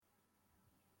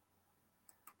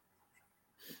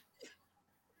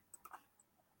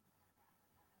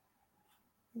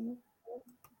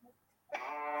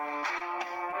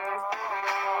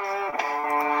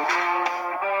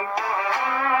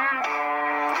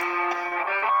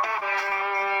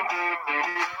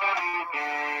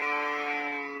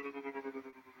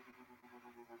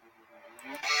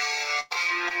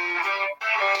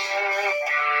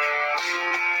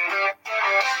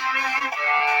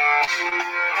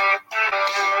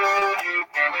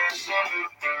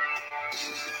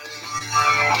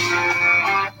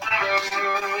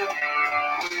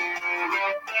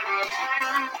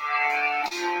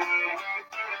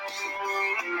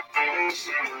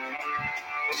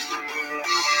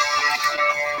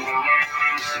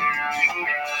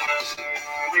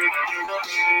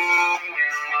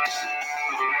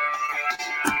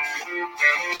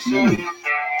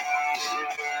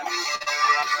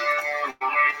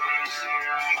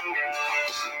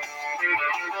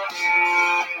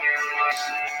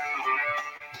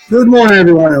Good morning,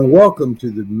 everyone, and welcome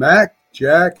to the Mac,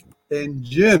 Jack, and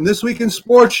Jim This Week in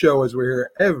Sports show, as we're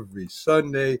here every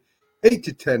Sunday, 8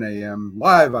 to 10 a.m.,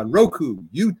 live on Roku,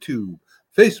 YouTube,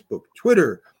 Facebook,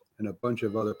 Twitter, and a bunch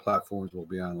of other platforms we'll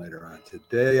be on later on.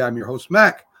 Today, I'm your host,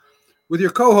 Mac, with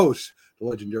your co-host, the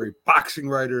legendary boxing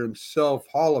writer himself,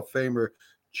 Hall of Famer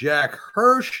Jack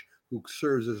Hirsch, who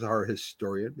serves as our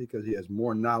historian because he has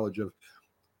more knowledge of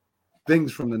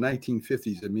things from the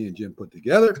 1950s than me and Jim put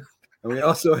together. And we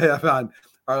also have on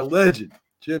our legend,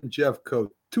 Jim Jeffcoat,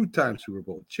 two-time Super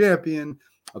Bowl champion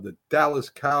of the Dallas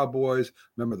Cowboys,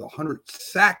 member of the 100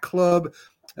 Sack Club,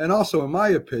 and also, in my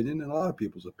opinion, and a lot of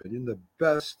people's opinion, the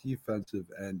best defensive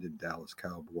end in Dallas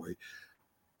Cowboy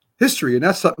history. And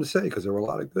that's something to say because there were a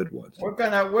lot of good ones. We're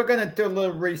gonna do a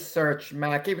little research,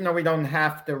 Mac, even though we don't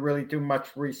have to really do much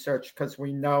research because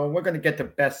we know we're gonna get the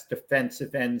best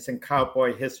defensive ends in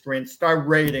Cowboy history and start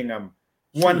rating them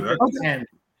 1 to 10.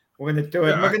 We're going to do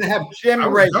it. We're going to have Jim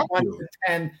rate 1 to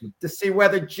 10 to see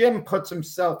whether Jim puts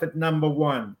himself at number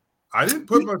 1. I didn't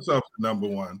put myself at number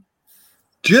 1.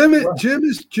 Jim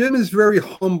is very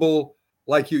humble.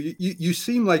 Like you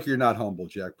seem like you're not humble,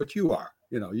 Jack, but you are.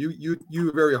 You know, you're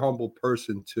a very humble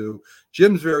person too.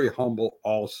 Jim's very humble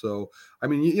also. I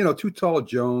mean, you know, Too Tall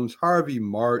Jones, Harvey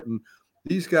Martin,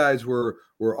 these guys were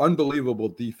unbelievable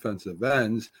defensive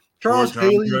ends. Charles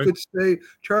Haley,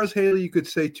 you could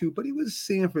say too, but he was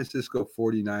San Francisco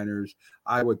 49ers.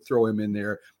 I would throw him in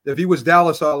there. If he was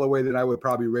Dallas all the way, then I would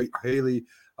probably rate Haley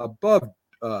above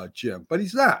Jim, but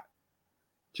he's not.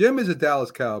 Jim is a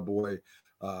Dallas Cowboy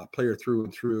player through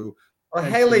and through. Well,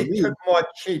 Haley took more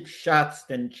cheap shots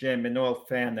than Jim, in all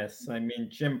fairness. I mean,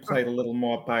 Jim played a little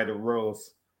more by the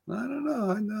rules. I don't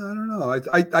know.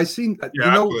 I seen, I played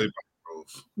by the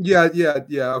rules. Yeah.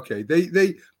 Okay.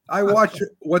 I watched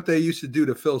what they used to do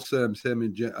to Phil Simms, him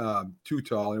and Too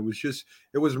Tall, and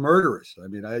it was murderous. I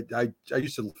mean, I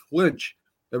used to flinch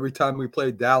every time we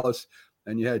played Dallas,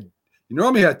 and you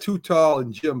normally had Too Tall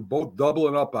and Jim both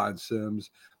doubling up on Simms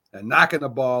and knocking the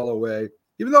ball away.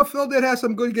 Even though Phil did have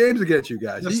some good games against you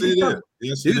guys. Yes, he did.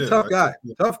 He's a tough guy.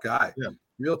 Tough guy. Yeah.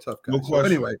 Real tough guy. No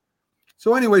question.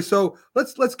 So anyway,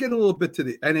 let's get a little bit to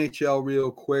the NHL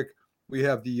real quick. We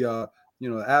have the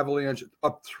Avalanche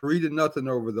up 3-0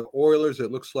 over the Oilers.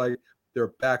 It looks like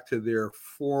they're back to their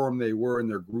form they were in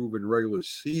their groove in regular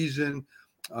season.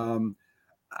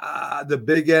 The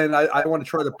big end, I want to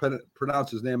try to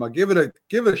pronounce his name. I'll give it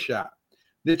a shot.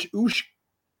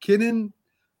 Nichushkinin,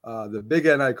 the big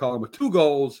end, I call him, with 2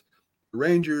 goals. The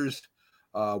Rangers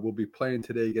will be playing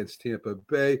today against Tampa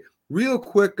Bay. Real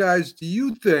quick, guys, do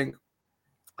you think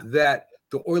that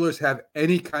the Oilers have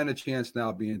any kind of chance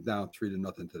now being down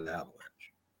 3-0 to the Avalanche?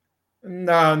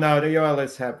 No, the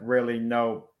Oilers have really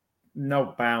no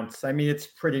bounce. I mean, it's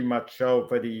pretty much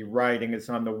over. The writing is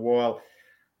on the wall.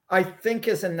 I think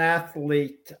as an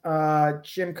athlete,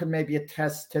 Jim could maybe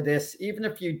attest to this. Even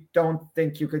if you don't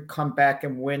think you could come back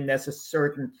and win, there's a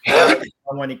certain pride. You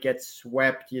don't want to get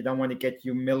swept. You don't want to get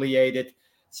humiliated.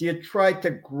 So you try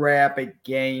to grab a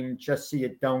game just so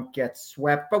you don't get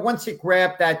swept. But once you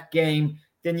grab that game,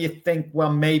 then you think,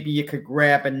 well, maybe you could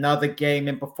grab another game.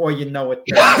 And before you know it,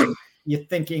 you're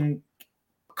thinking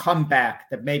comeback,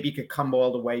 that maybe you could come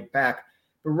all the way back.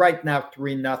 But right now,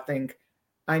 3-0.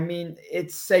 I mean,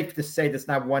 it's safe to say there's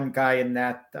not one guy in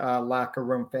that locker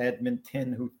room for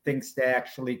Edmonton who thinks they're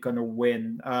actually going to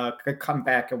win, could come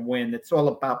back and win. It's all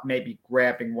about maybe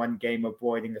grabbing one game,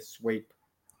 avoiding a sweep.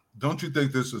 Don't you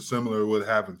think this is similar to what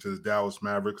happened to the Dallas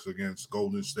Mavericks against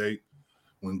Golden State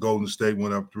when Golden State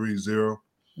went up 3-0?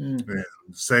 And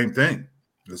same thing.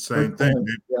 The same thing.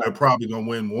 They're probably going to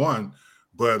win one.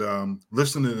 But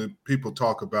listening to people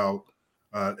talk about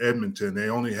Edmonton, they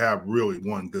only have really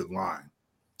one good line.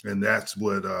 And that's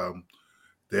what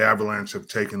the Avalanche have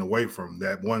taken away from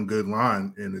that one good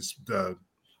line, and it's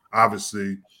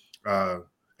obviously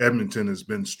Edmonton has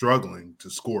been struggling to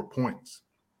score points.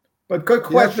 But good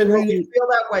question. Will we feel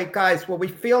that way, guys? Will we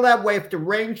feel that way if the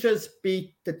Rangers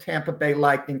beat the Tampa Bay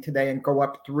Lightning today and go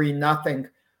up 3-0?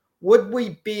 Would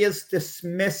we be as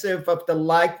dismissive of the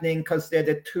Lightning because they're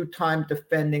the two-time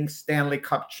defending Stanley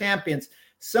Cup champions?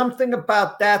 Something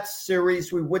about that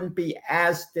series, we wouldn't be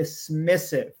as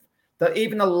dismissive.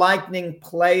 Even the Lightning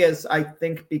players, I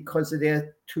think, because of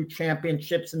their 2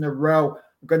 championships in a row,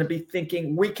 are going to be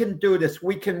thinking, we can do this.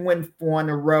 We can win 4 in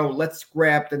a row. Let's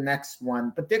grab the next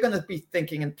one. But they're going to be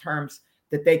thinking in terms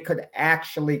that they could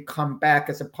actually come back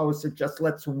as opposed to just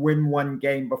let's win 1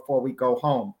 game before we go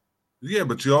home. Yeah,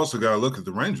 but you also got to look at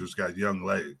the Rangers got young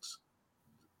legs.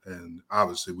 And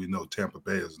obviously we know Tampa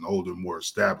Bay is an older, more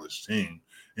established team.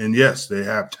 And yes, they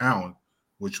have talent,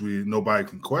 which nobody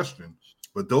can question.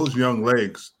 But those young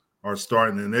legs are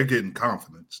starting, and they're getting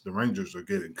confidence. The Rangers are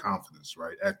getting confidence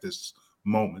right at this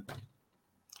moment.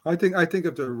 I think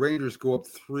if the Rangers go up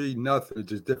 3-0,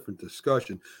 it's a different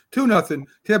discussion. 2-0,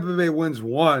 Tampa Bay wins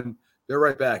 1, they're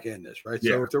right back in this, right?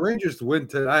 Yeah. So if the Rangers win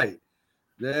tonight,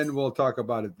 then we'll talk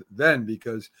about it then,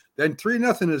 because then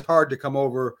 3-0 is hard to come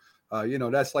over.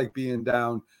 That's like being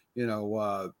down,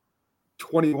 21-0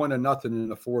 in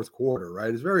the fourth quarter,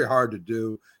 right? It's very hard to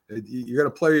do. You're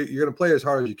gonna play as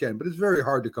hard as you can, but it's very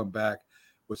hard to come back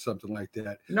with something like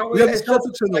that. No, we have the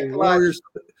Celtics and the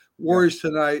Warriors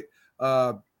tonight.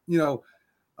 There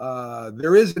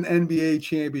is an NBA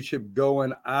championship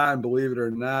going on, believe it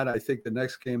or not. I think the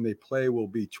next game they play will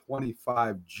be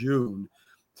 25 June.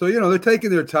 So, they're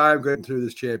taking their time getting through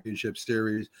this championship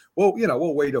series. Well,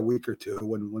 we'll wait a week or two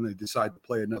when they decide to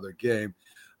play another game.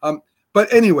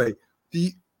 But anyway,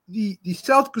 the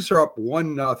Celtics are up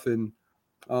 1-0.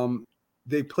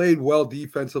 They played well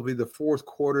defensively. The fourth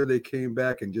quarter, they came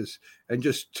back and just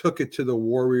took it to the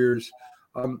Warriors.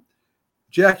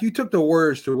 Jack, you took the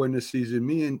Warriors to win this season.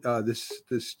 Me and this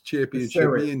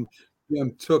championship. Me and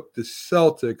Jim took the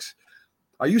Celtics.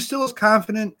 Are you still as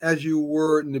confident as you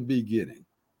were in the beginning?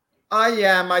 I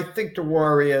am. I think the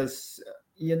Warriors,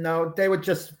 they were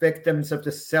just victims of the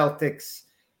Celtics,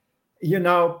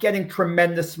 getting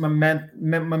tremendous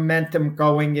momentum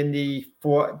going in the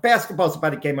fourth. Basketball's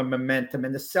about a game of momentum,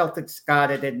 and the Celtics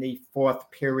got it in the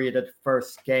fourth period of the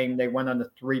first game. They went on a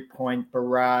 3-point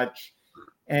barrage.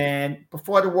 And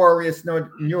before the Warriors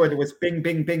knew it, it was bing,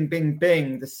 bing, bing, bing,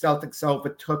 bing. The Celtics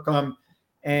overtook them.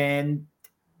 And,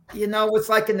 it was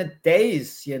like in the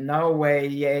days,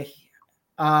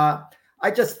 I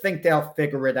just think they'll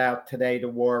figure it out today, the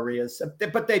Warriors.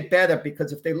 But they better,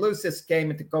 because if they lose this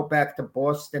game and to go back to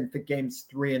Boston for games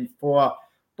 3 and 4,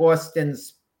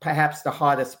 Boston's perhaps the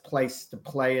hardest place to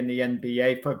play in the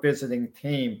NBA for a visiting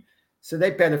team. So they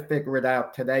better figure it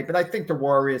out today. But I think the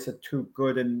Warriors are too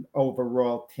good an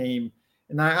overall team.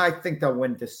 And I think they'll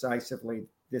win decisively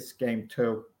this game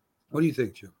too. What do you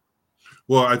think, Jim?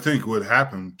 Well, I think what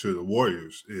happened to the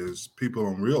Warriors is people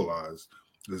don't realize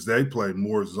is they play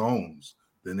more zones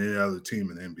than any other team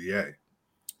in the NBA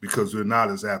because they're not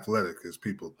as athletic as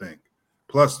people think.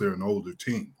 Plus, they're an older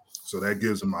team, so that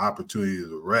gives them an opportunity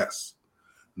to rest.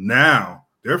 Now,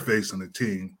 they're facing a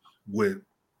team with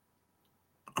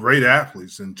great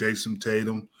athletes in Jason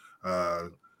Tatum,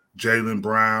 Jaylen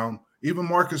Brown, even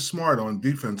Marcus Smart on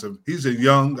defensive. He's a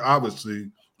young,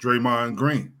 obviously, Draymond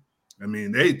Green. I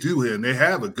mean, they do here, and they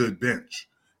have a good bench.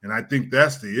 And I think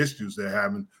that's the issues they're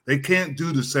having. They can't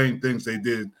do the same things they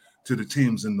did to the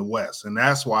teams in the West. And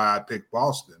that's why I picked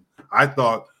Boston. I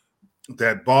thought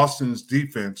that Boston's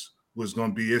defense was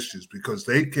going to be issues because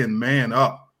they can man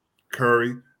up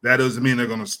Curry. That doesn't mean they're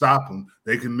going to stop them.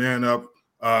 They can man up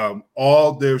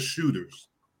all their shooters.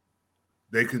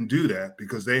 They can do that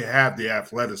because they have the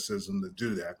athleticism to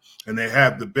do that. And they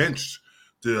have the bench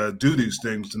to do these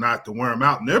things, to not to wear them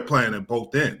out. And they're playing at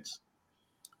both ends.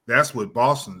 That's what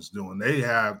Boston's doing. They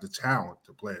have the talent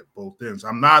to play at both ends.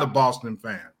 I'm not a Boston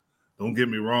fan. Don't get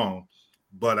me wrong.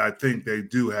 But I think they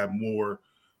do have more.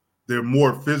 They're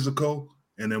more physical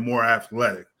and they're more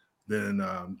athletic than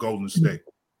Golden State.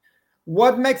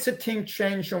 What makes a team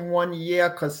change in 1 year?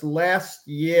 Because last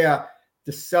year,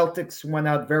 the Celtics went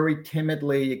out very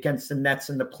timidly against the Nets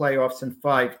in the playoffs in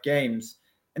 5 games.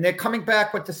 And they're coming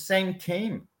back with the same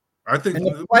team. I think and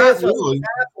the players are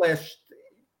established.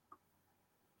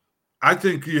 I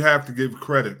think you have to give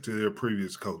credit to their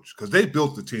previous coach because they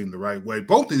built the team the right way.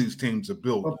 Both of these teams are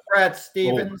built. Well, Brad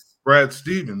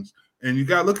Stevens. And you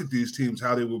got to look at these teams,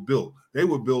 how they were built. They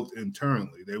were built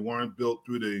internally. They weren't built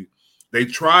through they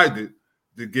tried to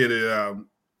get it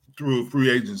through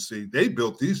free agency. They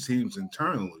built these teams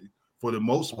internally for the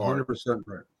most part. 100%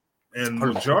 right. And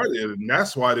majority of it, and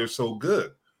that's why they're so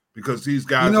good, because these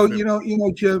guys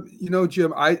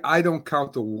Jim, I don't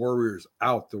count the Warriors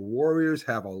out. The Warriors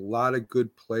have a lot of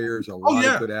good players, a lot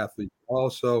of good athletes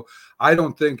also. I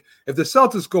don't think if the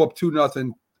Celtics go up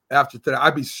 2-0 after today,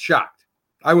 I'd be shocked.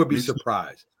 I would be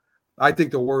surprised. I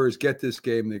think the Warriors get this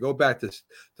game. They go back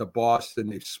to Boston.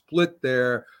 They split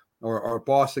there, or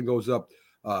Boston goes up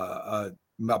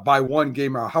by one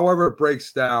game, or however it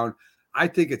breaks down. I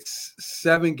think it's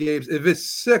 7 games. If it's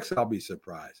 6, I'll be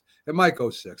surprised. It might go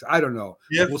 6. I don't know.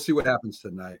 We'll see what happens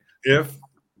tonight. If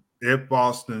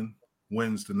Boston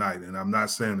wins tonight, and I'm not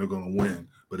saying they're going to win,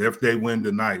 but if they win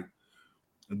tonight,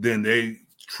 then they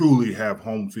truly have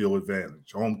home field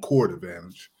advantage, home court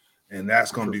advantage, and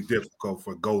that's going to be difficult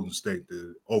for Golden State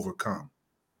to overcome.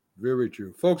 Very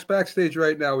true. Folks, backstage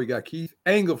right now, we got Keith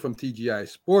Engle from TGI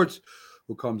Sports,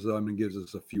 who comes on and gives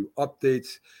us a few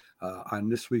updates on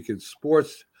this week in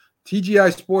sports.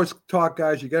 TGI Sports Talk,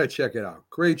 guys, you got to check it out.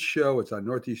 Great show. It's on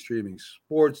Northeast Streaming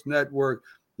Sports Network.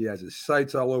 He has his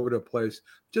sites all over the place.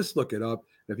 Just look it up.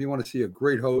 And if you want to see a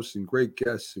great host and great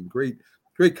guests and great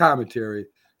commentary,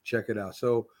 check it out.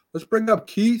 So let's bring up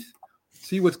Keith,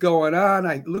 see what's going on.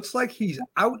 It looks like he's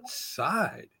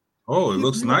outside. Oh, it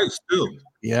looks nice too.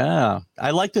 Yeah,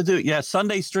 I like to do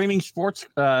Sunday streaming sports.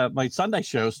 My Sunday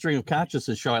show, Stream of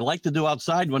Consciousness show. I like to do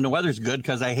outside when the weather's good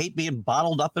because I hate being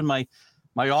bottled up in my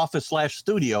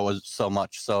office/studio so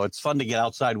much. So it's fun to get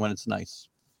outside when it's nice.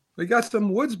 We got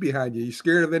some woods behind you. You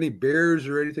scared of any bears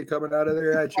or anything coming out of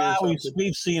there at you?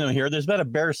 We've seen them here. There's been a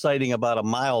bear sighting about a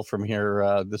mile from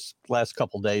here this last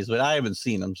couple of days, but I haven't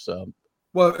seen them. So.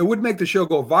 Well, it would make the show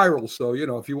go viral. So,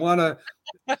 if you want to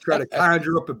try to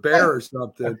conjure up a bear or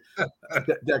something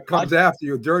that comes after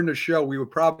you during the show, we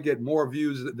would probably get more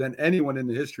views than anyone in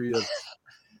the history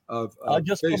of I'll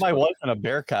just Facebook. put my wife in a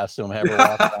bear costume. Have her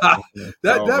walk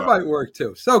that might work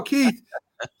too. So, Keith,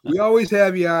 we always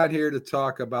have you on here to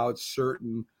talk about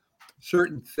certain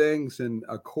things. And,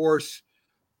 of course,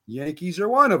 Yankees are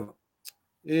one of them.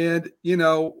 And,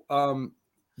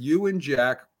 you and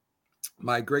Jack,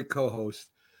 my great co-host,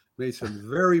 made some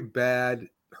very bad,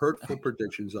 hurtful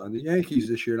predictions on the Yankees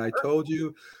this year. And I told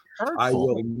you, I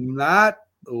will not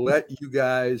let you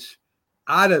guys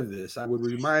out of this. I would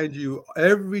remind you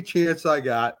every chance I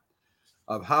got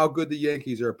of how good the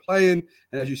Yankees are playing.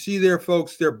 And as you see there,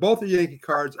 folks, both the Yankee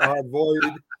cards are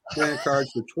voided playing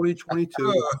cards for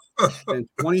 2022 and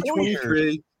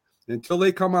 2023 until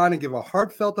they come on and give a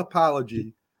heartfelt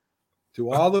apology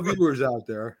to all the viewers out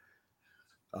there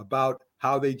about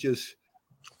how they just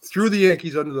threw the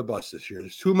Yankees under the bus this year.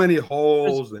 There's too many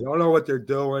holes. They don't know what they're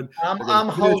doing. I'm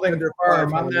holding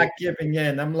firm. I'm not giving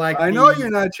in. I'm like, I know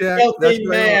you're not, Jack. Guilty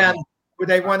man who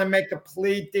they want to make a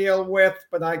plea deal with,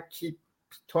 but I keep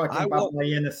talking about my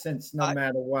innocence no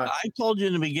matter what. I told you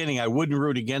in the beginning I wouldn't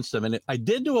root against them, and I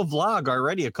did do a vlog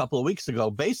already a couple of weeks ago.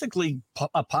 Basically,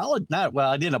 I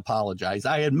didn't apologize.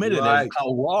 I admitted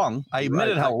how wrong. I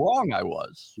admitted how wrong I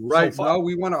was. Right. So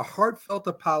we want a heartfelt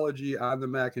apology on the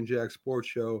Mac and Jack Sports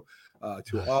Show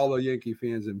to all the Yankee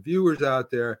fans and viewers out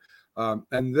there.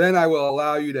 And then I will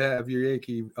allow you to have your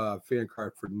Yankee fan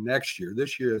card for next year.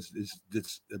 This year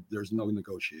there's no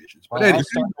negotiations. But anyway,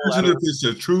 imagine if it's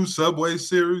a true Subway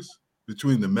Series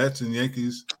between the Mets and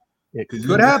Yankees. It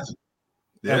could happen.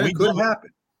 Yeah, it could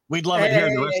happen. We'd love it here.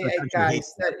 The rest of the country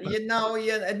guys,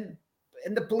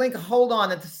 in the blink, hold on.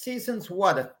 The season's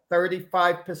a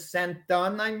 35%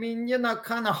 done. I mean,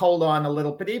 kind of hold on a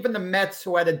little bit. Even the Mets,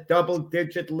 who had a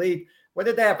double-digit lead. What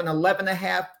did they have, an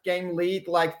 11.5 game lead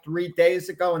like 3 days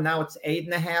ago, and now it's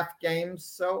 8.5 games.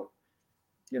 So,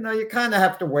 you kind of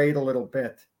have to wait a little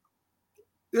bit.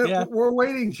 Yeah. We're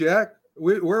waiting, Jack.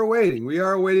 We're waiting. We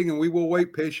are waiting, and we will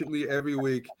wait patiently every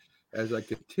week as I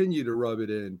continue to rub it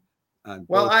in.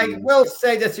 Well, I will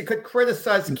say this. You could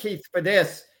criticize Keith for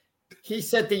this. He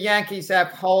said the Yankees have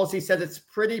holes. He said it's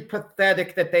pretty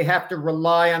pathetic that they have to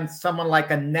rely on someone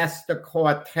like a Nestor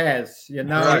Cortez.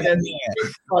 Right.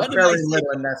 Very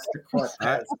little Nestor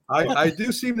Cortez. I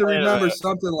do seem to remember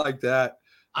something like that.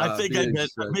 I think I'm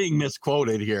being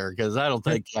misquoted here because I don't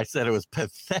think I said it was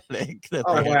pathetic.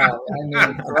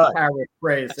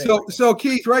 Paraphrasing. So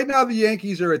Keith, right now the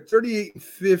Yankees are at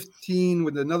 38-15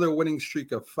 with another winning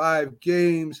streak of 5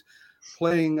 games,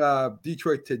 playing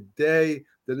Detroit today.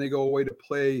 Then they go away to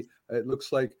play, it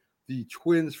looks like, the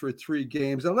Twins for 3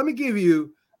 games. Now, let me give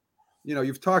you,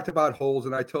 you've talked about holes,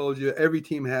 and I told you every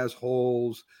team has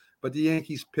holes, but the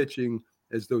Yankees pitching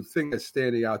is the thing that's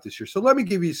standing out this year. So let me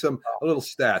give you a little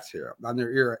stats here on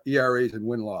their ERAs and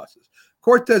win-losses.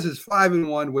 Cortez is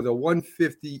 5-1 with a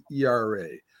 1.50 ERA.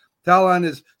 Talon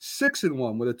is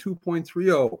 6-1 with a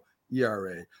 2.30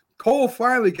 ERA. Cole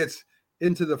finally gets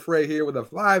into the fray here with a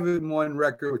 5-1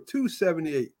 record with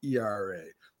 2.78 ERA.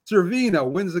 Cervino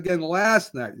wins again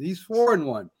last night. He's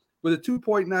 4-1 with a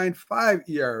 2.95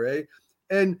 ERA.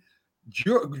 And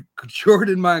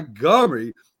Jordan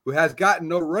Montgomery, who has gotten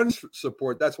no run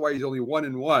support, that's why he's only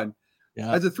 1-1,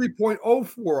 has a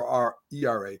 3.04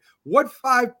 ERA. What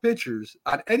 5 pitchers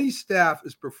on any staff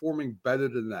is performing better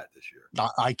than that this year?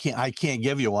 I can't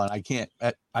give you one. I can't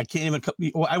even.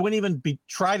 I wouldn't even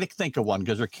try to think of one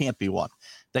because there can't be one.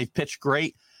 They've pitched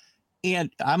great,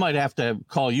 and I might have to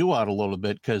call you out a little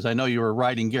bit because I know you were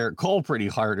riding Garrett Cole pretty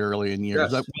hard early in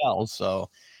years as well. So,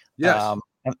 yes.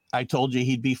 I told you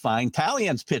he'd be fine.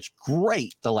 Talian's pitched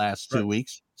great the last 2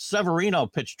 weeks. Severino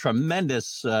pitched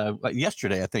tremendous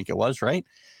yesterday, I think it was, right?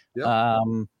 Yep.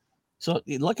 So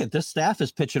look at this staff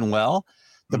is pitching well.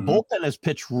 The bullpen has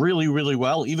pitched really, really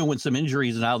well, even with some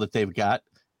injuries now that they've got.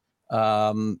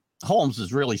 Holmes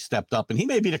has really stepped up, and he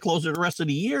may be the closer the rest of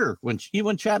the year when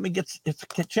Chapman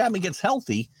gets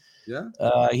healthy.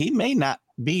 Yeah, he may not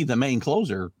be the main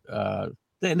closer.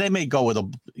 They may go with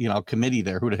a committee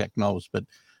there. Who the heck knows? But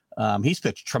he's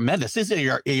pitched tremendous. His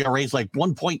ERA is like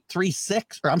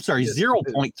 1.36, or I'm sorry,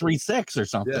 0.36 or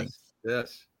something.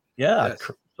 Yes. Yeah.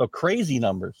 So crazy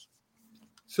numbers.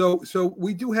 So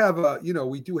we do have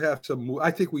some.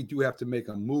 I think we do have to make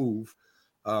a move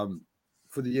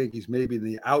for the Yankees, maybe in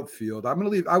the outfield. I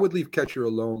would leave catcher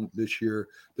alone this year.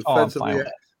 Defensively,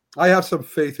 I have some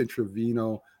faith in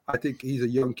Trevino. I think he's a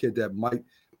young kid that might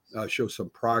show some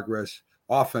progress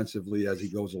offensively as he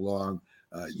goes along.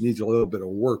 Needs a little bit of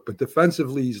work, but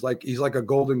defensively, he's like a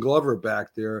Golden Glover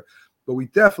back there. But we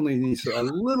definitely need a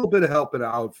little bit of help in the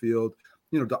outfield,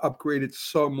 to upgrade it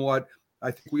somewhat. I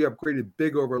think we upgraded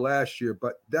big over last year,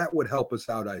 but that would help us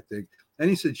out, I think.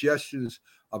 Any suggestions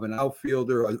of an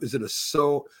outfielder? Is it a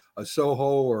Soho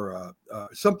or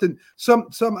something?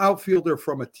 Some outfielder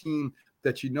from a team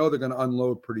that they're going to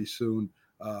unload pretty soon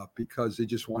because they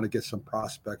just want to get some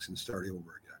prospects and start over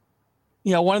again.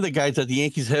 One of the guys that the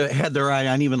Yankees had their eye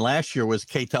on even last year was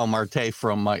Ketel Marte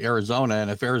from Arizona.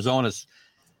 And if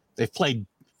they've played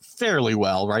fairly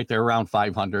well, right? They're around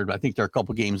 500. I think they're a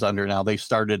couple games under now. They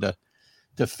started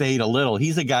to fade a little.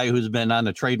 He's a guy who's been on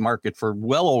the trade market for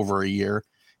well over a year.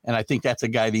 And I think that's a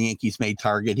guy the Yankees may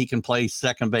target. He can play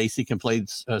second base. He can play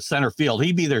center field.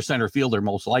 He'd be their center fielder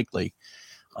most likely.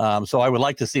 So I would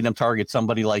like to see them target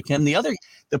somebody like him.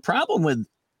 The problem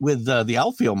with the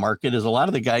outfield market is a lot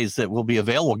of the guys that will be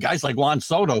available, guys like Juan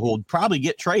Soto, who will probably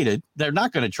get traded. They're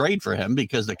not going to trade for him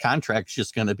because the contract's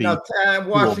just going to be.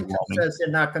 Washington says they're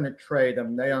not going to trade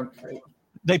him. They don't trade.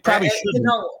 They probably shouldn't.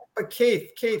 But Keith,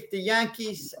 the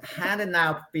Yankees had an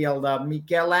outfielder,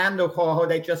 Miguel Andujar,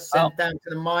 they just sent down to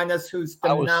the minors, who's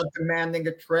now demanding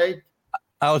a trade.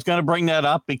 I was going to bring that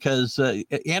up because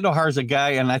Andujar is a guy,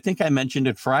 and I think I mentioned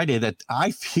it Friday, that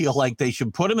I feel like they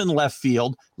should put him in left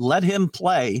field, let him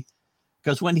play,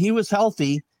 because when he was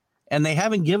healthy, and they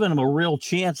haven't given him a real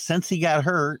chance since he got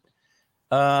hurt,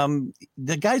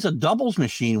 the guy's a doubles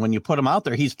machine when you put him out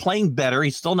there. He's playing better.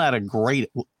 He's still not a great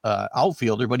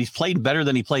outfielder, but he's played better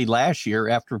than he played last year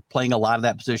after playing a lot of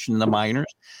that position in the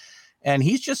minors. And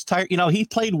he's just tired. He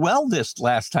played well this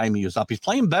last time he was up. He's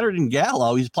playing better than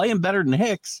Gallo. He's playing better than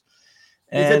Hicks.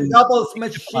 He's a doubles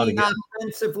machine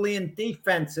offensively and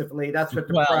defensively. That's what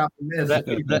the problem is. Not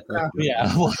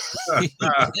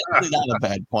a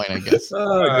bad point, I guess.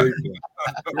 Great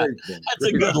point. That's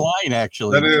a good line,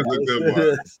 actually. That is a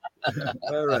good one.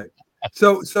 All right.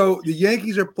 So the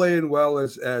Yankees are playing well,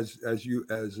 as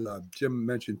Jim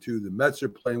mentioned too. The Mets are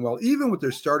playing well, even with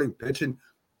their starting pitching.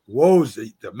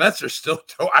 The Mets are still.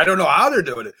 I don't know how they're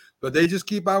doing it, but they just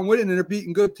keep on winning and they're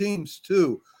beating good teams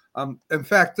too. In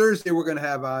fact, Thursday we're going to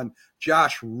have on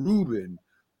Josh Rubin,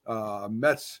 a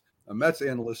Mets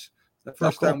analyst. The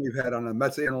first time we've had on a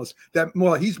Mets analyst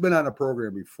he's been on a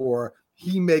program before.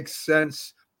 He makes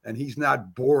sense and he's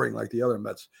not boring like the other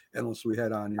Mets analysts we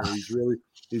had on here. He's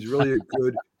really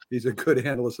a good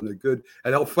analyst and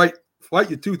he'll fight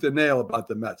you tooth and nail about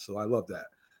the Mets. So I love that.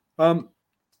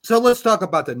 So let's talk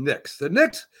about the Knicks. The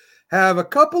Knicks have a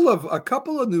couple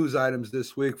of news items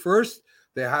this week. First,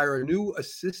 they hire a new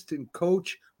assistant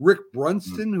coach, Rick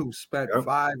Brunston, who spent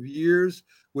 5 years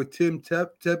with Tim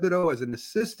Thibodeau as an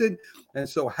assistant, and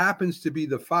so happens to be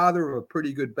the father of a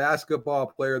pretty good basketball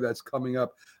player that's coming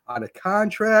up on a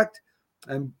contract.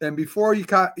 And before you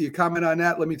comment on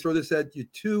that, let me throw this at you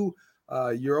too.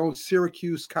 Your own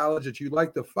Syracuse college that you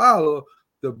like to follow,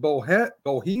 the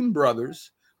Boeheim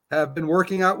brothers, have been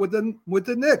working out with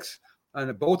the Knicks,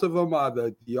 and both of them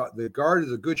the guard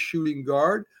is a good shooting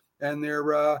guard, and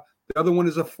the other one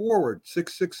is a forward.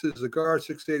 6'6" is the guard,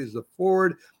 6'8" is the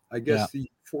forward. I guess the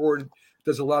forward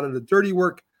does a lot of the dirty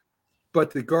work,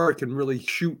 but the guard can really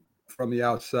shoot from the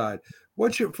outside.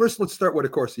 First, let's start with,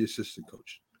 of course, the assistant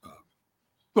coach.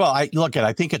 Well, I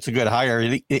think it's a good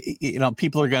hire.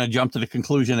 People are going to jump to the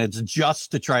conclusion it's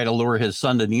just to try to lure his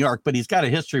son to New York, but he's got a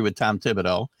history with Tom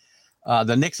Thibodeau.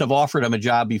 The Knicks have offered him a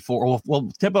job before.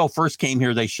 Well, Thibodeau first came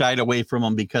here. They shied away from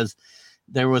him because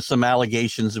there was some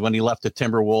allegations when he left the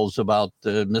Timberwolves about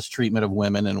the mistreatment of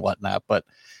women and whatnot,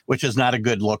 which is not a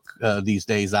good look these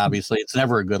days. Obviously, it's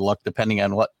never a good look, depending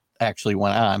on what actually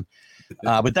went on.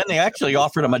 But then they actually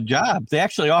offered him a job. They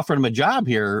actually offered him a job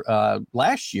here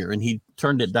last year, and he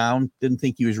turned it down. Didn't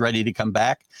think he was ready to come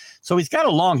back. So he's got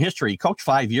a long history. He coached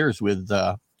 5 years with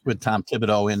Tom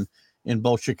Thibodeau in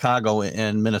both Chicago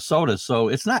and Minnesota. So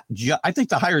it's not. I think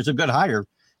the hire is a good hire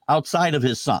outside of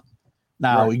his son.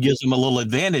 Now, It gives him a little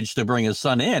advantage to bring his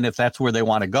son in. If that's where they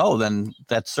want to go, then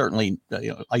that's certainly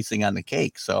icing on the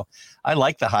cake. So I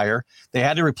like the hire. They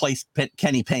had to replace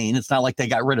Kenny Payne. It's not like they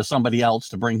got rid of somebody else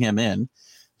to bring him in.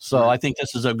 So I think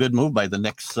this is a good move by the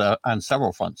Knicks on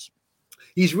several fronts.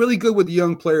 He's really good with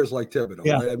young players like Thibodeau.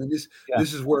 Yeah. Right? I mean, this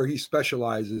is where he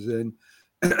specializes in.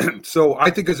 So I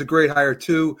think it's a great hire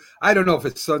too. I don't know if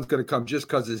his son's going to come just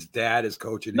because his dad is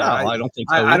coaching. No, I don't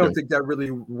think so. I don't think that really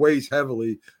weighs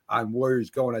heavily on where he's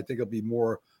going. I think it'll be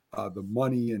more the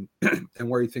money and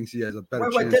where he thinks he has a better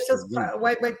chance.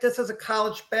 This is a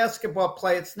college basketball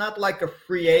player. It's not like a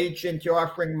free agent you're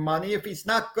offering money. If he's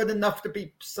not good enough to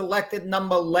be selected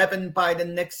number 11 by the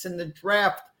Knicks in the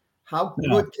draft, how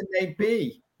good can they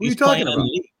be? Who are you talking about?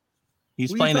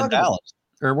 He's playing in Dallas.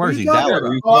 Or where's he? Dallas.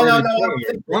 Oh, no.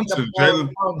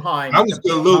 I was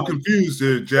a little confused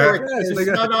there, Jack.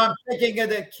 I'm thinking of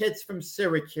the kids from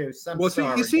Syracuse.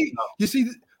 You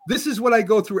see, this is what I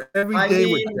go through every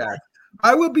day with Jack.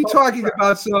 I will be talking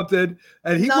about something,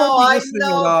 and he won't be listening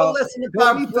at all.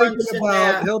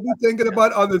 He'll be thinking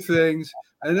about other things,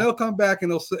 and he'll come back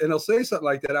and he'll say something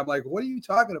like that. I'm like, "What are you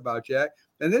talking about, Jack?"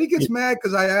 And then he gets mad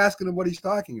because I ask him what he's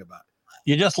talking about.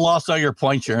 You just lost all your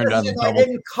points you earned on the I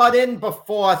didn't cut in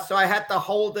before, so I had to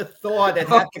hold the thought. It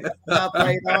had to come out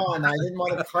later on. I didn't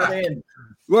want to cut in.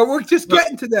 Well, we're just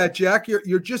getting to that, Jack.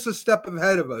 You're just a step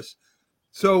ahead of us.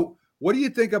 So what do you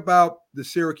think about the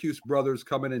Syracuse brothers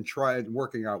coming and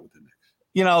working out with the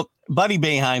Knicks? Buddy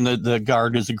Boeheim, the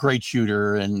guard, is a great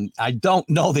shooter, and I don't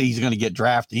know that he's going to get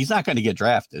drafted. He's not going to get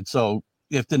drafted. So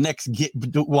if the Knicks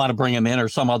want to bring him in or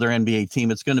some other NBA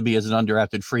team, it's going to be as an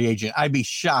undrafted free agent. I'd be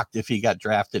shocked if he got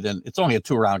drafted, and it's only a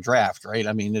 2-round draft, right?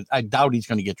 I mean, I doubt he's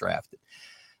going to get drafted.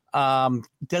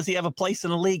 Does he have a place in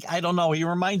the league? I don't know. He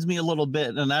reminds me a little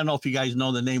bit, and I don't know if you guys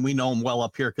know the name. We know him well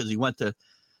up here because he went to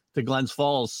Glens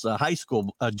Falls High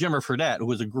School. Jimmer Fredette, who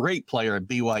was a great player at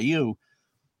BYU.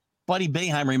 Buddy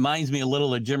Boeheim reminds me a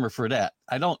little of Jimmer Fredette.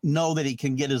 I don't know that he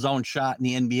can get his own shot in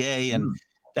the NBA, and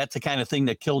that's the kind of thing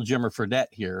that killed Jimmer Fredette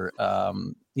here.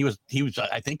 He was,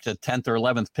 I think, the 10th or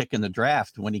 11th pick in the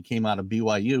draft when he came out of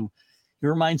BYU. He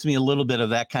reminds me a little bit of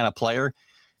that kind of player.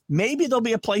 Maybe there'll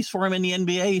be a place for him in the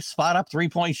NBA. Spot up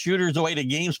 3-point shooters the way the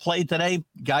game's played today.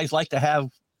 Guys like to have,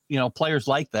 players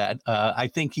like that. I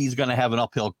think he's going to have an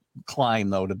uphill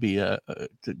climb though to be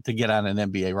to get on an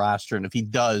NBA roster. And if he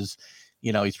does,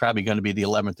 he's probably going to be the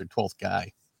 11th or 12th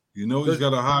guy. He's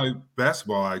got a high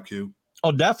basketball IQ.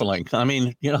 Oh, definitely. I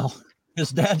mean, his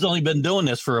dad's only been doing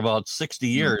this for about 60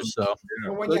 years. So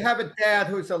well, when you have a dad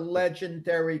who's a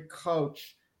legendary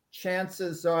coach,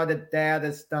 chances are the dad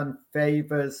has done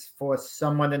favors for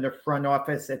someone in the front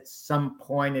office at some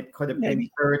point. It could have been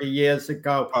 30 years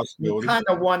ago. You kind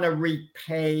of want to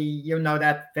repay,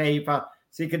 that favor.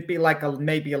 So he could be like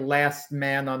maybe a last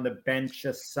man on the bench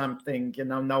or something,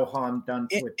 no harm done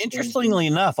to it. Interestingly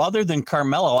enough, other than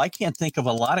Carmelo, I can't think of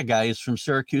a lot of guys from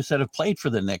Syracuse that have played for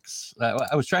the Knicks.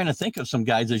 I was trying to think of some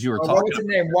guys as you were talking. What was his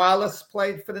name? Wallace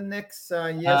played for the Knicks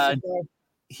years ago.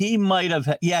 He might have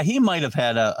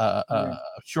had a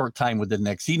short time with the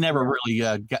Knicks. He never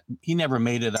really he never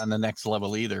made it on the next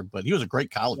level either, but he was a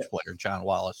great college player, John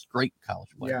Wallace. Great college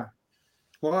player. Yeah.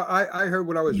 Well, I heard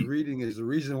what I was reading is the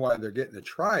reason why they're getting a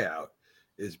tryout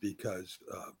is because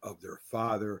of their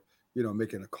father,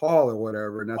 making a call or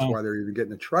whatever, and that's why they're even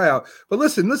getting a tryout. But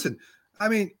listen. I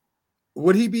mean,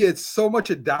 would he be at so much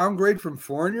a downgrade from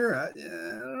Fournier? I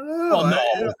don't know. Well,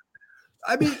 no.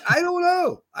 I don't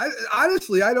know.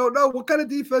 Honestly, I don't know what kind of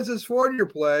defense does Fournier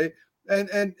play,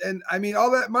 and I mean, all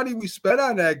that money we spent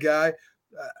on that guy.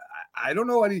 I don't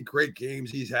know any great games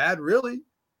he's had, really.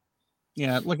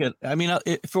 Yeah,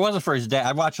 if it wasn't for his dad,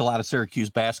 I watch a lot of Syracuse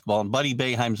basketball, and Buddy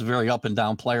Boeheim's a very up and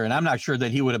down player, and I'm not sure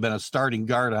that he would have been a starting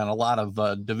guard on a lot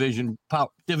of Division I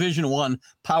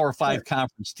Power 5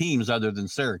 conference teams other than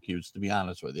Syracuse, to be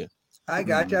honest with you. I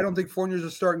got you. I don't think Fournier's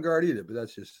a starting guard either, but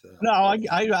that's just no.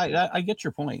 I get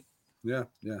your point. Yeah.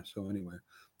 So anyway,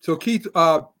 so Keith,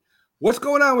 what's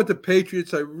going on with the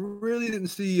Patriots? I really didn't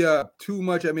see too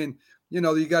much. I mean, you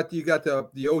got the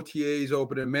OTAs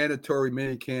open and mandatory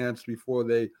mini camps before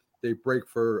they break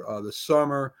for the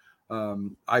summer.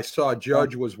 I saw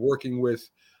Judge was working with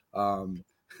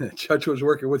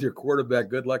your quarterback.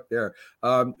 Good luck there.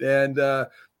 I mean,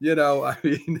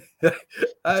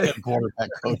 quarterback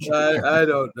coach. I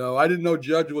don't know. I didn't know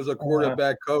Judge was a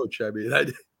quarterback coach. I mean,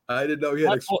 I didn't know he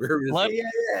had experience.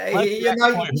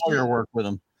 Lawyer work with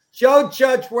him. Joe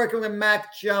Judge working with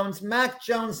Mac Jones. Mac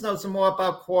Jones knows more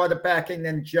about quarterbacking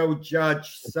than Joe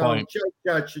Judge. So Joe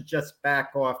Judge should just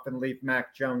back off and leave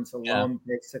Mac Jones alone,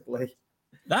 basically.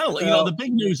 The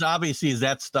big news obviously is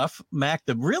that stuff, Mac.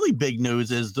 The really big news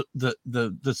is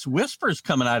the whispers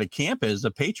coming out of camp is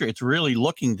the Patriots really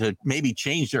looking to maybe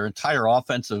change their entire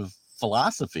offensive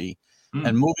philosophy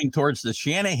and moving towards the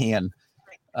Shanahan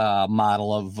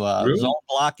model of zone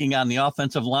blocking on the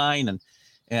offensive line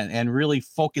and really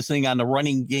focusing on the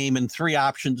running game and three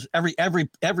options.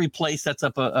 Every play sets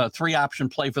up a 3-option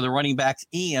play for the running backs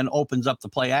and opens up the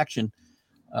play action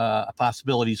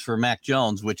possibilities for Mac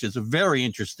Jones, which is a very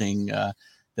interesting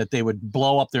that they would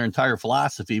blow up their entire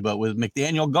philosophy. But with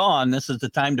McDaniel gone, this is the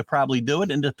time to probably do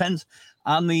it. And depends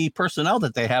on the personnel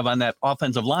that they have on that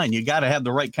offensive line. You got to have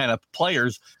the right kind of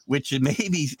players, which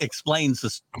maybe explains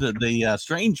the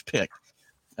Strange pick.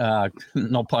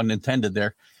 No pun intended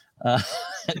there.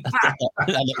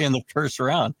 In the first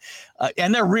round,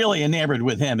 and they're really enamored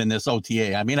with him in this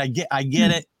OTA. I mean, I get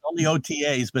it, only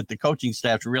OTAs, but the coaching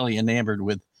staff's really enamored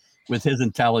with his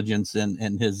intelligence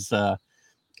and his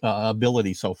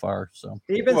ability so far. So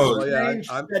even Strange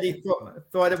that he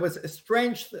thought it was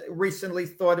Strange. Recently,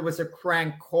 thought it was a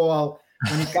crank call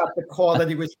when he got the call that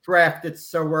he was drafted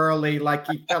so early. Like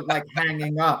he felt like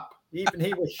hanging up. Even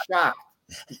he was shocked.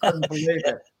 He couldn't believe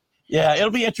it. Yeah, it'll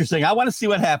be interesting. I want to see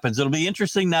what happens. It'll be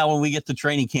interesting now when we get to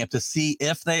training camp to see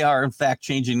if they are, in fact,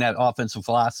 changing that offensive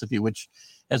philosophy, which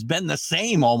has been the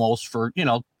same almost for,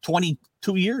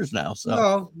 22 years now.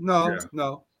 So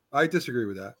No. I disagree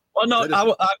with that. Well, no,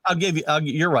 I'll give you.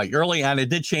 You're right. Early on, it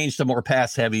did change to more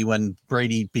pass heavy when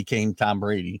Brady became Tom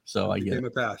Brady. So I get it.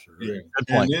 A passer. Right? Yeah. Good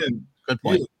point. And then Good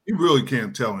point. You really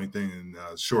can't tell anything in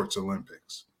shorts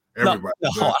Olympics. Everybody.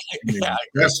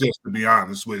 That's just to be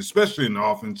honest with, especially in the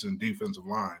offense and defensive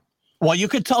line. Well, you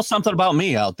could tell something about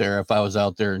me out there if I was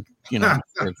out there, in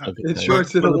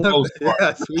shorts in Olympics.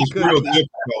 Yes, we could. Real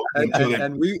difficult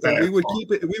and we would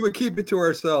keep it. We would keep it to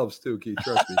ourselves too, Keith.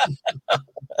 Trust me.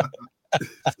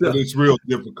 But it's real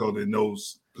difficult in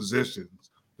those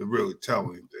positions to really tell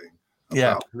anything.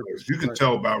 About players. You can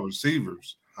tell about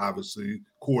receivers, obviously,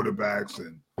 quarterbacks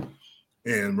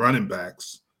and running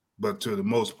backs. But to the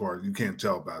most part, you can't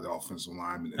tell about the offensive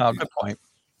linemen. Oh, good point.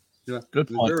 Yeah, good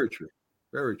point. Very true.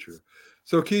 Very true.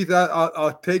 So, Keith,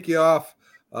 I'll take you off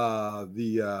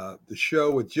the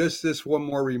show with just this one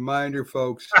more reminder,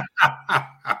 folks.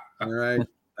 All right.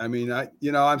 I mean,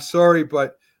 I'm sorry,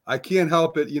 but I can't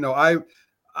help it. I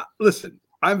listen.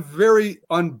 I'm very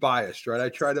unbiased, right? I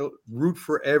try to root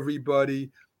for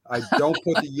everybody. I don't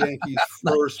put the Yankees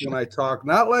first when I talk.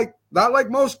 Not like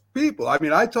most people. I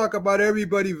mean, I talk about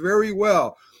everybody very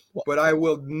well, but I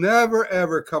will never,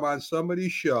 ever come on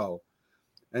somebody's show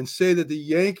and say that the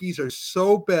Yankees are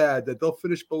so bad that they'll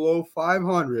finish below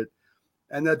 500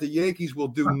 and that the Yankees will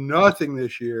do nothing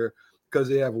this year because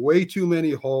they have way too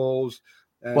many holes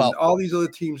and all these other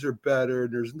teams are better.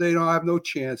 They don't have no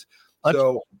chance.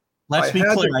 So let's be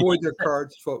clear. Avoid their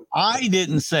cards. I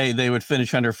didn't say they would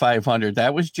finish under 500.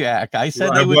 That was Jack. I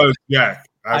said they would. That was Jack.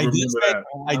 I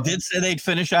did say they'd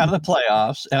finish out of the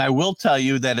playoffs, and I will tell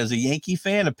you that as a Yankee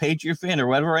fan, a Patriot fan, or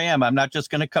whatever I am, I'm not just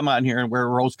going to come on here and wear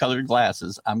rose-colored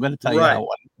glasses. I'm going to tell you how.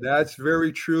 That's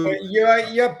very true.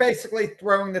 You're basically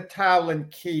throwing the towel in,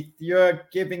 Keith. You're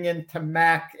giving in to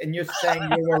Mac, and you're saying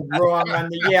you were wrong on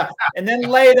the year. And then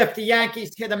later, if the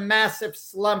Yankees hit a massive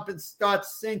slump and start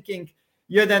sinking,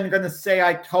 you're then going to say,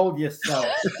 I told you so.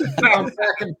 I'm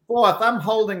back and forth. I'm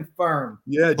holding firm.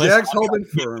 Yeah, Jack's holding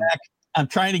firm. I'm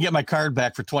trying to get my card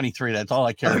back for 23. That's all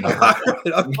I care about.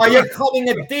 Oh, you're cutting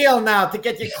a deal now to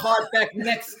get your card back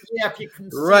next year if you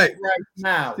can see it right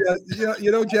now.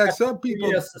 Yeah, Jack, some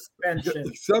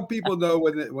people know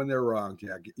when they're wrong,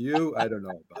 Jack. I don't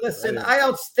know about Listen,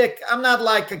 that. I'm not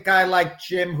like a guy like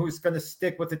Jim who's going to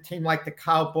stick with a team like the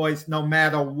Cowboys no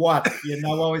matter what.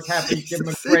 Always happy to give them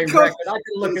a great record. I can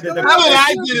look at it. How did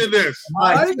I get in this?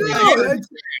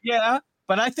 Yeah.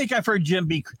 But I think I've heard Jim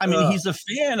be. I mean, he's a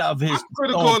fan of his. I'm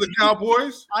critical of the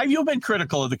Cowboys. You've been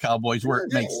critical of the Cowboys where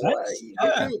it makes sense.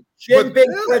 Yeah. Jim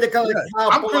been critical of the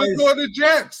Cowboys. I'm critical of the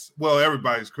Jets. Well,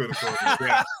 everybody's critical of the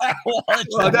Jets.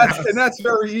 Well, that's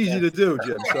very easy to do,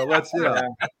 Jim. So let's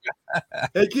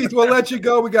Hey, Keith, we'll let you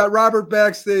go. We got Robert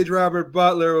backstage, Robert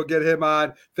Butler. We'll get him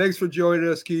on. Thanks for joining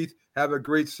us, Keith. Have a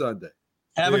great Sunday.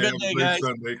 Have a good day, guys.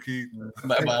 Sunday, Keith.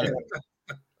 Bye-bye.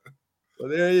 Well,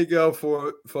 there you go,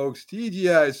 folks.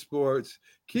 TGI Sports,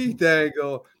 Keith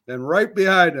Engle, and right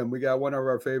behind him, we got one of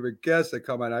our favorite guests that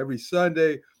come on every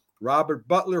Sunday, Robert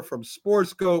Butler from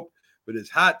Sportscope, with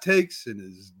his hot takes and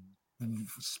his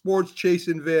sports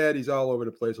chasing van. He's all over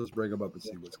the place. Let's bring him up and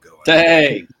see what's going on.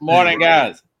 Hey, morning,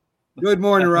 guys. Good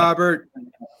morning, Robert.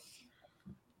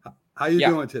 How you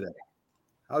doing today?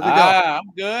 How's it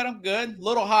going? I'm good. A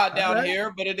little hot down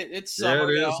here, but it's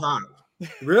summer. It is hot.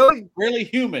 Really? Really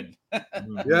humid.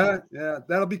 Yeah.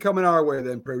 That'll be coming our way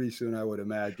then pretty soon, I would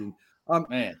imagine.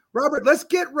 Man, Robert, let's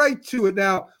get right to it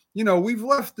now. You know, we've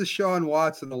left Deshaun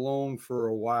Watson alone for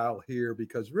a while here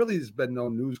because really there's been no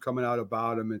news coming out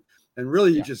about him, and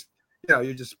really you're just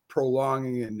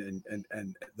prolonging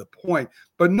and the point.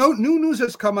 But no new news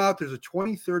has come out. There's a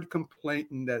 23rd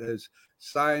complainant that has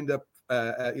signed up,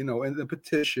 in the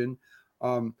petition.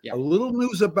 A little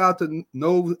news about the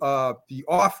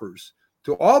offers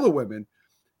to all the women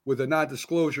with a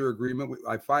non-disclosure agreement.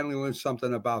 I finally learned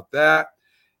something about that.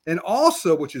 And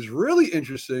also, which is really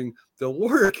interesting, the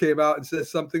lawyer came out and said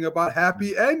something about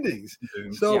happy endings.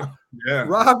 So,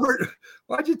 Robert,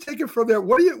 why'd you take it from there?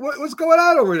 What's going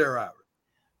on over there, Robert?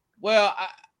 Well,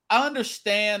 I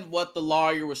understand what the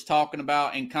lawyer was talking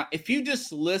about. And if you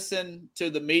just listen to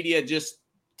the media, just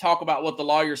talk about what the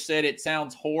lawyer said, it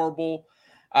sounds horrible.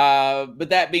 But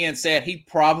that being said, he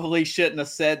probably shouldn't have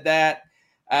said that.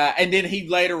 And then he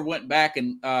later went back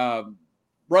and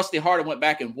Rusty Hardin went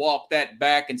back and walked that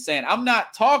back and saying, I'm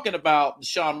not talking about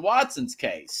Deshaun Watson's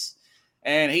case.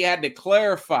 And he had to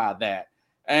clarify that.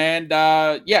 And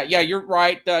you're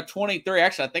right. 23,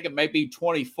 actually, I think it may be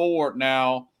 24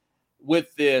 now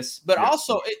with this. But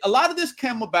also a lot of this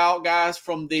came about, guys,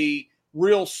 from the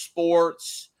Real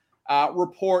Sports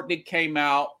report that came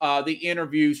out, the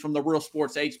interviews from the Real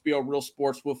Sports, HBO Real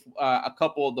Sports with a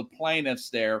couple of the plaintiffs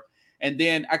there. And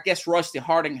then I guess Rusty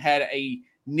Harding had a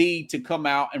need to come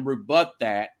out and rebut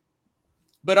that.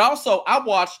 But also I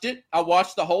watched it. I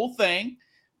watched the whole thing,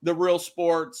 the Real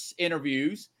Sports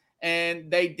interviews, and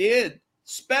they did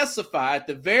specify at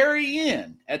the very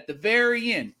end,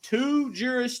 2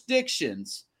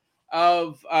 jurisdictions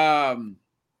of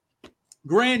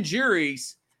grand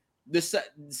juries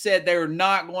said they were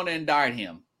not going to indict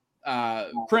him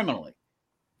criminally.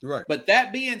 Right. But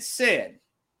that being said,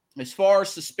 as far as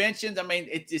suspensions, I mean,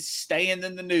 it's staying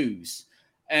in the news.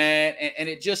 And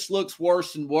it just looks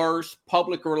worse and worse,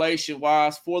 public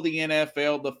relation-wise, for the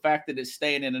NFL, the fact that it's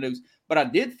staying in the news. But I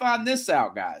did find this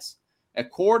out, guys.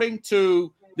 According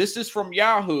to, this is from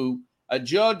Yahoo, a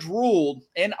judge ruled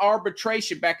in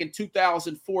arbitration back in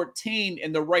 2014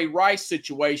 in the Ray Rice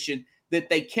situation that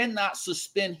they cannot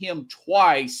suspend him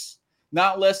twice,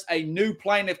 not unless a new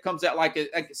plaintiff comes out. Like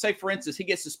say, for instance, he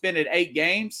gets suspended 8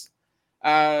 games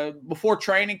before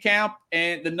training camp,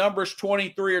 and the number is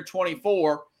 23 or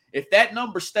 24. If that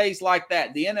number stays like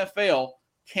that, the NFL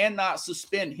cannot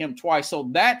suspend him twice.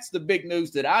 So that's the big news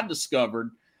that I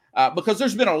discovered, because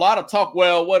there's been a lot of talk.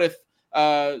 Well, what if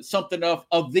something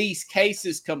of these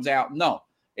cases comes out? No,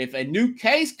 if a new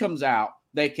case comes out,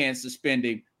 they can suspend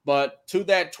him. But to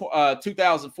that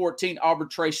 2014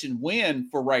 arbitration win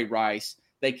for Ray Rice,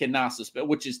 they cannot suspend,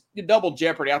 which is double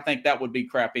jeopardy. I think that would be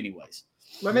crap anyways.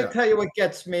 Let me tell you what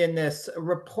gets me in this.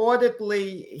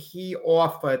 Reportedly, he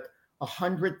offered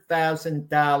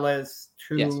 $100,000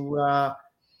 to,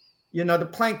 the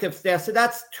plaintiffs there. So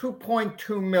that's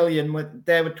 $2.2 million.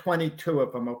 There were 22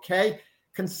 of them. Okay.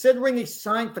 Considering he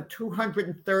signed for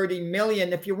 $230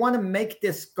 million, if you want to make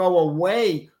this go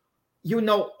away,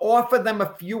 offer them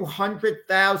a few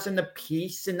 $100,000 a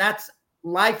piece, and that's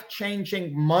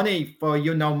life-changing money for,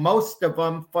 most of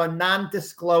them, for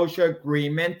non-disclosure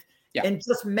agreement. Yeah. And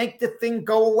just make the thing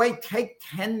go away. Take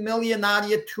 $10 million out of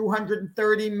your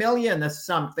 $230 million or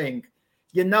something.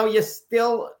 You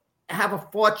still have a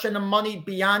fortune of money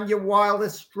beyond your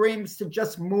wildest dreams to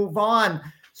just move on.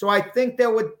 So I think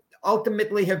there would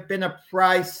ultimately have been a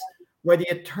price where the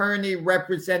attorney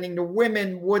representing the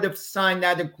women would have signed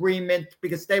that agreement,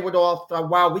 because they would all thought,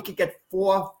 wow, we could get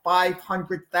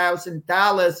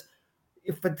 $400,000-$500,000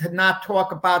 to not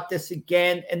talk about this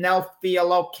again. And they'll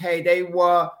feel, okay, they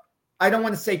were, I don't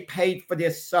want to say paid for their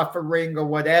suffering or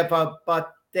whatever,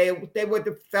 but they would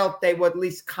have felt they were at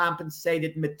least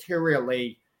compensated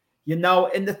materially, and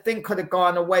the thing could have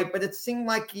gone away. But it seemed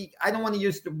like I don't want to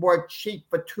use the word cheap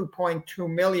for $2.2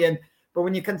 million, but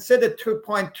when you consider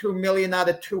 $2.2 million out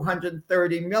of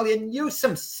 $230 million, use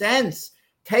some sense.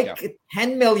 Take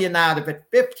 $10 million out of it,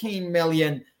 $15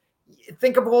 million.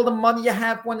 Think of all the money you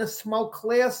have when the smoke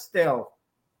clears still.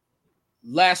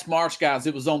 Last March, guys,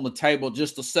 it was on the table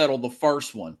just to settle the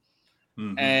first one.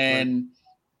 Mm-hmm. And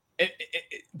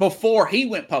before he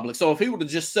went public. So if he would have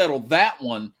just settled that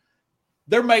one,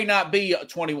 there may not be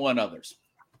 21 others.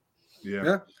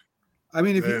 Yeah. I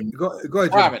mean, if you go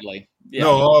ahead, privately. Yeah.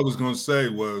 No, all I was going to say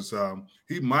was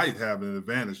he might have an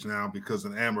advantage now because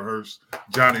of the Amber Heard's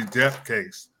Johnny Depp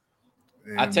case.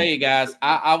 And I tell you guys,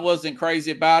 I wasn't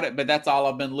crazy about it, but that's all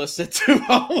I've been listening to.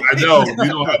 I know.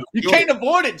 You can't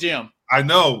avoid it, Jim. I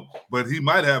know, but he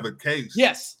might have a case.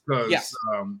 Yes. Because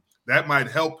that might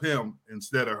help him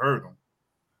instead of hurt him.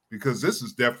 Because this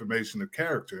is defamation of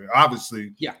character.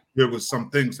 Obviously, there was some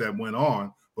things that went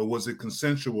on, but was it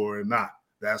consensual or not?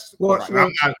 That's the question.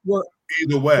 I'm not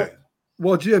either way.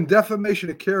 Well, Jim, defamation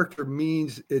of character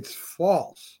means it's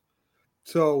false.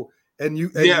 So, and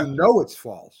you know it's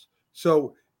false.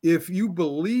 So if you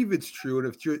believe it's true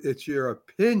and if it's your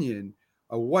opinion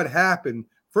of what happened,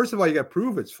 first of all, you got to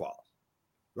prove it's false.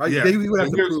 Right? Yeah. They would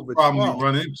have to prove it's problem false. You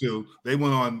run into. They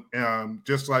went on,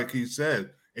 just like he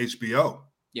said, HBO.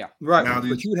 Yeah. Right. Now,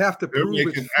 but you have to prove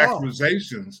it's false.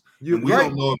 Accusations. And we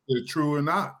don't know if they're true or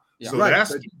not. Yeah. So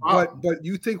that's the problem. But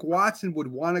you think Watson would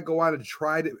want to go out and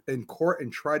try to in court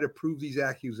and try to prove these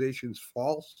accusations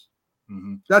false?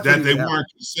 Mm-hmm. That they weren't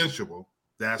consensual.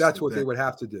 That's what they would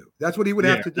have to do. That's what he would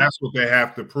have to do. That's what they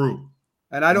have to prove.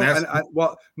 And I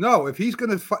don't. No. If he's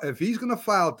going to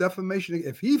file defamation,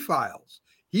 if he files,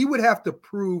 he would have to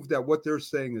prove that what they're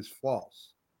saying is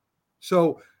false.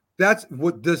 So that's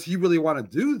what. Does he really want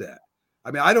to do that?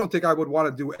 I mean, I don't think I would want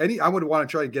to do any. I would want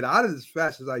to try to get out of this as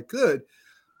fast as I could.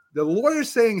 The lawyer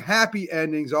saying happy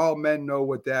endings, all men know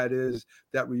what that is,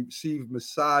 that receive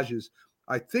massages,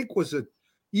 I think was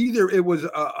either it was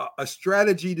a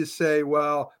strategy to say,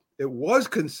 well, it was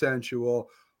consensual,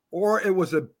 or it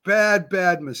was a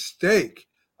bad mistake.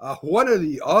 One or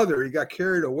the other. He got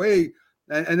carried away.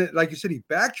 And it, like you said, he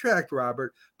backtracked,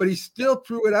 Robert, but he still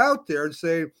threw it out there and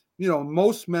say,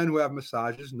 most men who have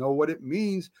massages know what it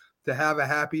means to have a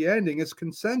happy ending. It's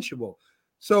consensual.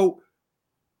 So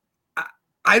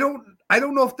I don't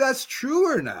know if that's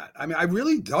true or not. I mean, I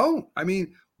really don't. I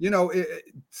mean,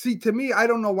 to me, I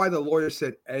don't know why the lawyer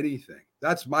said anything.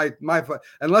 That's my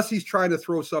unless he's trying to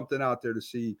throw something out there to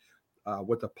see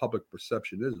what the public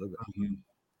perception is of it.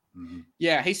 Mm-hmm. Mm-hmm.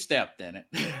 Yeah, he stepped in it.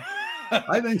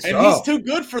 I think so. And he's too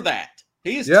good for that.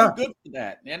 He is too good for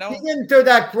that. He didn't do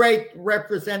that great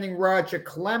representing Roger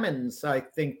Clemens, I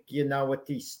think, with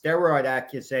these steroid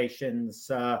accusations.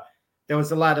 There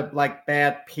was a lot of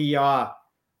bad PR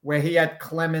where he had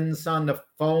Clemens on the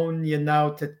phone,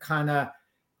 to kind of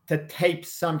to tape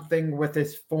something with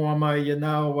his former,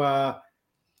 the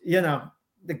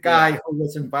guy who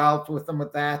was involved with him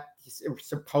with that,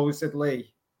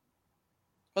 supposedly.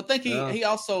 I think he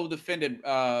also defended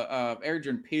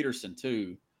Adrian Peterson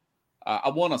too. I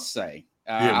want to say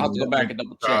I'll have to go back and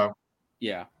double check.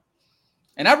 Yeah,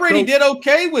 and I really did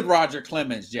okay with Roger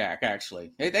Clemens, Jack.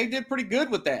 Actually, they did pretty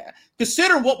good with that.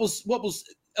 Consider what was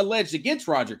alleged against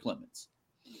Roger Clemens.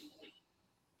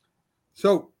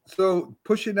 So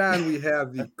pushing on, we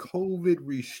have the COVID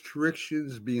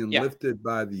restrictions being lifted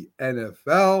by the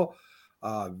NFL.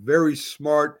 Very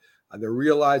smart. They're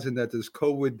realizing that this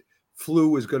COVID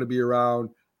flu is going to be around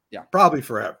probably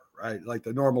forever, right? Like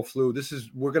the normal flu.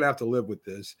 We're going to have to live with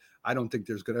this. I don't think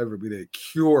there's going to ever be a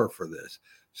cure for this.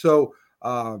 So,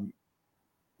 the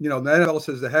NFL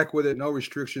says the heck with it. No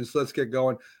restrictions. Let's get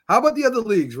going. How about the other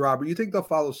leagues, Robert? You think they'll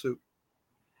follow suit?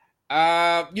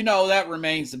 That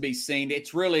remains to be seen.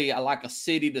 It's really like a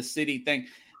city-to-city thing.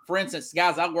 For instance,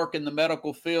 guys, I work in the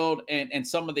medical field, and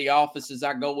some of the offices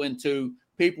I go into,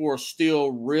 people are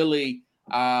still really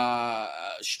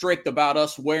strict about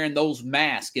us wearing those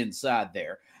masks inside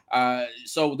there.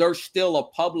 So there's still a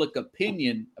public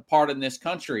opinion part in this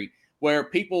country where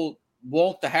people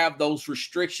want to have those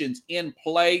restrictions in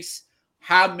place.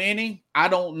 How many? I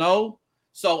don't know.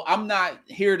 So I'm not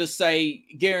here to say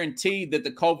guaranteed that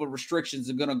the COVID restrictions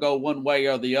are going to go one way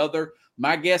or the other.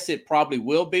 My guess it probably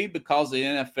will be because of the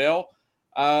NFL,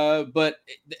 but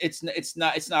it's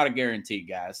not a guarantee,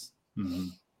 guys. Mm-hmm.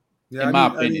 Yeah, in my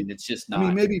opinion, it's just not. I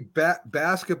mean, maybe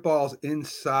basketball's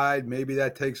inside. Maybe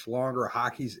that takes longer.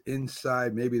 Hockey's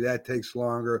inside. Maybe that takes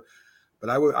longer. But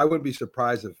I wouldn't be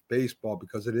surprised if baseball,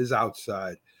 because it is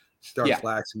outside, starts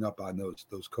laxing up on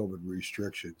those COVID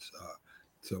restrictions.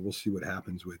 So we'll see what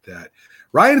happens with that.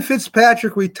 Ryan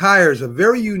Fitzpatrick retires, a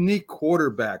very unique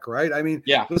quarterback, right? I mean,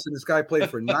 listen, this guy played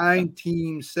for 9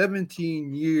 teams,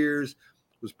 17 years,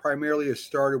 was primarily a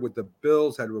starter with the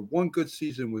Bills, had one good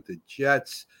season with the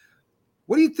Jets.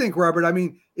 What do you think, Robert? I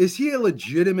mean, is he a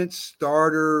legitimate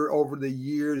starter over the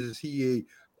years? Is he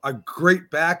a great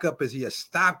backup? Is he a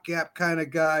stopgap kind of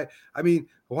guy? I mean,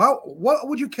 what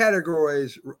would you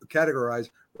categorize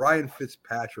Ryan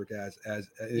Fitzpatrick as?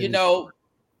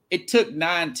 It took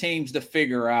 9 teams to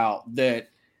figure out that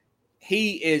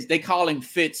they call him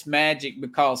Fitz Magic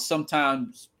because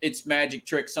sometimes it's magic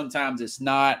trick, sometimes it's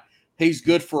not. He's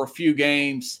good for a few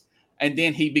games, and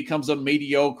then he becomes a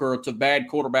mediocre to bad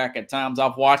quarterback at times.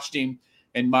 I've watched him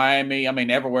in Miami. I mean,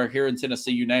 everywhere here in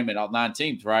Tennessee, you name it, all 9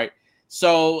 teams, right?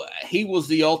 So he was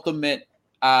the ultimate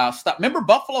stop. Remember,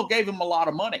 Buffalo gave him a lot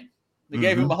of money. They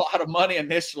gave him a lot of money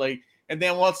initially, and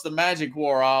then once the magic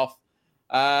wore off,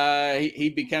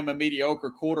 he became a mediocre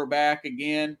quarterback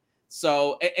again.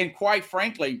 So, and quite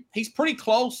frankly, he's pretty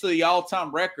close to the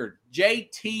all-time record.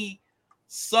 J.T.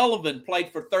 Sullivan played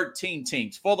for 13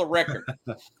 teams, for the record.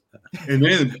 And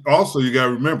then also you got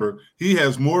to remember, he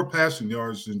has more passing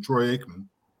yards than Troy Aikman.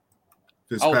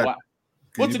 Oh, wow.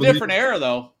 What's a different era,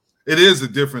 though? It is a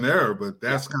different era, but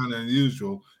that's kind of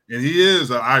unusual. And he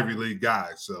is an Ivy League guy,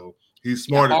 so he's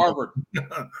smart. Harvard.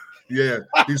 Yeah,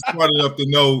 he's smart enough to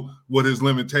know what his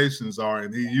limitations are,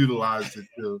 and he utilized it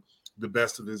to the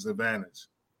best of his advantage.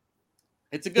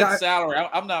 It's a good salary.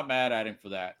 I'm not mad at him for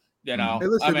that. Hey,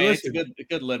 it's a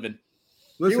good living.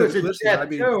 He was a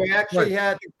Jet too. He actually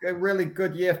had a really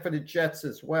good year for the Jets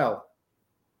as well.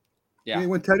 Yeah, he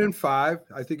went 10-5.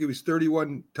 I think it was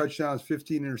 31 touchdowns,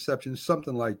 15 interceptions,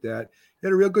 something like that. He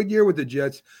had a real good year with the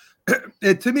Jets.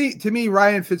 And to me,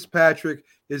 Ryan Fitzpatrick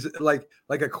is like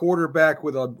a quarterback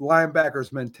with a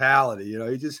linebacker's mentality.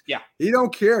 He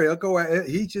don't care. He'll go.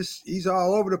 He's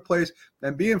all over the place.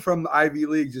 And being from the Ivy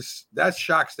League, that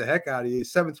shocks the heck out of you.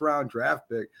 7th round draft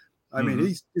pick. I mean,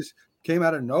 he just came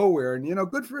out of nowhere,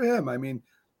 and good for him. I mean,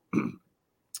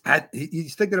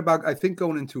 he's thinking about, I think,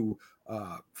 going into,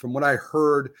 from what I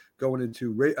heard, going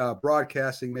into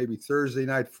broadcasting, maybe Thursday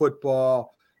Night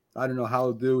Football. I don't know how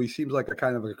he'll do. He seems like a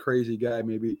kind of a crazy guy.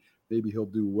 Maybe he'll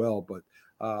do well, but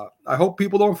I hope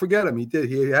people don't forget him. He did.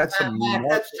 He had some.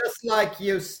 That's just like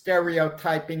you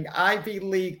stereotyping Ivy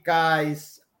League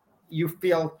guys. You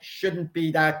feel shouldn't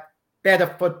be that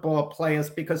better football players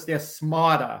because they're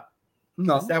smarter.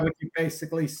 No, is that what you're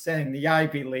basically saying? The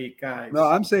Ivy League guys? No,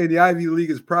 I'm saying the Ivy League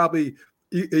is probably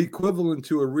equivalent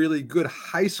to a really good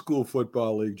high school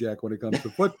football league, Jack, when it comes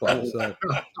to football. So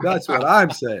that's what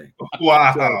I'm saying.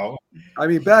 Wow. So, I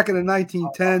mean, back in the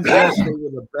 1910s, yes, they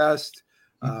were the best.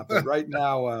 But right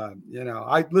now,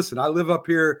 I live up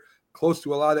here close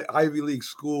to a lot of Ivy League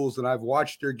schools, and I've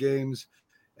watched their games,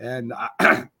 and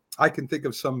I can think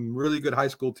of some really good high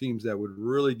school teams that would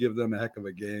really give them a heck of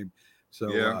a game.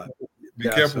 So be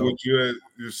careful what you're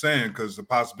saying, because the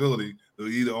possibility they'll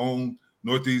either own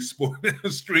Northeast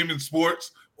Streaming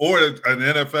Sports or an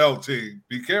NFL team.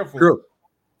 Be careful. True.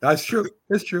 That's true.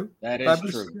 It's true. That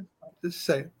is true. I'm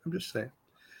just saying.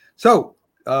 So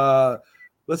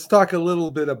let's talk a little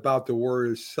bit about the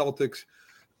Warriors Celtics.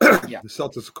 The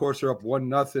Celtics, of course, are up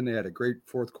 1-0. They had a great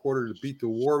fourth quarter to beat the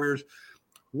Warriors.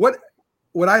 What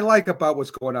I like about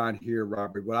what's going on here,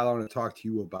 Robert, what I want to talk to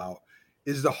you about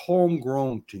is the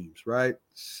homegrown teams, right?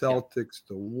 Celtics,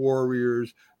 the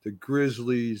Warriors, the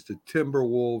Grizzlies, the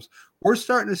Timberwolves. We're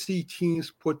starting to see teams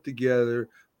put together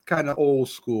kind of old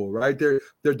school, right? They're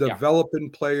developing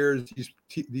players.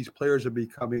 These players are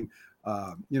becoming,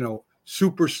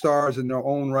 superstars in their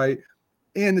own right.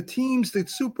 And the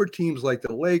super teams like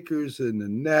the Lakers and the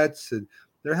Nets, and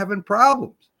they're having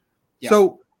problems. Yeah.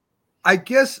 So I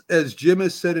guess, as Jim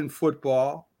has said in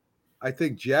football, I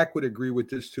think Jack would agree with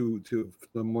this to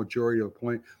the majority of the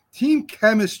point. Team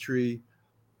chemistry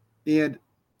and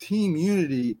team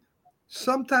unity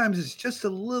sometimes is just a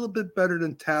little bit better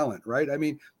than talent, right? I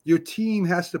mean, your team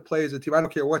has to play as a team. I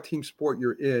don't care what team sport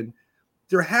you're in.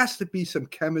 There has to be some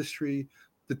chemistry.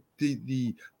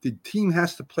 The team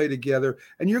has to play together,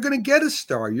 and you're going to get a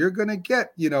star. You're going to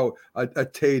get, a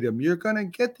Tatum. You're going to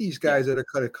get these guys that are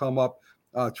going to come up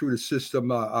through the system,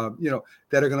 that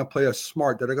are going to play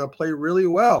smart, that are going to play really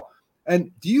well. And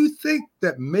do you think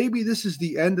that maybe this is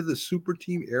the end of the super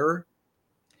team era?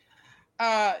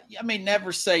 I mean,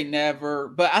 never say never,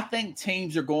 but I think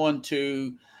teams are going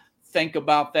to think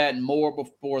about that more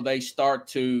before they start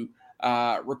to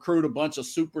recruit a bunch of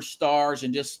superstars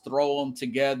and just throw them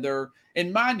together.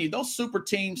 And mind you, those super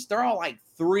teams, they're all like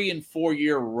 3 and 4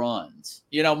 year runs.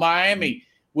 Miami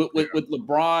with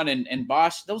LeBron and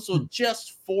Bosh. Those were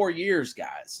just 4 years,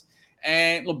 guys.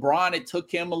 And LeBron, it took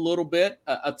him a little bit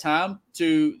of time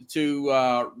to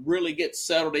really get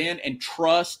settled in and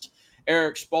trust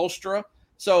Eric Spoelstra.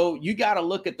 So you got to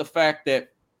look at the fact that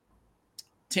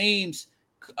teams,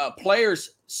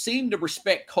 players seem to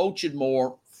respect coaching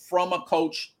more from a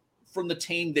coach from the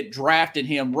team that drafted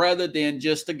him rather than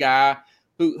just a guy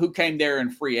who came there in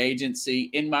free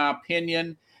agency, in my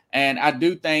opinion. And I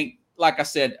do think, like I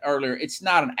said earlier, it's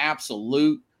not an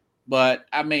absolute, but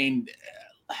I mean,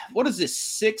 what is this,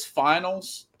 6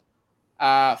 finals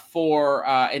for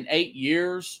in 8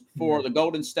 years for the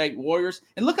Golden State Warriors?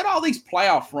 And look at all these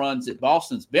playoff runs that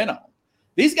Boston's been on.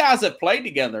 These guys have played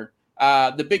together,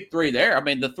 the big three there. I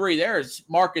mean, the three there is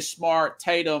Marcus Smart,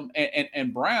 Tatum,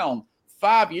 and Brown,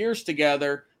 5 years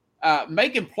together,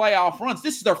 making playoff runs.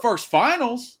 This is their first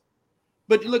finals,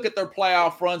 but you look at their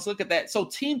playoff runs, look at that. So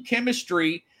team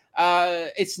chemistry,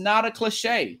 it's not a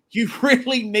cliche. You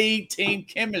really need team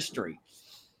chemistry.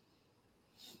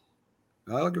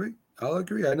 I'll agree.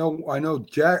 I know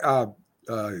Jack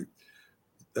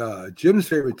Jim's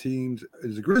favorite teams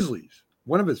is the Grizzlies.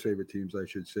 One of his favorite teams, I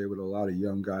should say, with a lot of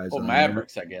young guys. Well,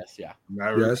 Mavericks, I guess, yeah.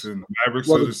 Mavericks and Mavericks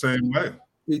are the same way.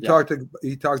 He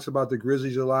talks about the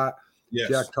Grizzlies a lot. Yes.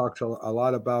 Jack talks a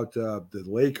lot about the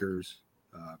Lakers.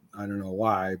 I don't know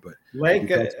why, but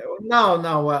Lakers. No.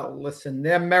 Well, listen,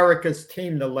 they're America's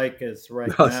team, the Lakers,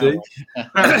 right now. See? It's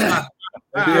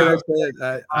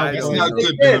not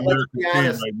good being American team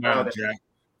right now, Jack.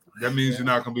 That means you're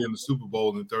not going to be in the Super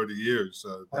Bowl in 30 years.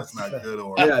 So that's not good,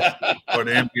 or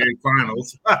the NBA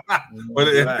Finals. Or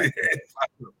the NBA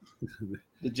Finals.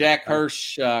 The Jack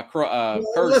Hirsch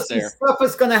curse there. Stuff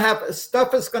is going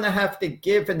to have to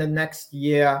give in the next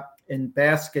year in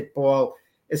basketball.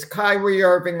 Is Kyrie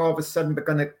Irving all of a sudden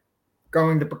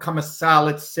going to become a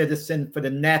solid citizen for the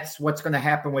Nets? What's going to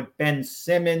happen with Ben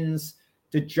Simmons,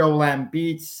 the Joel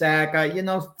Embiid saga?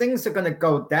 Things are going to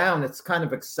go down. It's kind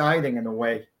of exciting in a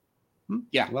way.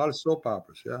 Yeah, a lot of soap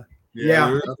operas. Yeah.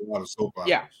 There is a lot of soap operas.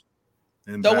 Yeah.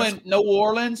 So in New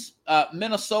Orleans,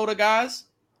 Minnesota guys.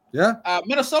 Yeah.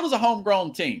 Minnesota's a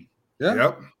homegrown team. Yeah.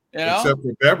 Yep. Except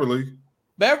for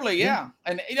Beverly. Yeah.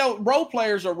 And, role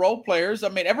players are role players. I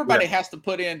mean, everybody has to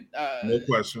put in no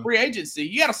question. Free agency.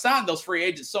 You got to sign those free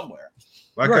agents somewhere.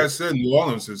 Like I said, New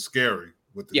Orleans is scary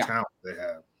with the talent they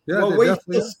have. Yeah, well, we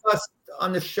discussed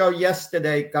on the show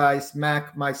yesterday, guys,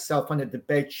 Mac, myself, on the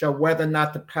debate show, whether or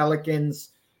not the Pelicans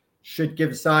should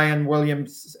give Zion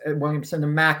Williamson a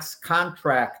max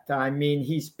contract. I mean,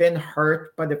 he's been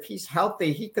hurt, but if he's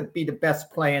healthy, he could be the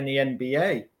best player in the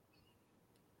NBA.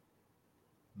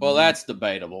 Well, that's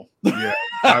debatable. Yeah,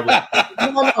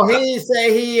 no,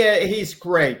 he's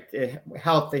great,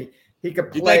 healthy. He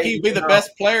could play. You think he'd be the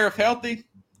best player if healthy?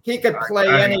 He could play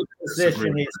any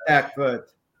position. He's that good.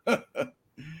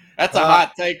 That's a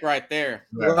hot take right there.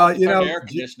 Well, air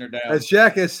conditioner down. As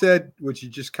Jack has said, which he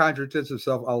just contradicts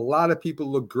himself, a lot of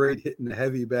people look great hitting the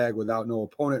heavy bag without no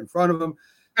opponent in front of them.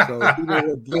 So he will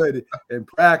look good in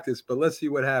practice, but let's see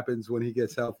what happens when he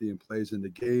gets healthy and plays in the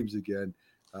games again.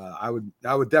 I would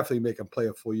definitely make him play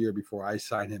a full year before I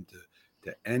sign him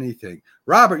to anything.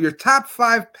 Robert, your top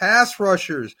 5 pass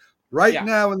rushers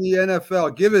now in the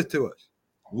NFL. Give it to us.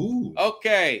 Ooh.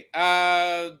 Okay.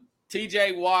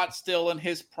 TJ Watt still in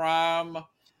his prime,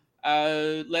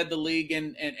 led the league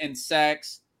in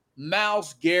sacks.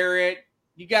 Myles Garrett,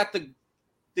 you got the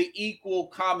equal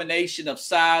combination of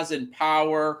size and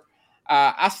power.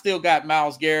 I still got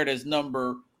Myles Garrett as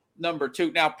number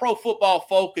 2. Now, Pro Football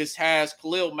Focus has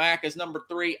Khalil Mack as number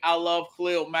 3. I love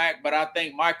Khalil Mack, but I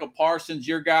think Michael Parsons,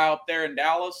 your guy up there in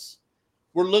Dallas,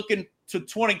 we're looking to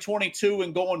 2022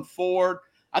 and going forward.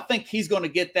 I think he's going to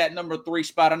get that number 3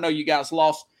 spot. I know you guys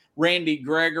lost Randy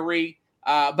Gregory,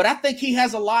 but I think he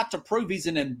has a lot to prove. He's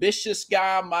an ambitious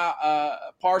guy,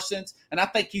 Parsons, and I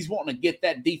think he's wanting to get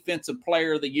that Defensive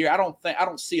Player of the Year. I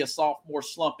don't see a sophomore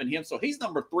slump in him, so he's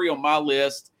number 3 on my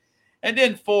list. And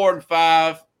then 4 and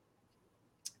 5,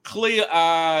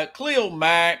 Khalil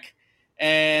Mack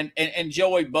and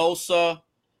Joey Bosa,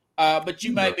 but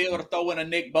you may be able to throw in a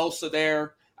Nick Bosa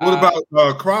there. What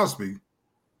about Crosby?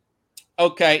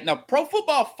 Okay, now Pro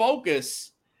Football Focus.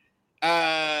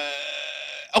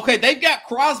 They've got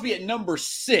Crosby at number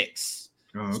 6.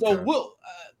 Oh, okay. So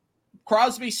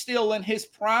Crosby's still in his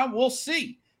prime. We'll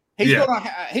see. He's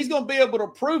gonna be able to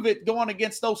prove it going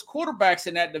against those quarterbacks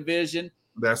in that division.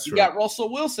 That's true. You got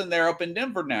Russell Wilson there up in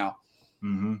Denver now.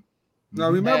 Mm-hmm. Now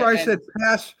remember,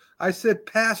 I said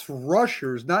pass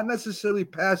rushers, not necessarily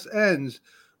pass ends.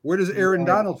 Where does Aaron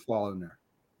Donald fall in there?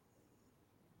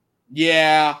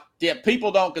 Yeah.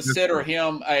 People don't consider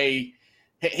him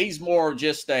He's more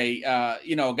just a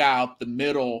guy up the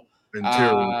middle.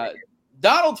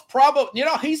 Donald's probably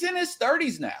he's in his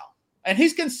 30s now, and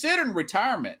he's considering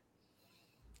retirement.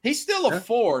 He's still a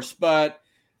force, but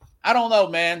I don't know,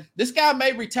 man. This guy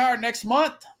may retire next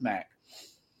month, Mac.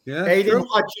 Yeah, Aiden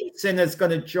Hutchinson is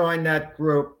going to join that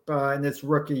group in his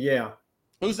rookie year.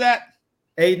 Who's that?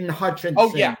 Aiden Hutchinson.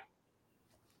 Oh, yeah.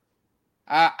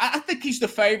 I think he's the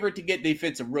favorite to get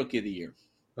Defensive Rookie of the Year.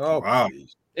 Oh, wow.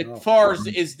 As far as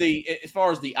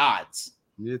the odds.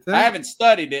 You think? I haven't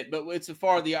studied it, but it's as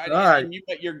far as the odds. Right. And you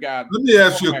bet your guy. Let me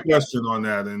ask you a question on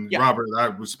that. And Robert, I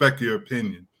respect your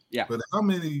opinion. Yeah. But how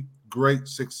many great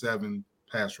 6'7"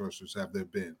 pass rushers have there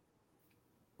been?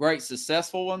 Great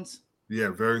successful ones? Yeah,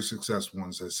 very successful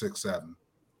ones at 6'7".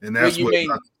 And that's what you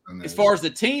mean as far as the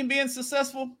team being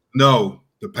successful? No,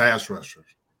 the pass rushers.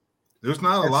 There's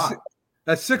not a lot.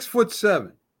 At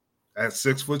 6'7". At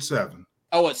 6'7".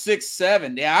 Oh, at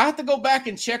 6'7". Yeah, I have to go back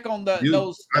and check on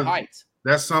those heights.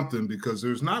 That's something because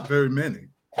there's not very many.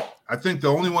 I think the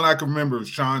only one I can remember is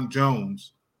Sean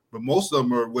Jones, but most of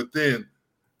them are within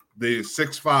the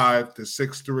 6'5" to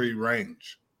 6'3"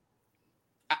 range.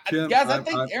 Guys, I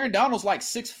think Aaron Donald's like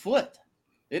 6 foot,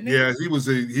 isn't he? Yeah,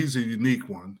 he's a unique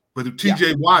one. But if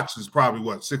TJ Watts is probably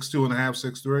 6'2.5",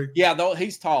 6'3". Yeah, though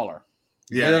he's taller.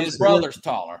 Yeah, and his brother's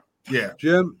taller. Yeah,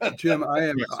 Jim,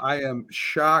 I am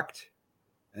shocked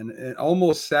and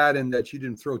almost saddened that you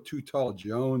didn't throw Too Tall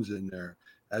Jones in there.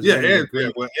 Ed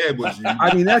was.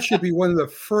 I mean, that should be one of the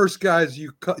first guys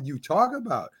you talk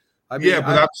about. I mean,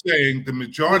 I'm saying the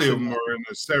majority of them are in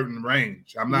a certain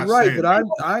range. I'm not right, saying, but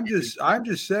I'm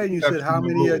just saying. You said how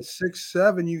many at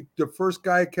 6'7"? The first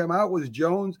guy that came out was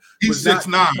Jones. He's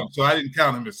 6'9", so I didn't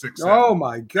count him as 6'7". Oh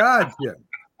my God, Jim!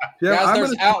 Guys,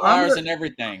 there's outliers and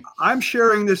everything. I'm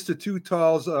sharing this to Too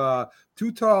Tall's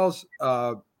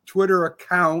Twitter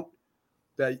account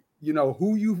that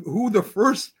who the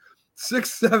first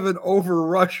 6'7" over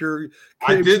rusher.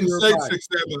 I didn't say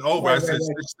 6'7" over. I said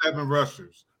 6'7"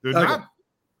 rushers. They're not.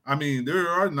 I mean, there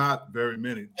are not very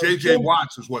many. JJ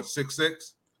Watts is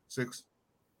 6'6", 6.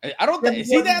 I don't think. Is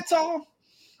he that tall?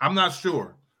 I'm not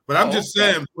sure, but I'm just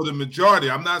saying for the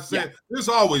majority. I'm not saying there's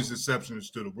always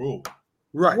exceptions to the rule.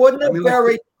 Right. Wouldn't a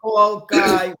very tall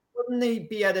guy? Wouldn't he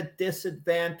be at a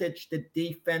disadvantage? The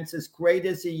defense, as great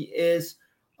as he is,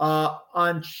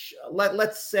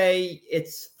 let's say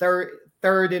it's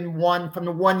third and 1 from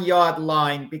the 1 yard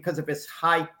line because of his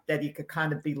height, that he could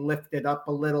kind of be lifted up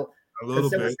a little. There was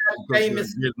that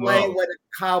famous play where the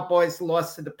Cowboys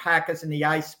lost to the Packers in the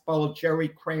Ice Bowl. Jerry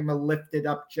Kramer lifted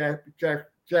up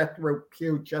Jethro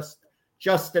Pugh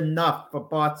just enough for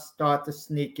Bart Starr to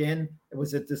sneak in. It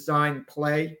was a design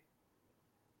play.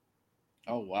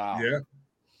 Oh wow!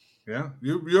 Yeah,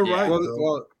 you're right.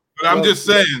 But I'm just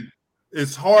saying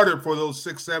it's harder for those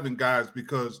 6'7" guys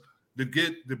because to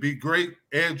be great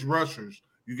edge rushers,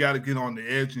 you got to get on the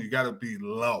edge and you got to be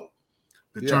low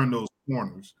to turn those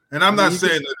corners. And I'm not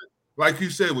saying that, like you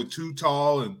said, with Too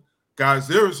Tall and guys,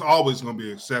 there's always going to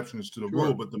be exceptions to the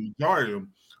rule, but the majority of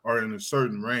them are in a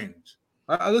certain range.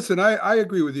 Listen, I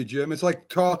agree with you, Jim. It's like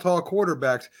tall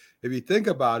quarterbacks. If you think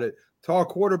about it, tall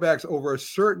quarterbacks over a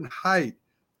certain height,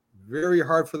 very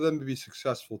hard for them to be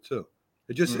successful too.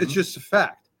 It's just a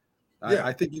fact. Yeah.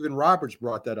 I think even Roberts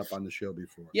brought that up on the show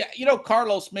before. Yeah,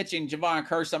 Carlos mentioned Javon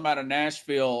Kershaw out of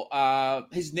Nashville.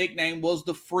 His nickname was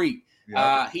the Freak.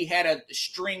 Yep. He had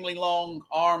extremely long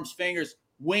arms, fingers.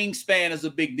 Wingspan is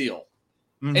a big deal.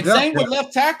 Mm-hmm. And same with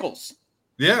left tackles.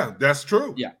 Yeah, that's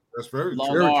true. Yeah, that's very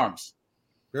long true. arms.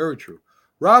 Very true.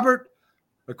 Robert,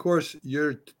 of course,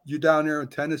 you're down there in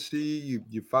Tennessee.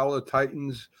 You follow the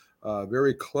Titans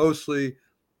very closely.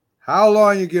 How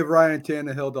long you give Ryan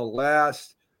Tannehill to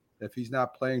last if he's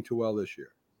not playing too well this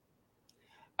year?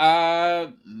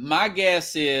 My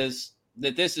guess is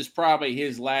that this is probably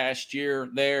his last year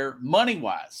there,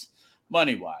 money-wise.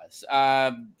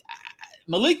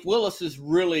 Malik Willis is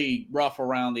really rough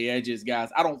around the edges, guys.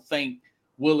 I don't think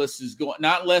Willis is going,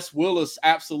 not unless Willis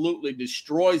absolutely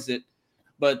destroys it.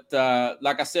 But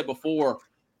like I said before,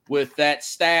 with that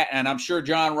stat, and I'm sure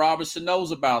John Robinson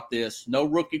knows about this, no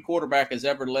rookie quarterback has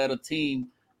ever led a team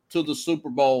to the Super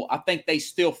Bowl. I think they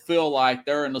still feel like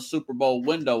they're in the Super Bowl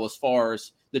window as far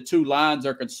as the two lines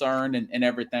are concerned and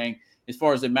everything, as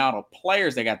far as the amount of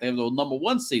players they got. They were the number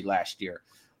 1 seed last year.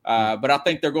 But I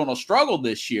think they're going to struggle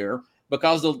this year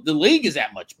because the league is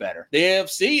that much better. The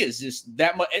AFC is just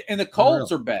that much, and the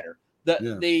Colts are better.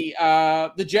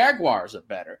 The Jaguars are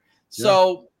better. Yeah.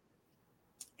 So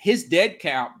his dead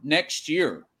cap next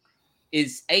year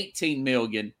is $18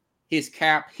 million. His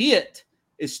cap hit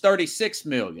is $36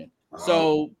 million. Wow.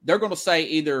 So they're going to say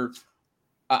either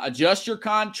adjust your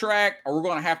contract, or we're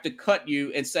going to have to cut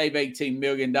you and save $18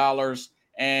 million.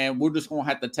 And we're just going to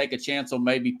have to take a chance on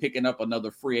maybe picking up another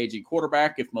free agent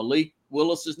quarterback if Malik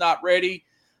Willis is not ready,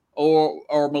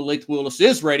 or Malik Willis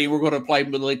is ready. We're going to play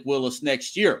Malik Willis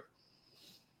next year.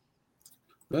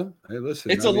 Well, hey,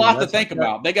 listen. It's a lot to think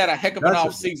about. They got a heck of an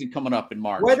off season coming up in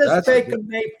March. Where does Baker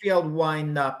Mayfield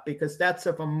wind up? Because that's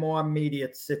of a more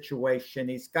immediate situation.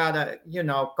 He's got to,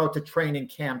 go to training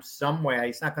camp somewhere.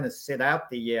 He's not going to sit out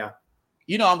the year.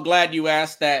 I'm glad you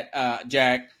asked that,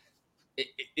 Jack.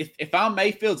 If I'm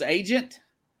Mayfield's agent,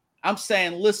 I'm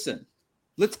saying, listen,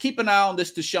 let's keep an eye on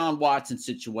this Deshaun Watson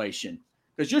situation,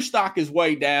 because your stock is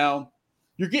way down.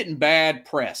 You're getting bad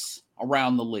press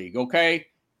around the league, okay?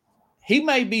 He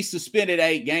may be suspended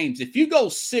 8 games. If you go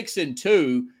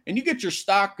 6-2 and you get your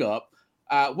stock up,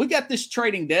 we got this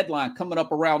trading deadline coming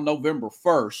up around November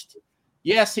 1st.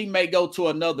 Yes, he may go to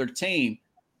another team,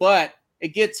 but it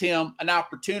gets him an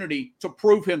opportunity to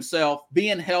prove himself,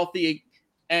 being healthy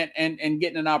and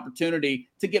getting an opportunity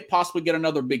to possibly get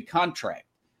another big contract.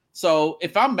 So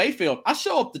if I'm Mayfield, I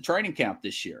show up to training camp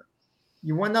this year.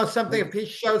 You want to know something? If he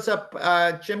shows up,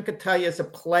 Jim could tell you as a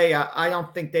player, I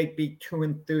don't think they'd be too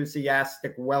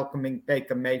enthusiastic welcoming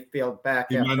Baker Mayfield back.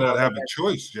 He might not have a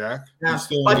choice, Jack. Yeah.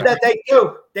 But they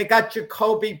do. They got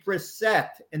Jacoby Brissett,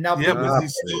 and they'll but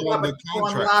he's still under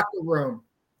contract. Locker room.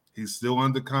 He's still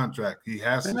under contract. He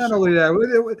has and to. Not only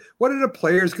that, what are the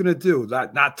players going to do?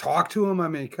 Not talk to him? I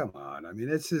mean, come on. I mean,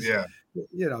 it's just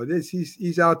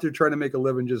he's out there trying to make a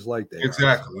living just like they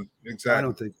exactly. Are. So I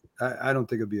don't think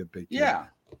it'd be a big deal. Yeah.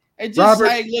 And just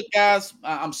hey, look, guys,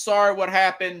 I'm sorry what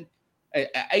happened.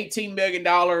 $18 million.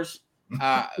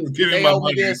 They owe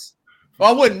me this. Well,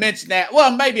 I wouldn't mention that.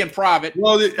 Well, maybe in private.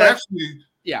 Well,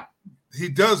 he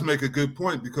does make a good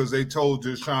point, because they told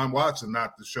Deshaun Watson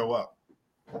not to show up.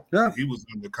 Yeah, he was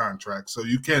under contract, so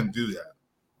you can do that.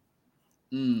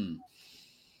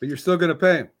 But you're still going to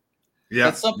pay him. Yeah,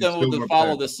 that's something we'll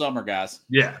follow this summer, guys.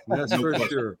 Yeah, that's for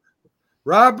sure.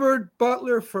 Robert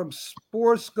Butler from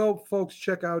Sportscope, folks,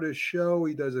 check out his show.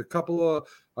 He does a couple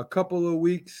of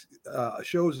weeks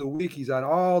shows a week. He's on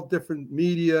all different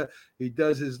media. He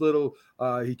does his little.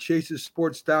 He chases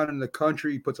sports down in the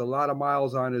country. He puts a lot of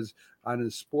miles on his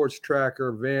sports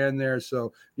tracker van there.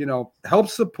 So help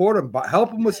support him.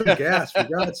 Help him with some gas. For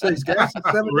God's sakes, gas is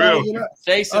 $7.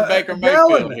 Jason Baker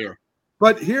Mayfield here.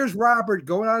 But here's Robert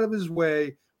going out of his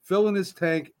way, filling his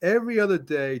tank every other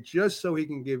day, just so he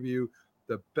can give you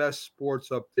the best sports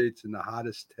updates and the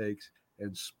hottest takes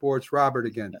in sports. Robert,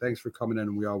 again, thanks for coming in,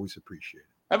 and we always appreciate it.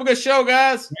 Have a good show,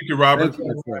 guys. Thank you, Robert.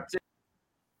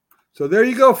 So there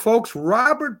you go, folks.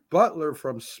 Robert Butler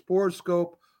from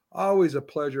Sportscope. Always a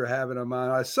pleasure having him on.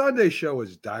 Our Sunday show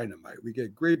is dynamite. We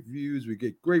get great views. We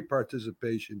get great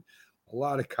participation, a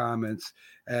lot of comments.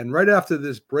 And right after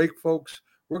this break, folks,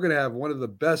 we're going to have one of the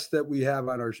best that we have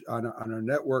on our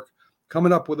network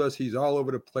coming up with us. He's all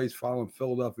over the place following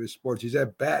Philadelphia sports. He's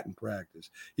at batting practice.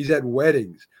 He's at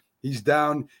weddings. He's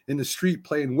down in the street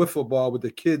playing wiffle ball with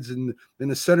the kids in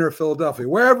the center of Philadelphia.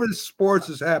 Wherever the sports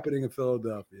is happening in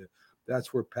Philadelphia,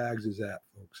 that's where Pags is at,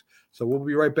 folks. So we'll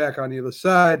be right back on the other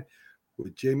side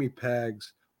with Jamie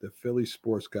Pags, the Philly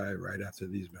sports guy, right after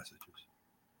these messages.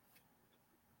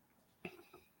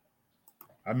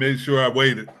 I made sure I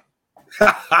waited. When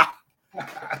the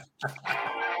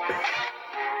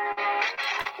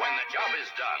job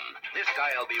is done, this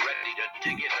guy'll be ready to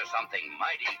dig into something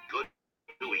mighty good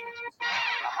to eat.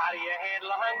 How do you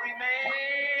handle a hungry man?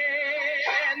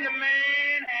 The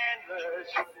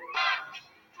manhandlers.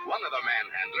 One of the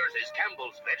manhandlers is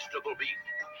Campbell's vegetable beef.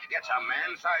 Gets a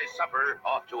man-sized supper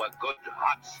off to a good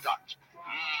hot start.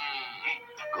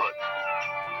 Good.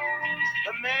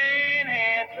 The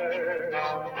manhandlers.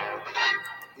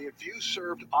 If you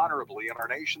served honorably in our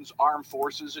nation's armed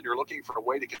forces and you're looking for a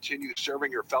way to continue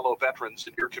serving your fellow veterans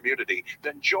in your community,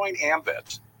 then join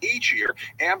AMVETS. Each year,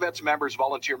 AMVETS members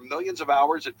volunteer millions of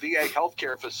hours at VA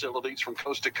healthcare facilities from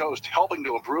coast to coast, helping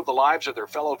to improve the lives of their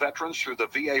fellow veterans through the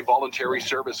VA Voluntary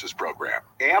Services Program.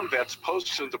 AMVETS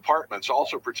posts and departments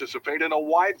also participate in a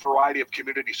wide variety of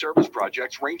community service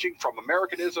projects, ranging from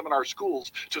Americanism in our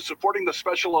schools to supporting the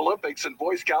Special Olympics and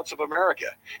Boy Scouts of America.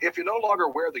 If you no longer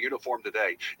wear the uniform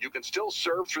today, you can still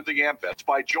serve through the AMVETS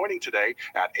by joining today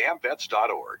at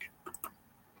amvets.org.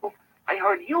 I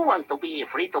heard you want to be a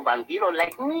frito bandido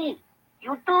like me.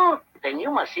 You do? Then you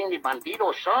must sing the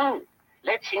bandido song.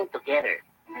 Let's sing together.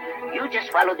 You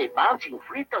just follow the bouncing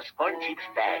Fritos corn chips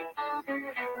bag.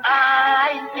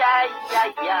 Ay, ay,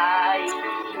 ay, ay.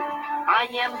 I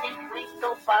am the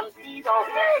Frito Bandido. I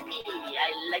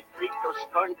like Fritos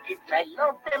corn chips. I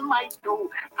love them, I do.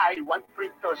 I want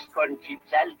Fritos corn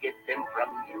chips. I'll get them from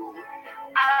you.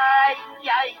 Ay,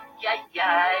 ay, ay,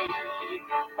 ay.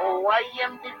 Oh, I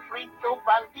am the Frito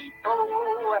Bandido.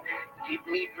 Give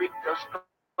me Fritos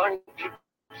corn chips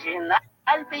and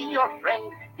I'll be your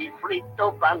friend. The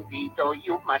Frito Bandido,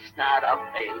 you must not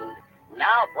offend.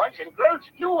 Now, boys and girls,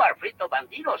 you are Frito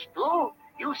Bandidos too.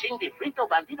 You sing the Frito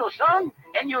Bandido song,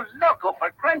 and you loco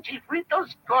for crunchy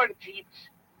Fritos corn chips.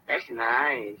 That's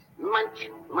nice. Munch,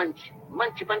 munch,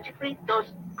 munchy, munchy Fritos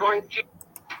corn chips.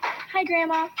 Hi,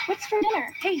 Grandma. What's for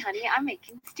dinner? Hey, honey, I'm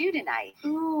making stew tonight.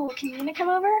 Ooh, can Nina come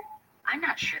over? I'm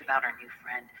not sure about our new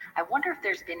friend. I wonder if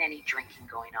there's been any drinking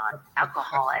going on.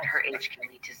 Alcohol at her age can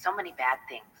lead to so many bad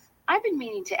things. I've been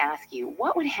meaning to ask you,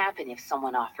 what would happen if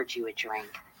someone offered you a drink?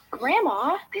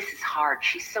 Grandma? This is hard.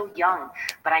 She's so young,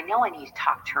 but I know I need to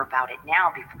talk to her about it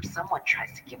now before someone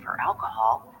tries to give her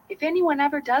alcohol. If anyone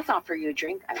ever does offer you a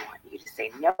drink, I want you to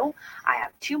say no. I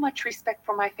have too much respect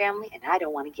for my family, and I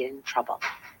don't want to get in trouble.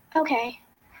 Okay.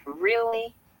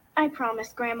 Really? I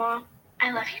promise, Grandma.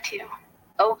 I love you too.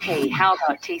 Okay, how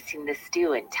about tasting the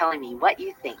stew and telling me what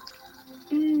you think?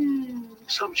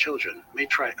 Some children may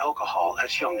try alcohol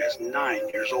as young as 9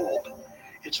 years old.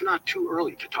 It's not too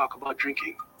early to talk about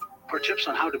drinking. For tips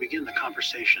on how to begin the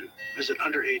conversation, visit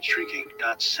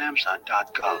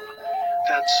underagedrinking.samhsa.gov.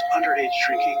 That's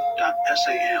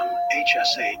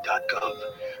underagedrinking.samhsa.gov.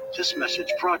 This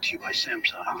message brought to you by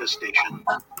SAMHSA and this station.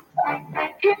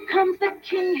 Here comes the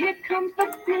king, here comes the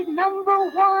big number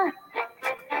one.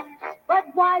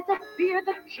 Budweiser beer,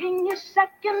 the king is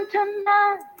second to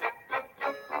none.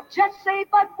 Just say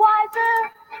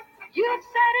Budweiser, you've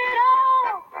said it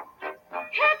all.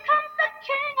 Here comes the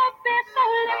king of beer, so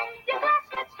lift your glass,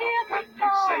 let's hear the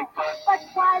call.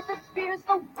 Budweiser beer's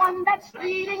the one that's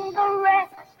leading the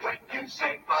rest. When you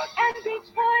say Bud, And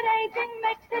Beechwood aging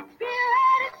makes it beer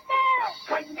at its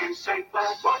best. when you say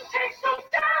Bud, one taste will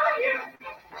tell you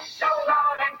so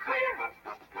loud and clear.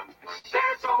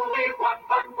 There's only one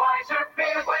Budweiser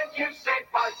beer. When you say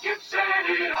Bud, you've said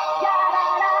it all.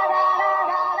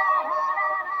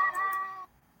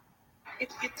 If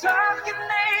you talk and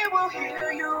they will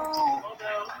hear you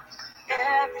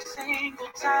every single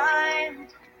time.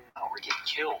 Oh, we're getting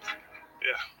killed.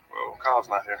 Yeah, well, Kyle's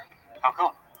not here. How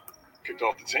come? Kicked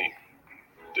off the team.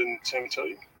 Didn't Tim tell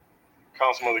you? Kyle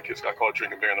and some other kids got caught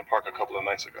drinking beer in the park a couple of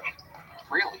nights ago.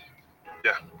 Really?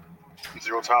 Yeah.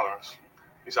 Zero tolerance.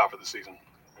 He's out for the season.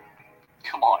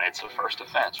 Come on, it's a first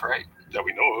offense, right? That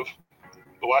we know of.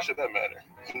 But why should that matter?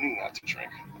 He knew not to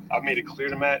drink. I've made it clear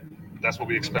to Matt, that's what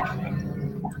we expect from him.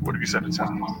 What have you said to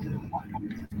Tim?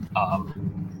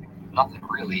 Nothing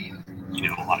really. You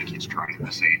know, a lot of kids try at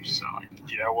this age, so.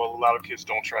 Yeah, well, a lot of kids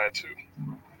don't try it too.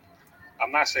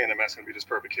 I'm not saying that Matt's going to be this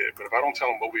perfect kid, but if I don't tell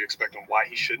him what we expect and why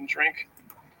he shouldn't drink,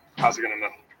 how's he going to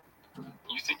know?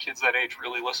 You think kids that age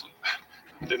really listen?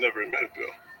 They never admit it,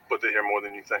 Bill, but they hear more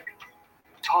than you think.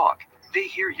 Talk. They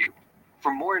hear you.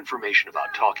 For more information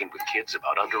about talking with kids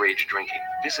about underage drinking,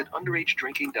 visit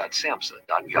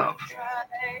underagedrinking.samhsa.gov.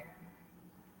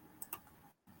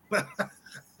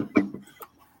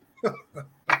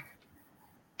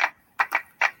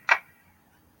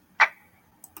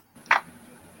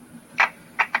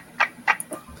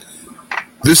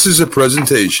 This is a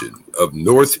presentation of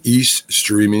Northeast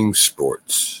Streaming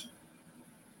Sports.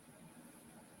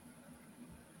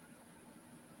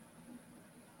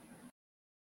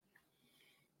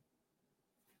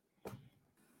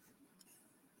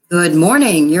 Good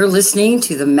morning. You're listening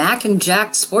to the Mac and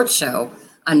Jack Sports Show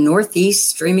on Northeast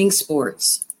Streaming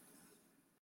Sports.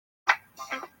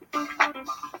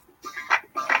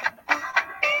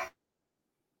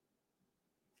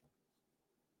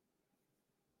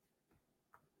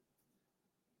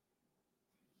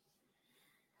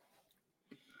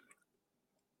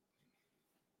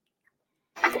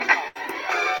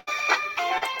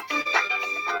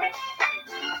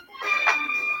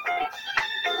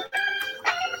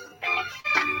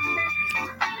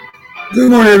 Good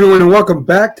morning, everyone, and welcome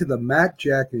back to the Mac,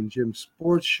 Jack, and Jim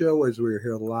Sports Show as we're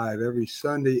here live every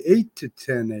Sunday, 8 to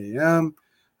 10 a.m.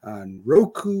 on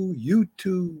Roku,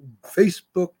 YouTube,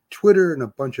 Facebook, Twitter, and a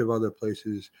bunch of other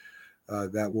places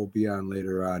that we'll be on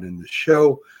later on in the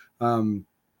show.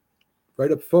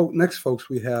 Right up next, folks,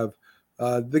 we have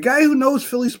the guy who knows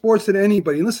Philly sports than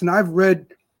anybody. Listen, I've read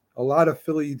a lot of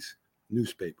Phillies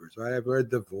newspapers. I have read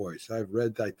The Voice. I've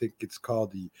read, I think it's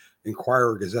called the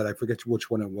Inquirer Gazette. I forget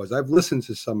which one it was. I've listened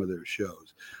to some of their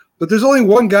shows. But there's only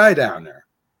one guy down there.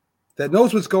 that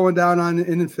knows what's going down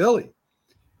in Philly.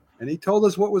 And he told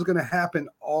us what was going to happen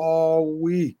all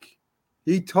week.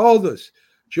 He told us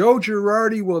Joe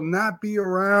Girardi will not be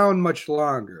around much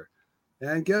longer.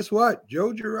 And guess what?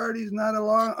 Joe Girardi's not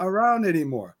around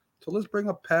anymore. So let's bring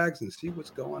up Pags and see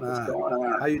what's going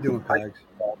on. How you doing, Pags?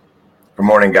 Good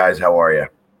morning, guys. How are you?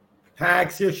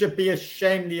 Pags, you should be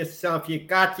ashamed of yourself. You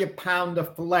got your pound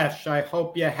of flesh. I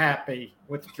hope you're happy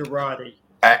with Girardi.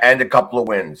 And a couple of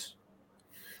wins.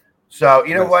 So,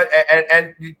 you know what?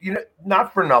 And you know,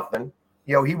 not for nothing.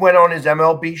 You know, he went on his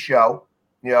MLB show,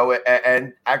 you know,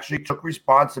 and actually took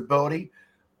responsibility,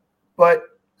 but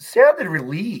sounded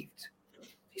relieved.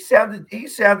 He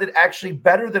sounded actually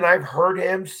better than I've heard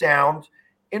him sound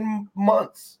in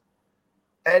months.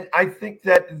 And I think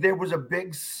that there was a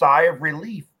big sigh of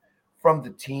relief from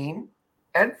the team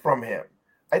and from him.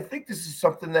 I think this is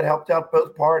something that helped out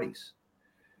both parties.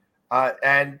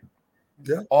 And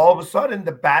all of a sudden,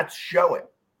 the bats show it.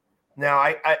 Now,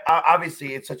 I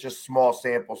obviously it's such a small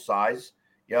sample size,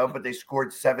 you know, but they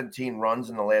scored 17 runs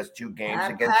in the last 2 games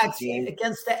against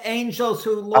the Angels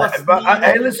who lost.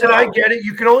 Hey, listen, I get it.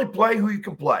 You can only play who you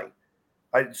can play.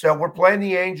 So we're playing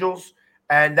the Angels,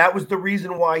 and that was the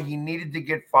reason why he needed to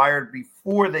get fired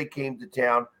before they came to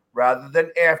town rather than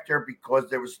after, because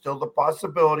there was still the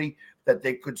possibility that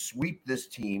they could sweep this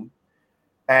team.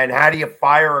 And how do you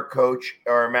fire a coach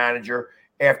or a manager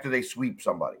after they sweep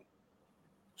somebody?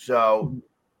 So,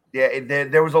 yeah,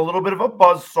 there was a little bit of a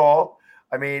buzzsaw.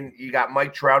 I mean, you got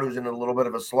Mike Trout, who's in a little bit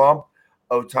of a slump.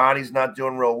 Ohtani's not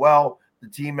doing real well. The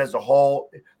team as a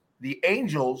whole, the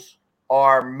Angels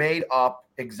are made up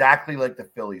exactly like the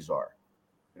Phillies are.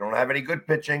 They don't have any good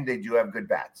pitching. They do have good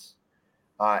bats.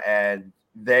 And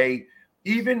they,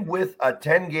 even with a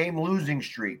 10-game losing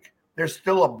streak, they're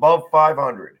still above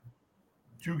 500.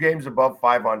 2 games above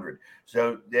 500.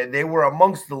 So they were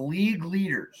amongst the league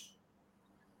leaders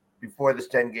before this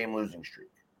 10-game losing streak.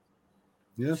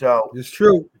 Yeah, so it's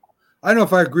true. I don't know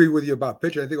if I agree with you about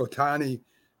pitching. I think Ohtani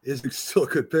is still a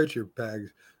good pitcher, Pags.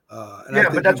 And yeah,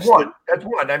 but that's one. That's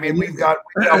one. I mean, we've got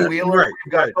Wheeler, right,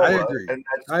 we've got Nola, I agree. and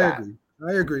that's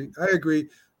I agree.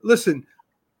 Listen,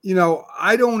 you know,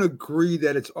 I don't agree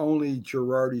that it's only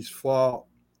Girardi's fault.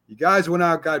 You guys went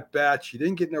out, got bats. You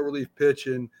didn't get no relief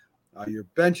pitching. Your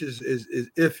bench is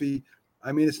iffy.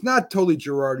 I mean, it's not totally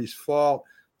Girardi's fault.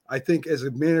 I think as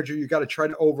a manager, you got to try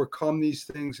to overcome these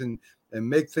things and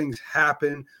make things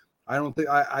happen. I don't think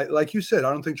I like you said,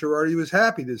 I don't think Girardi was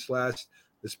happy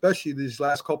especially these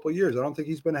last couple of years. I don't think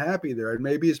he's been happy there. And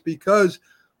maybe it's because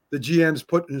the GM's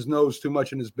putting his nose too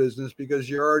much in his business, because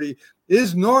Girardi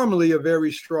is normally a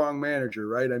very strong manager,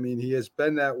 right? I mean, he has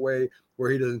been that way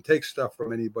where he doesn't take stuff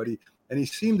from anybody. And he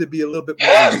seemed to be a little bit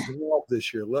more involved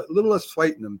this year, a little less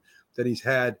fighting him than he's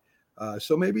had.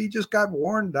 So maybe he just got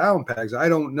worn down, Pags. I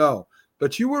don't know.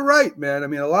 But you were right, man. I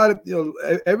mean, a lot of, you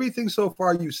know, everything so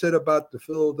far you said about the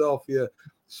Philadelphia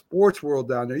sports world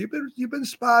down there, you've been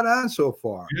spot on so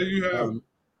far. Yeah, you have.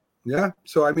 Yeah.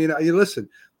 So I mean, you listen.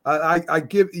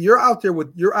 You're out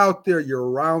there.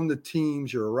 You're around the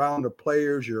teams. You're around the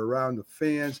players. You're around the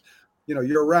fans. You know,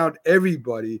 you're around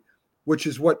everybody, which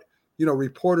is what, you know,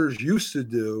 reporters used to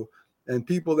do, and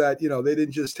people that, you know, they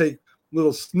didn't just take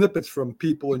little snippets from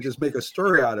people and just make a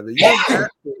story out of it. You're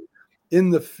actually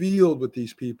in the field with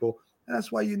these people, and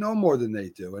that's why you know more than they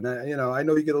do. And I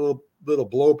know you get a little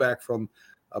blowback from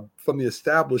the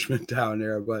establishment down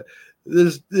there, but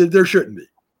there shouldn't be.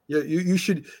 You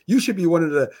should be one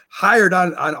of the hired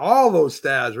on all those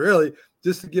staffs, really,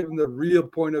 just to give them the real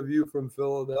point of view from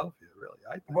Philadelphia.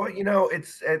 Really, well, you know,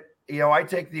 I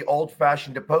take the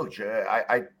old-fashioned approach.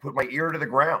 I put my ear to the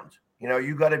ground. You know,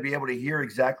 you got to be able to hear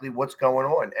exactly what's going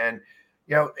on. And,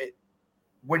 you know,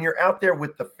 when you're out there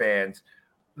with the fans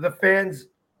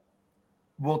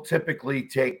will typically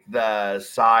take the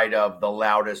side of the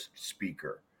loudest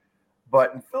speaker.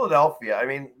 But in Philadelphia, I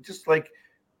mean, just like,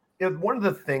 you know, one of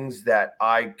the things that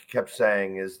I kept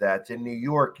saying is that in New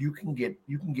York, you can get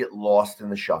lost in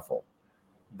the shuffle.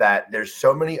 That there's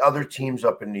so many other teams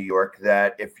up in New York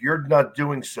that if you're not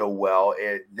doing so well,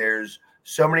 there's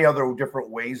so many other different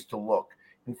ways to look.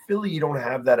 In Philly, you don't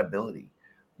have that ability.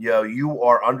 You know, you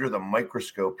are under the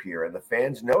microscope here, and the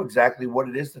fans know exactly what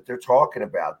it is that they're talking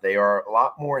about. They are a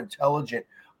lot more intelligent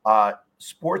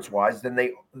sports-wise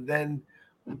than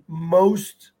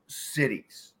most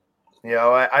cities. You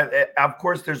know, I of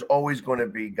course, there's always going to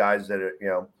be guys that are, you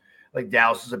know, like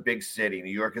Dallas is a big city. New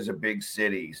York is a big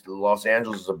city. Los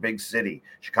Angeles is a big city.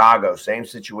 Chicago, same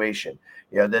situation.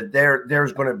 You know, that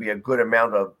there's going to be a good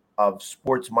amount of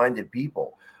sports-minded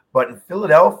people. But in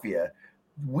Philadelphia,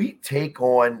 we take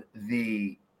on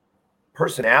the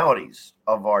personalities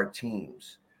of our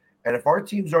teams. And if our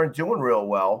teams aren't doing real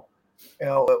well,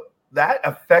 that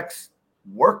affects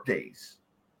work days.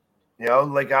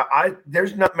 Like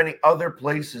there's not many other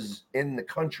places in the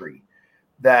country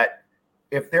that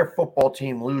if their football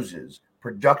team loses,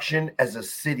 production as a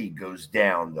city goes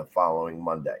down the following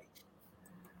Monday.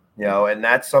 And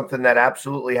that's something that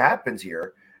absolutely happens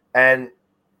here. And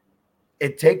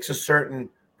it takes a certain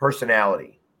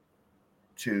personality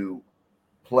to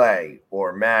play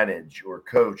or manage or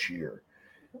coach here.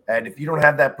 And if you don't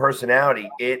have that personality,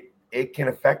 it can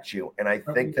affect you. And I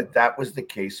think that was the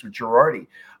case with Girardi.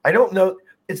 I don't know.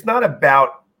 It's not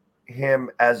about him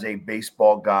as a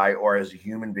baseball guy or as a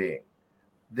human being.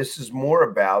 This is more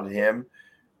about him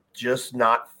just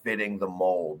not fitting the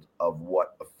mold of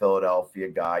what a Philadelphia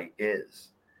guy is.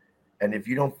 And if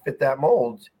you don't fit that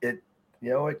mold, it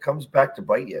comes back to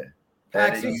bite you.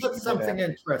 Pags, you said something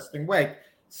interesting. Wait,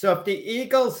 so if the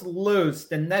Eagles lose,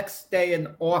 the next day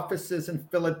in offices in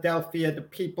Philadelphia, the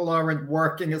people aren't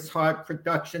working as hard,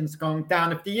 production's going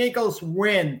down. If the Eagles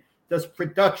win, does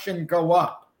production go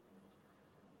up?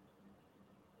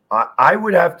 I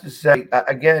would have to say,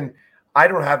 again, I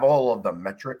don't have all of the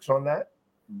metrics on that,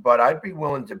 but I'd be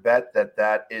willing to bet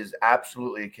that is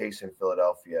absolutely a case in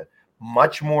Philadelphia,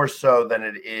 much more so than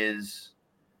it is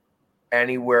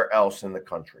anywhere else in the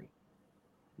country.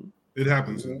 It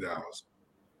happens in Dallas.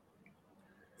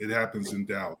 It happens in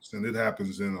Dallas, and it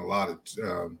happens in a lot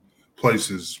of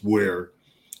places where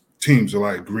teams are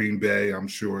like Green Bay. I'm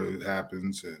sure it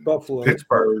happens. And Buffalo.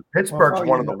 Pittsburgh's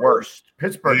one of the worst.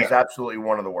 Pittsburgh is absolutely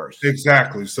one of the worst.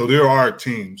 Exactly. So there are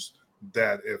teams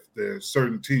that if there's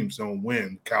certain teams don't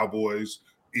win, Cowboys,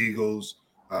 Eagles,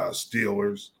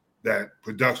 Steelers, that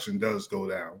production does go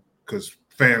down because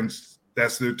fans,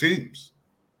 that's their teams.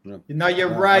 You're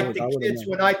right. The kids,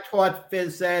 when I taught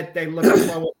phys ed, they look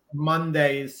forward to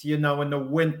Mondays, in the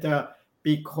winter,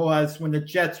 because when the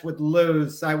Jets would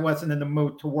lose, I wasn't in the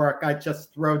mood to work. I'd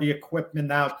just throw the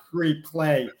equipment out, free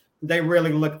play. They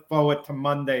really look forward to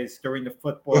Mondays during the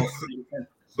football season.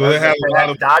 So they have a lot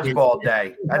of dodgeball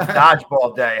day. That's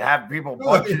dodgeball day. Have people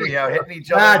punching, hitting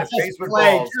each other in the face with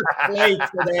balls. Just play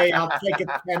today. I'll take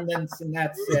attendance, and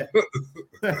that's it.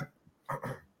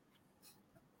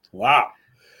 Wow.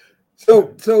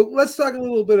 So let's talk a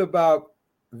little bit about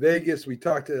Vegas. We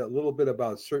talked a little bit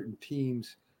about certain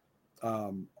teams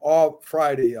all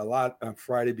Friday, a lot on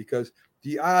Friday, because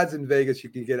the odds in Vegas, you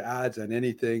can get odds on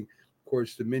anything. Of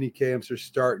course, the mini camps are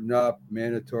starting up,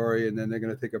 mandatory, and then they're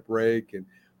going to take a break, and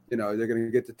they're going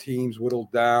to get the teams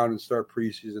whittled down and start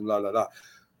preseason,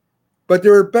 But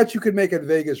there are bets you can make at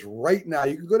Vegas right now.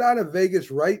 You can go down to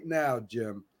Vegas right now,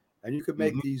 Jim, and you can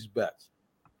make these bets.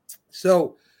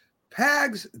 So,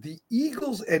 Pags, the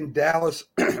Eagles and Dallas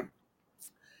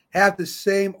have the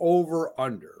same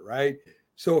over-under, right?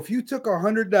 So if you took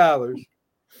 $100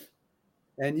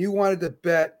 and you wanted to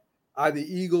bet on the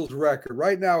Eagles record,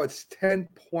 right now it's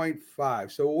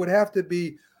 10.5. So it would have to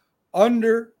be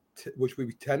under, which would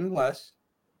be 10 and less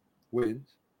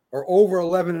wins, or over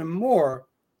 11 and more.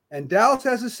 And Dallas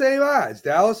has the same odds.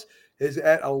 Dallas is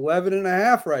at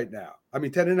 11.5 right now.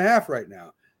 10.5 right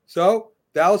now. So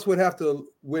Dallas would have to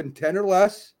win 10 or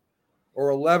less or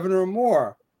 11 or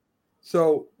more.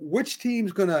 So which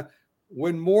team's going to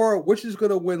win more? Which is going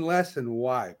to win less, and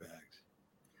why,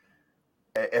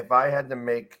 Bags? If I had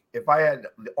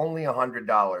only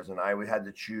 $100 and I had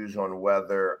to choose on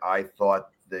whether I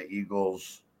thought the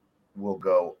Eagles will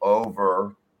go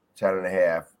over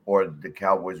 10.5 or the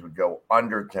Cowboys would go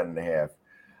under 10.5,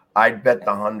 I'd bet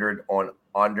the 100 on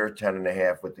under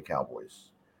 10.5 with the Cowboys.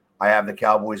 I have the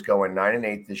Cowboys going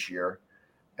 9-8 this year,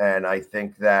 and I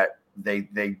think that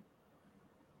they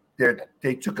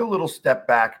took a little step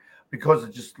back because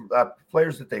of just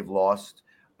players that they've lost.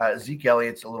 Zeke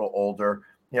Elliott's a little older.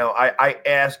 I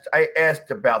asked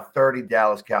about 30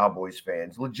 Dallas Cowboys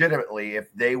fans legitimately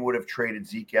if they would have traded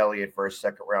Zeke Elliott for a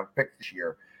second-round pick this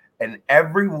year, and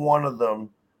every one of them,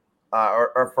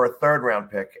 or for a third-round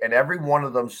pick, and every one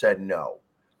of them said no.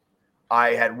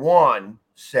 I had one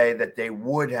say that they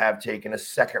would have taken a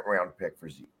second-round pick for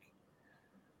Zeke.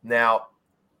 Now,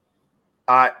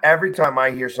 every time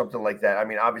I hear something like that,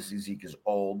 obviously Zeke is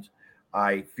old.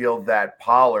 I feel that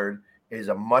Pollard is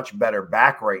a much better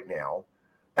back right now.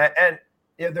 And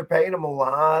they're paying him a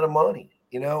lot of money,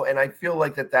 and I feel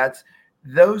like that's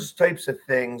those types of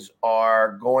things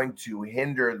are going to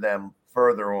hinder them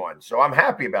further on. So I'm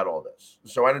happy about all this.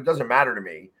 So it doesn't matter to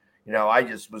me. I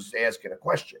just was asking a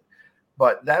question.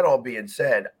 But that all being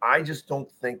said, I just don't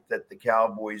think that the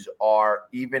Cowboys are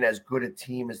even as good a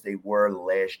team as they were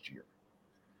last year.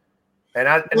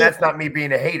 And that's not me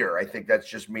being a hater. I think that's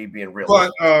just me being real.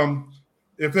 But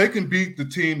if they can beat the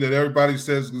team that everybody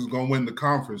says is going to win the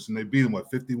conference, and they beat them,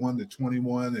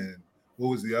 51-21, and what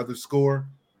was the other score?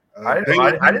 I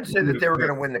didn't say that they were going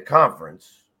to win the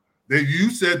conference. You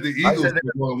said the Eagles were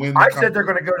going to win the I conference. said they're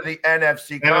going to go to the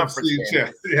NFC conference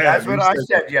game. Yeah, that's what I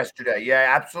said yesterday. Yeah,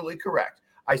 absolutely correct.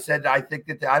 I said I think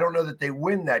that I don't know that they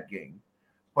win that game,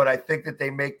 but I think that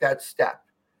they make that step.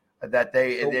 That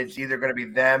it's either going to be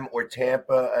them or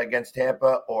Tampa against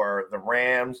Tampa or the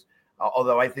Rams.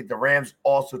 Although I think the Rams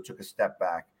also took a step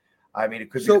back. I mean, it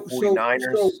could be the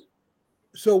 49ers.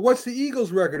 So what's the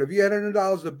Eagles' record? If you had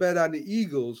 $100 to bet on the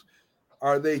Eagles,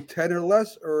 are they 10 or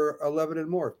less or 11 and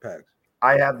more, Pags?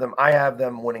 I have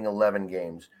them winning 11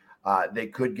 games. They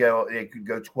could go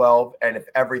 12, and if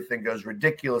everything goes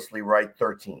ridiculously right,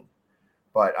 13.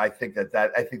 But I think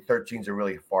that I think 13 is a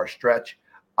really far stretch.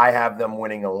 I have them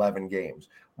winning 11 games.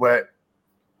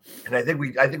 And I think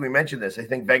we mentioned this. I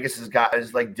think Vegas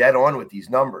is like dead on with these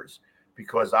numbers,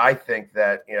 because I think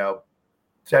that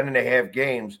 10.5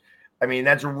 games. I mean,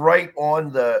 that's right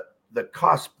on the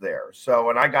cusp there. So,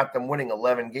 and I got them winning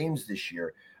 11 games this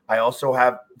year. I also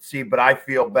but I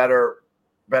feel better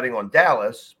betting on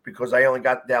Dallas because I only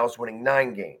got Dallas winning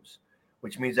 9 games,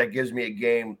 which means that gives me a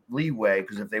game leeway,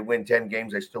 because if they win 10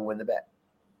 games, I still win the bet.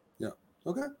 Yeah.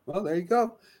 Okay. Well, there you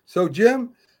go. So,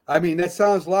 Jim, I mean, that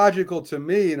sounds logical to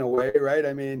me in a way, right?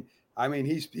 I mean,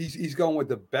 he's going with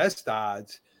the best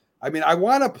odds. I mean, I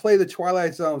want to play the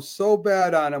Twilight Zone so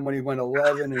bad on him when he went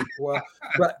 11 and 12,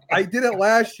 but I did it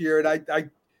last year, and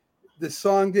the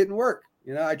song didn't work.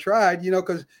 I tried,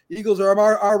 because Eagles are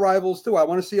our rivals too. I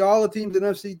want to see all the teams in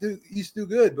NFC East do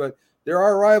good, but there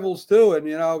are rivals too,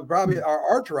 and probably our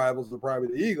arch rivals are probably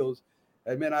the Eagles.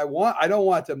 I mean, I don't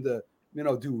want them to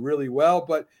do really well,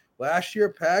 but last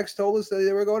year Pags told us that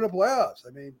they were going to playoffs. I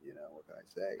mean, what can I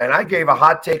say? And I gave a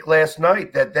hot take last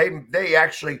night that they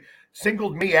actually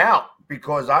singled me out,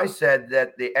 because I said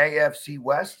that the AFC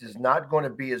West is not going to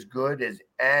be as good as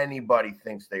anybody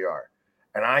thinks they are.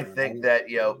 And I think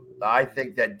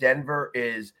that Denver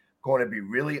is going to be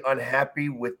really unhappy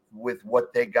with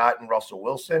what they got in Russell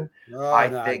Wilson.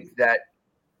 Think that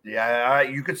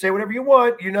you could say whatever you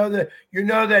want. You know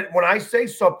that when I say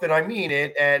something, I mean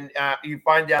it, and you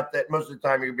find out that most of the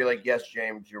time you're gonna be like, "Yes,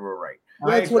 James, you were right."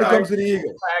 That's when it comes to the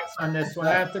Eagles. On this one,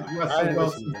 I think Russell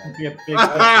Wilson could be a big.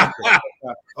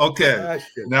 Okay,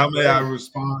 now may I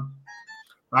respond?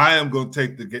 I am going to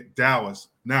take the Dallas.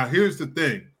 Now, here's the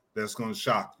thing that's going to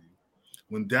shock you.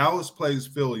 When Dallas plays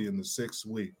Philly in the 6th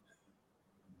week,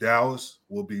 Dallas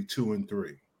will be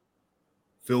 2-3.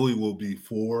 Philly will be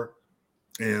 4-1.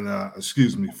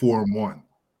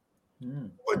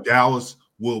 But Dallas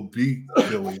will beat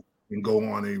Philly and go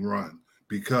on a run,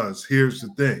 because here's the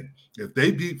thing. If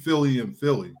they beat Philly in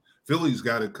Philly, Philly's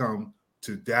got to come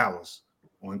to Dallas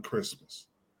on Christmas,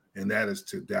 and that is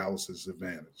to Dallas's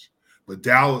advantage. But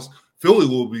Philly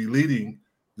will be leading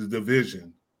the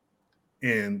division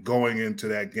and going into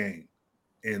that game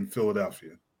in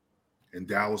Philadelphia, and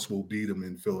Dallas will beat them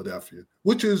in Philadelphia,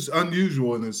 which is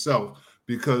unusual in itself,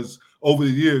 because over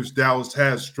the years, Dallas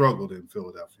has struggled in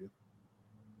Philadelphia.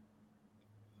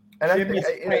 And I think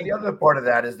the other part of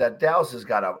that is that Dallas has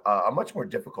got a much more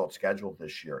difficult schedule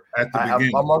this year at the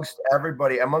beginning. amongst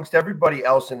everybody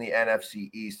else in the NFC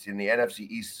East. And the NFC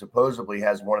East supposedly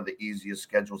has one of the easiest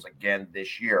schedules again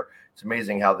this year. It's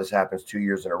amazing how this happens 2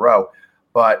 years in a row.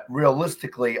 But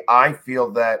realistically, I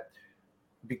feel that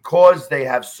because they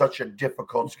have such a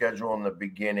difficult schedule in the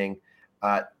beginning,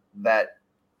 that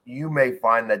you may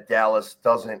find that Dallas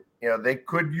doesn't. They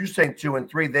could. You're saying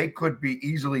 2-3. They could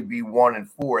easily be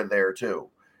 1-4 there too.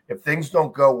 If things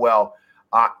don't go well,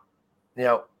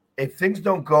 if things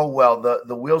don't go well,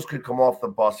 the wheels could come off the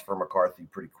bus for McCarthy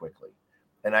pretty quickly.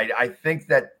 And I think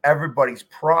that everybody's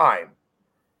prime,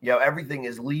 everything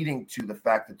is leading to the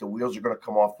fact that the wheels are going to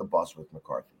come off the bus with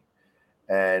McCarthy.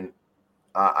 And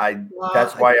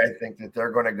that's why I think that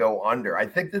they're going to go under. I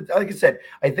think that, like I said,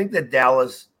 I think that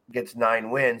Dallas gets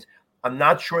 9 wins. I'm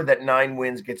not sure that 9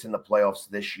 wins gets in the playoffs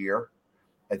this year.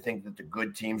 I think that the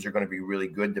good teams are going to be really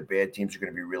good. The bad teams are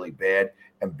going to be really bad.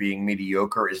 And being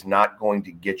mediocre is not going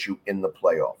to get you in the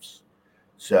playoffs.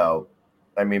 So,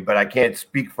 I mean, but I can't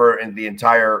speak for the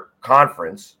entire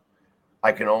conference.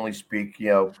 I can only speak,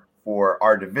 for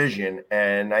our division.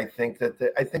 And I think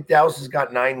that I think Dallas has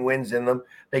got 9 wins in them.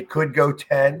 They could go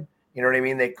 10. You know what I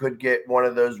mean? They could get one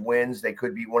of those wins. They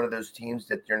could be one of those teams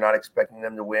that you're not expecting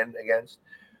them to win against.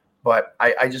 But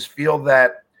I just feel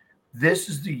that this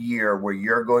is the year where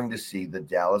you're going to see the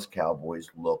Dallas Cowboys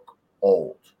look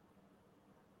old.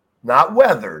 Not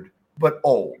weathered, but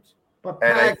old. But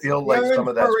And I Pags, feel like they're some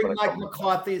of that's inferring going to Mike come.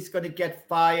 McCarthy is going to get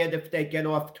fired if they get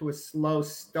off to a slow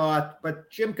start. But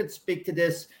Jim could speak to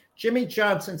this. Jimmy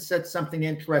Johnson said something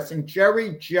interesting.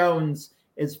 Jerry Jones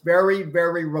is very,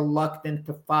 very reluctant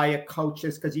to fire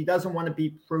coaches because he doesn't want to be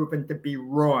proven to be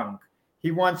wrong.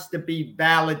 He wants to be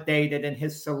validated in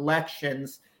his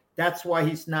selections. That's why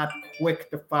he's not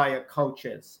quick to fire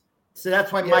coaches. So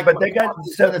that's why Mike. But they got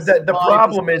the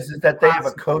problem is that they have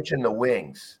a coach in the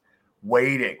wings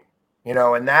waiting,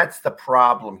 and that's the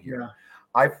problem here. Yeah.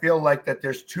 I feel like that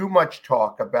there's too much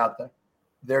talk about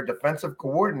their defensive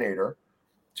coordinator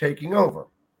taking over.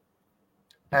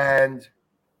 And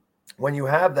when you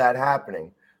have that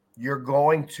happening, you're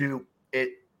going to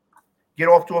get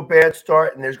off to a bad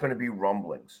start, and there's going to be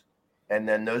rumblings. And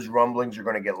then those rumblings are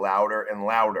going to get louder and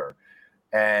louder.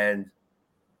 And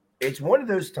it's one of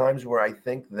those times where I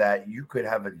think that you could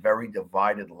have a very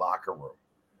divided locker room,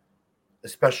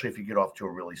 especially if you get off to a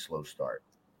really slow start.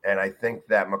 And I think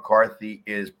that McCarthy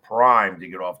is primed to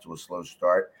get off to a slow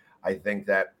start. I think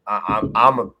that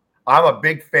I'm a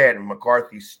big fan of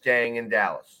McCarthy staying in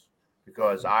Dallas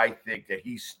because I think that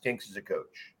he stinks as a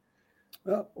coach.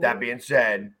 That being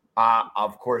said,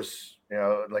 of course,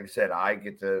 like I said, I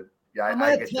get to. I'm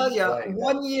going to tell you,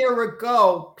 1 year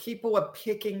ago, people were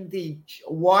picking the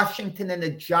Washington and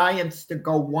the Giants to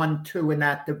go 1-2 in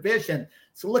that division.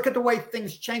 So look at the way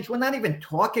things changed. We're not even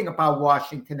talking about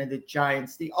Washington and the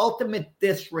Giants. The ultimate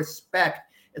disrespect.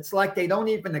 It's like they don't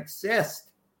even exist.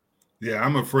 Yeah,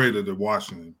 I'm afraid of the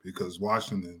Washington because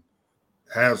Washington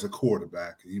has a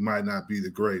quarterback. He might not be the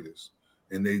greatest,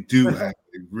 and they do have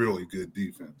a really good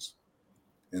defense.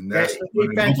 And that's the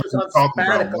defense was on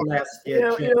sabbatical last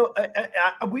year.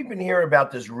 We've been hearing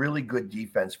about this really good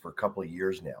defense for a couple of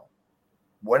years now.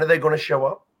 When are they going to show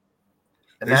up?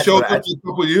 And they showed up a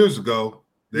couple of years ago.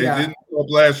 They didn't show up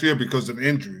last year because of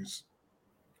injuries.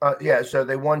 So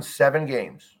they won 7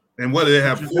 games. And what did they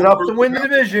have? Which is enough to win the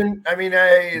division. I mean,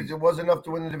 it was enough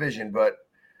to win the division, but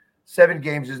 7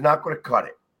 games is not going to cut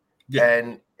it.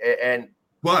 Yeah.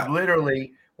 But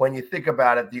literally, when you think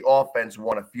about it, the offense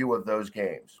won a few of those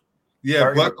games.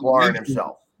 Yeah, but McLaurin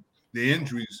himself. The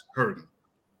injuries hurt him,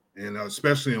 and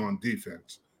especially on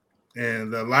defense,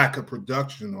 and the lack of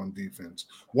production on defense.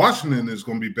 Washington is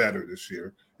going to be better this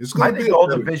year. I think the whole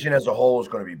division as a whole is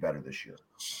going to be better this year.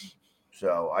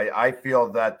 So I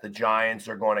feel that the Giants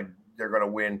they're going to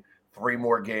win 3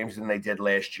 more games than they did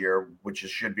last year, which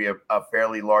should be a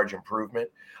fairly large improvement.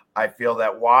 I feel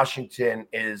that Washington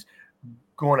is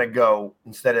going to go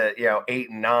instead of 8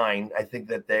 and 9. I think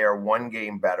that they are 1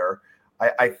 game better.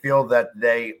 I feel that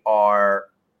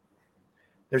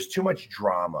there's too much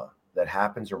drama that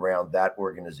happens around that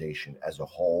organization as a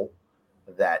whole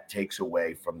that takes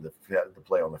away from the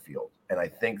play on the field. And I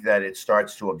think that it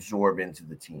starts to absorb into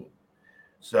the team.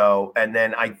 So, and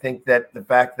then I think that the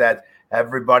fact that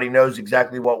everybody knows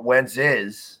exactly what Wentz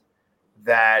is,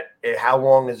 how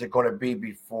long is it going to be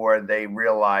before they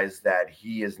realize that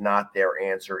he is not their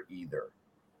answer either?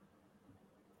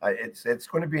 It's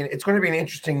going to be an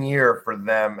interesting year for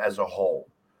them as a whole,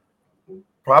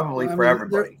 probably for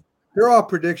everybody. They're all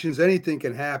predictions. Anything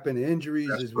can happen.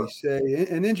 Injuries, as we say,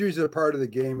 and injuries are part of the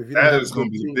game. If you that is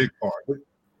going to be a big part.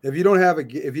 If you don't have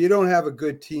a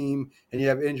good team and you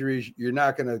have injuries, you're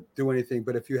not going to do anything.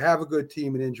 But if you have a good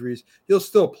team and injuries, you'll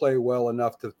still play well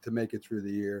enough to make it through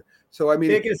the year. So I mean,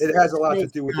 it has a lot to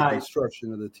do with the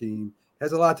construction of the team. It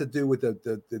has a lot to do with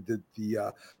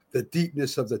the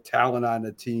deepness of the talent on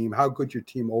the team, how good your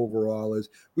team overall is.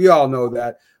 We all know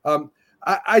that.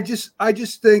 I just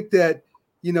think that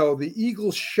the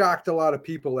Eagles shocked a lot of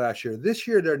people last year. This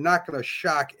year they're not going to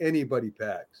shock anybody,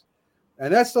 Pags.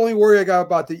 And that's the only worry I got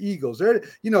about the Eagles.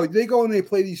 They go and they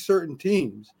play these certain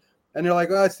teams, and they're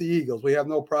like, "Oh, that's the Eagles. We have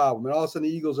no problem." And all of a sudden,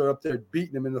 the Eagles are up there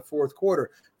beating them in the fourth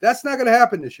quarter. That's not going to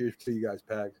happen this year to you guys,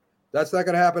 Pags. That's not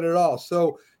going to happen at all.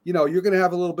 So, you're going to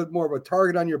have a little bit more of a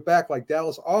target on your back like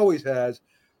Dallas always has.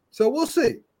 So we'll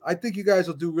see. I think you guys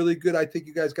will do really good. I think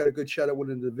you guys got a good shot at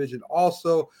winning the division.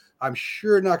 Also, I'm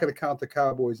sure not going to count the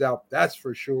Cowboys out. That's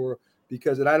for sure.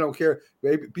 Because, and I don't care,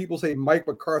 maybe people say Mike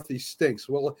McCarthy stinks.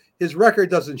 Well, his record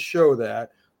doesn't show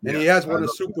that. And he has won a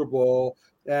Super Bowl.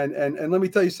 And let me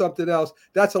tell you something else.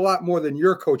 That's a lot more than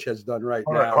your coach has done now.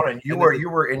 Hold on. You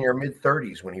were in your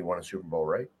mid-30s when he won a Super Bowl,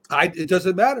 right? It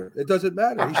doesn't matter. It doesn't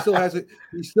matter. He still has it.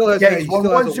 He's won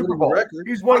one Super Bowl.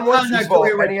 He's won one Super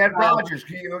Bowl, and he had Rodgers.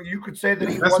 You could say that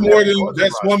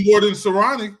that's one more than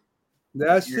Sirianni.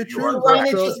 That's the truth.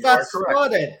 Sirianni just got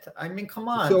started. I mean, come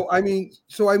on. So I mean,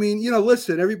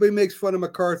 listen. Everybody makes fun of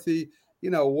McCarthy.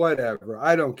 Whatever.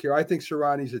 I don't care. I think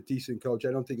Sirianni's a decent coach.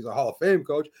 I don't think he's a Hall of Fame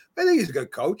coach. I think he's a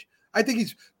good coach. I think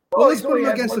he's Well, let's put him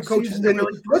against the coaches.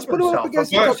 Let's put him up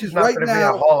against the coaches right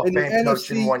now in the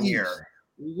NFC East.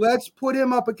 Let's put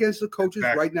him up against the coaches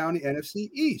right now in the NFC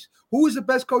East. Who is the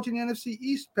best coach in the NFC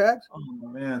East, Pags? Oh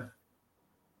man,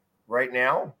 right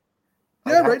now.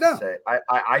 Yeah, right now.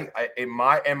 I in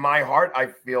my heart, I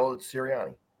feel it's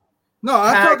Sirianni. No,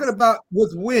 I'm talking about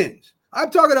with wins. I'm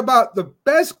talking about the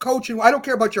best coaching. I don't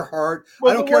care about your heart.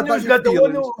 Well, I don't care about your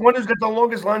feelings. The one who's got the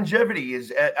longest longevity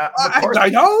is I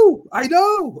know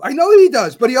he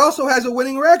does, but he also has a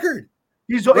winning record.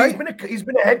 He's been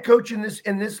a head coach in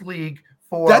this league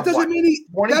for that doesn't mean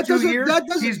 22 years.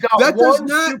 He's got one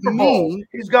Super Bowl.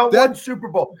 He's got one Super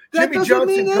Bowl. Jimmy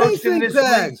Johnson coached in this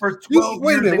league for 12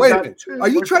 years. Wait a minute. Are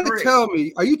you trying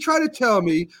to tell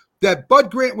me that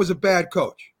Bud Grant was a bad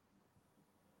coach?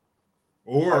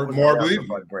 Or Marv Levy.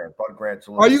 Bud Grant's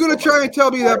are you going to try and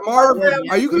tell me that Marv?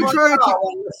 Are you going to try and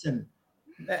listen?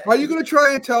 Are you going to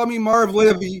try and tell me Marv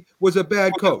Levy was a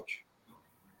bad coach?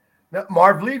 No,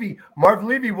 Marv Levy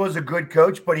was a good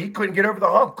coach, but he couldn't get over the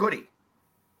hump, could he?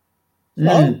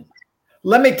 Mm.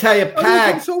 Let me tell you,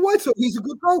 Pags. So what? So he's a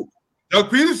good coach. Doug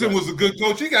Peterson was a good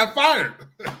coach. He got fired.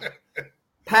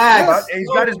 Pags. He's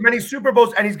got as many Super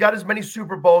Bowls, and he's got as many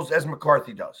Super Bowls as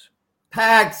McCarthy does.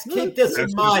 Pags, keep this in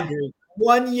mind.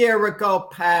 1 year ago,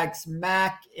 Pags,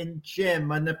 Mac and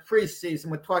Jim in the preseason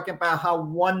were talking about how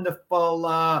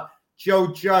wonderful Joe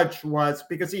Judge was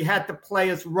because he had the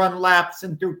players run laps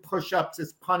and do push-ups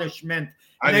as punishment.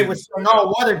 And they were saying, oh,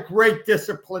 what a great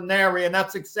disciplinarian.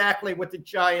 That's exactly what the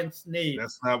Giants need.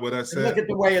 That's not what I said. And look at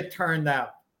the way it turned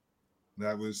out.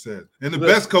 That was said. And the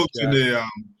best coach in the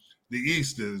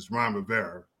East is Ron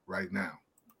Rivera right now.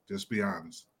 Just be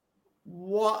honest.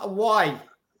 Why?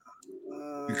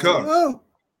 Because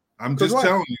I'm just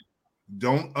telling you,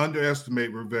 don't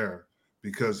underestimate Rivera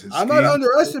because I'm not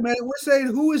underestimating. We're saying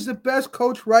who is the best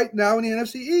coach right now in the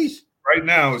NFC East? Right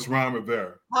now, it's Ron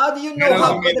Rivera. How do you know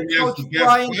how good a coach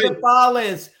Brian Daboll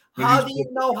is? How do you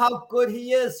know how good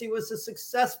he is? He was a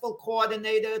successful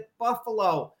coordinator at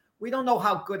Buffalo. We don't know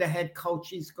how good a head coach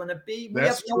he's going to be. We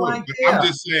have no idea. I'm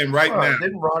just saying right now.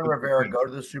 Didn't Ron Rivera go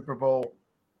to the Super Bowl?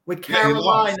 With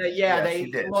Carolina, they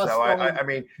did. Lost so I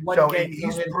mean, so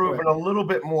he's proven a little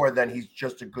bit more than he's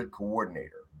just a good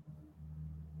coordinator.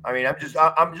 I mean, I'm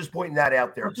just pointing that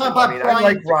out there. Too. I mean, I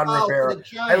like Ron Rivera.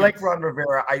 I like Ron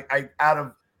Rivera.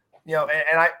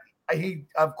 He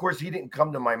of course he didn't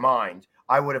come to my mind.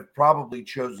 I would have probably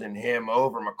chosen him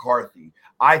over McCarthy.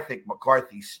 I think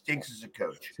McCarthy stinks as a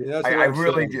coach. See, I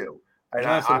really do. And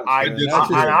I love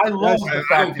the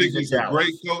fact I don't think he's a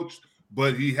great coach,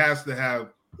 but he has to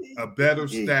have a better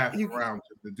staff around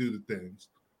him to do the things.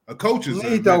 A coach is.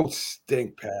 He don't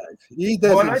stink, Pags. He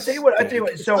doesn't. Well, I tell you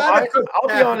what. So I'll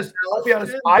be honest.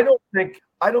 I don't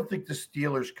think the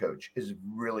Steelers coach is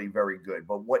really very good.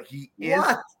 But what he is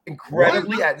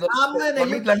incredibly at.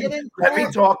 Let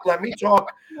me talk.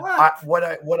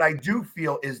 What I do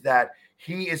feel is that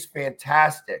he is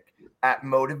fantastic at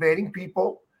motivating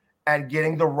people and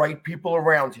getting the right people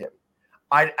around him.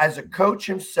 As a coach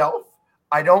himself,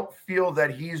 I don't feel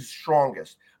that he's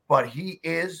strongest, but he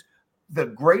is the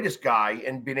greatest guy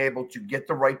in being able to get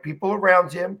the right people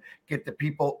around him, get the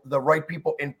right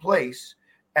people in place.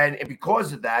 And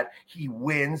because of that, he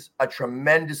wins a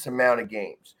tremendous amount of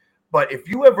games. But if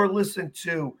you ever listen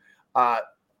to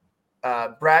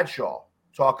Bradshaw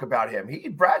talk about him,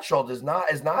 Bradshaw is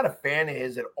not a fan of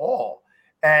his at all.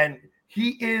 And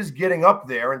he is getting up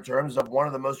there in terms of one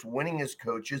of the most winningest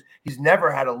coaches. He's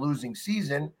never had a losing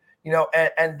season,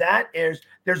 and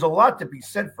there's a lot to be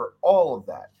said for all of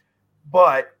that.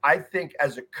 But I think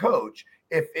as a coach,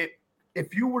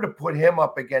 if you were to put him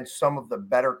up against some of the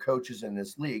better coaches in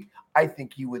this league, I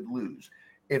think he would lose.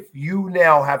 If you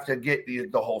now have to get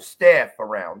the whole staff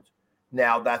around,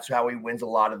 now that's how he wins a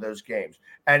lot of those games.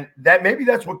 And maybe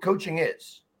that's what coaching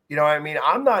is. You know what I mean?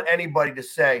 I'm not anybody to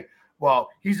say, well,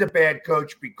 he's a bad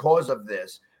coach because of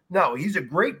this. No, he's a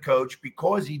great coach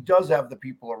because he does have the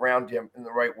people around him in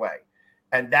the right way.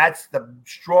 And that's the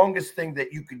strongest thing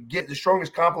that you could get, the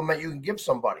strongest compliment you can give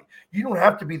somebody. You don't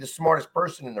have to be the smartest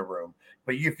person in the room,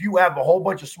 but if you have a whole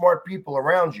bunch of smart people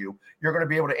around you, you're going to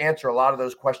be able to answer a lot of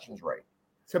those questions right.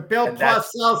 So Bill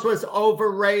Parcells was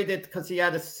overrated because he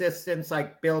had assistants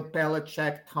like Bill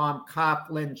Belichick, Tom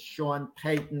Coughlin, Sean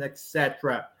Payton,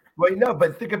 etc. Well, no,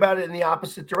 but think about it in the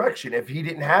opposite direction. If he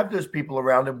didn't have those people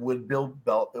around him, would Bill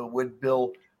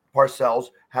Parcells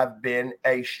have been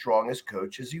a strongest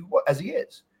coach as he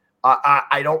is?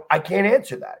 I can't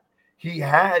answer that. He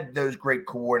had those great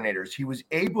coordinators. He was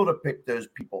able to pick those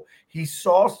people. He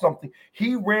saw something.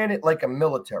 He ran it like a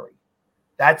military.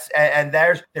 And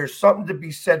there's something to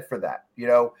be said for that. You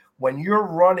know, when you're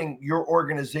running your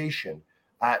organization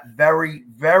very,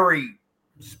 very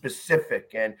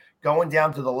specific and going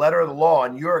down to the letter of the law,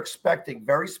 and you're expecting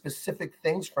very specific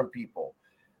things from people,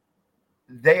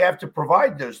 they have to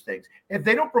provide those things. If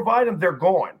they don't provide them, they're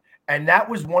gone. And that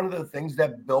was one of the things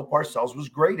that Bill Parcells was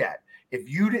great at. If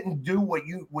you didn't do what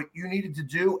you needed to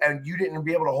do, and you didn't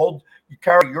be able to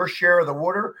carry your share of the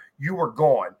water, you were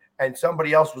gone. And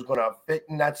somebody else was going to fit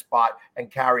in that spot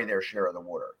and carry their share of the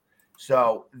water.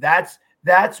 So that's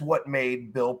what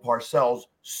made Bill Parcells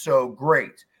so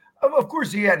great. Of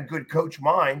course, he had good coach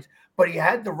minds, but he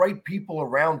had the right people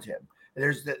around him.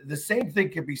 There's the same thing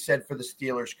could be said for the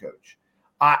Steelers coach.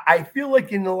 I feel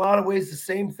like in a lot of ways, the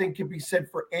same thing could be said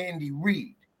for Andy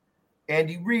Reid.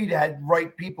 Andy Reid had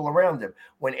right people around him.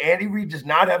 When Andy Reid does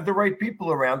not have the right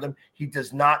people around him, he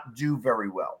does not do very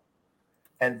well.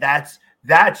 And that's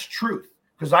truth,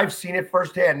 because I've seen it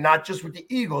firsthand, not just with the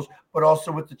Eagles, but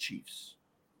also with the Chiefs.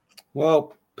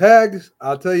 Well, Pags,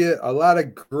 I'll tell you, a lot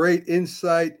of great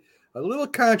insight, a little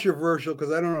controversial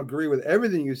because I don't agree with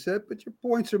everything you said, but your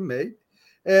points are made.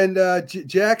 And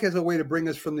Jack has a way to bring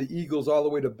us from the Eagles all the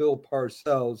way to Bill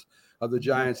Parcells of the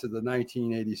Giants of the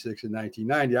 1986 and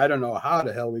 1990. I don't know how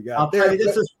the hell we got I'll there. tell you,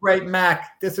 this is great,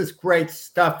 Mac. This is great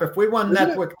stuff. If we won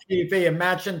network TV,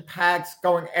 imagine Pags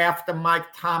going after Mike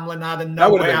Tomlin out of nowhere.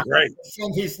 That would have been great.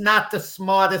 Saying he's not the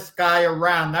smartest guy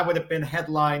around. That would have been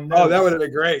headline news. Oh, that would have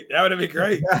been great. That would have been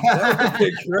great. That would have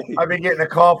been great. I've been getting a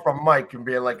call from Mike and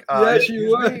being like, yes, you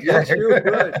would. Yes, you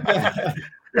would.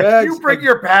 You bring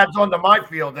your pads onto my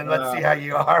field and let's see how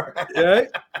you are. Yeah.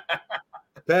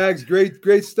 Pags,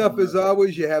 great stuff as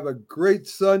always. You have a great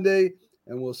Sunday,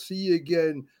 and we'll see you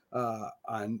again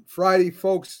on Friday,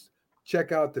 folks.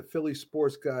 Check out the Philly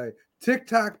Sports Guy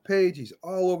TikTok page. He's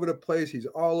all over the place. He's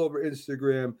all over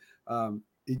Instagram.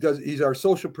 He's our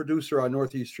social producer on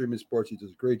Northeast Streaming Sports. He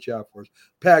does a great job for us.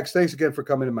 Pags, thanks again for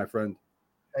coming in, my friend.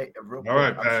 Hey, real quick,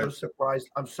 right,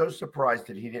 I'm so surprised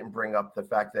that he didn't bring up the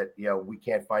fact that we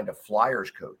can't find a Flyers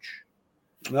coach.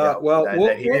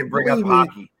 That he didn't bring up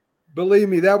hockey. Believe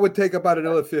me, that would take about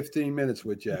another 15 minutes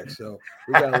with Jack. So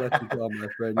we gotta let you go, my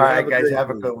friend. All right, guys, have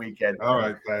a good weekend. All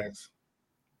right, thanks.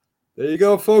 There you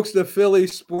go, folks. The Philly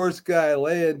Sports Guy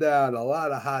laying down a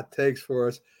lot of hot takes for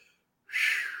us.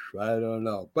 I don't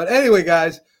know, but anyway,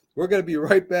 guys. We're going to be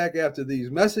right back after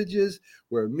these messages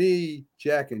where me,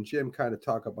 Jack, and Jim kind of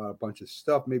talk about a bunch of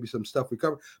stuff, maybe some stuff we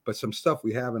cover, but some stuff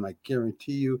we haven't. I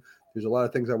guarantee you there's a lot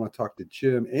of things I want to talk to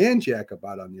Jim and Jack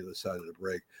about on the other side of the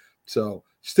break. So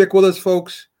stick with us,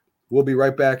 folks. We'll be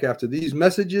right back after these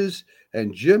messages.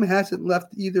 And Jim hasn't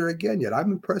left either again yet.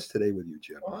 I'm impressed today with you,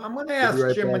 Jim. Well, I'm going to ask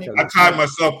Jim when I tied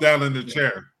myself down in the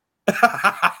chair.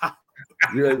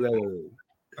 You're right.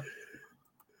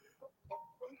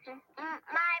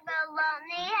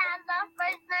 Baloney has a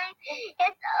first name,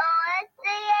 it's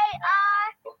O-S-C-A-R.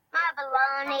 My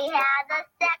baloney has a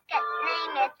second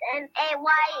name, it's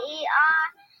M-A-Y-E-R.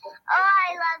 Oh, I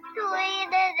love to eat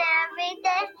it every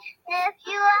day. If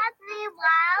you ask me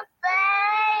why, I'll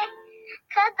say,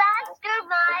 'cause Oscar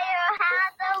Mayer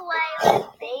has a way with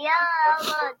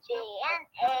B-O-L-O-G-N-A.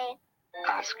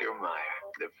 Oscar Mayer,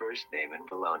 the first name in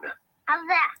Bologna. How's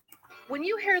that? When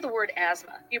you hear the word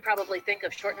asthma, you probably think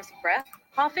of shortness of breath,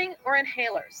 coughing, or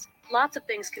inhalers. Lots of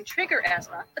things can trigger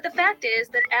asthma, but the fact is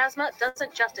that asthma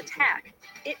doesn't just attack,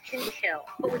 it can kill.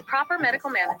 But with proper medical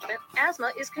management,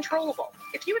 asthma is controllable.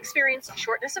 If you experience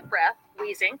shortness of breath,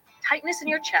 wheezing, tightness in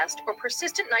your chest, or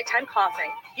persistent nighttime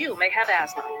coughing, you may have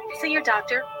asthma. See your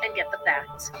doctor and get the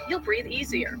facts. You'll breathe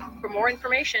easier. For more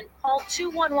information, call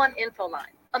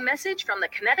 211-INFO-LINE. A message from the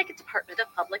Connecticut Department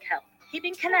of Public Health,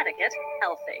 keeping Connecticut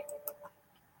healthy.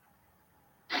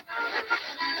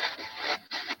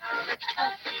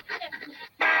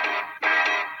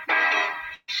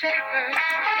 Shaker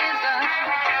is a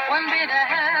one bit to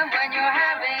have when you're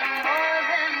having more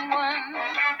than one.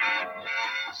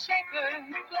 Shaker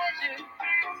pleasure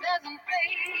doesn't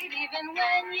fade even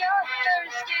when your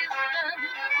thirst is done.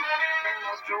 The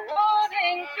most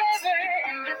rewarding flavor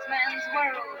in this man's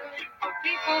world for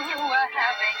people who are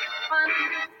having fun.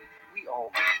 We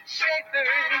all Shaker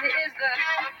is the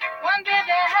one bit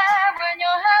to have when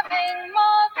you're having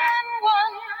more than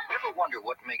one. Ever wonder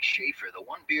what makes Schaefer the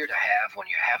one beer to have when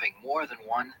you're having more than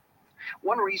one?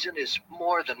 One reason is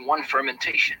more than one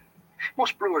fermentation.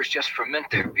 Most brewers just ferment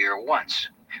their beer once,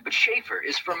 but Schaefer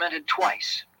is fermented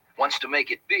twice. Once to make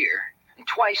it beer, and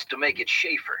twice to make it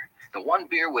Schaefer. The one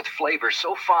beer with flavor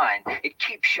so fine, it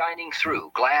keeps shining through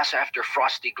glass after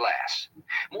frosty glass.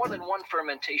 More than one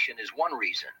fermentation is one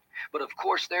reason. But of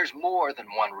course, there's more than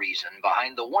one reason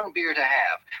behind the one beer to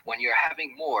have when you're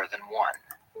having more than one.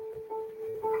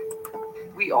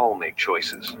 We all make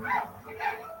choices.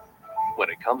 When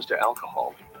it comes to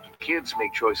alcohol, kids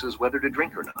make choices whether to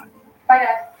drink or not. Bye,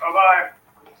 Dad. Bye-bye.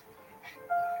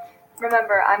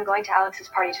 Remember, I'm going to Alex's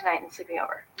party tonight and sleeping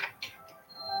over.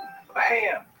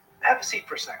 Hey, have a seat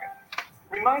for a second.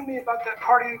 Remind me about that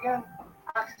party again?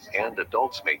 And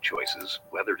adults make choices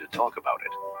whether to talk about it.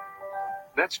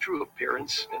 That's true of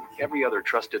parents and every other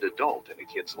trusted adult in a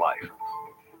kid's life.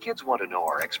 Kids want to know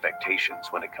our expectations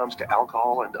when it comes to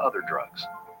alcohol and other drugs.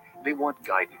 They want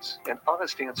guidance and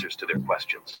honest answers to their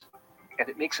questions. And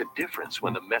it makes a difference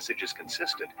when the message is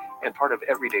consistent and part of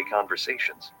everyday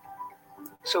conversations.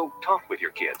 So talk with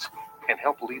your kids and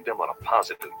help lead them on a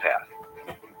positive path.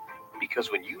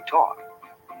 Because when you talk,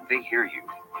 they hear you.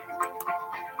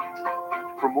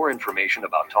 For more information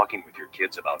about talking with your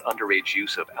kids about underage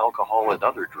use of alcohol and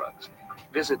other drugs,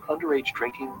 visit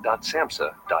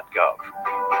underagedrinking.samhsa.gov.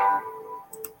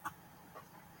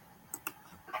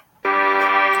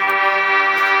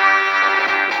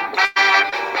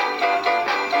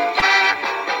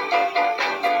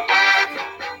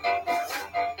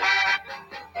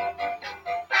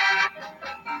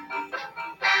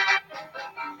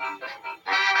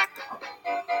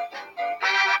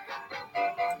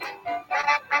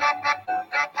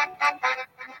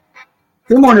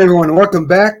 Good morning, everyone, and welcome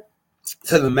back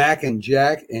to the Mac and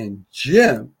Jack and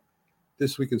Jim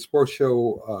This Week in Sports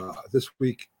Show.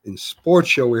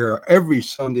 We're here every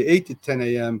Sunday, 8 to 10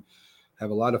 a.m.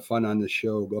 Have a lot of fun on the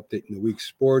show, updating the week's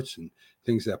sports and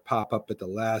things that pop up at the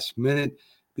last minute.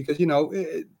 Because,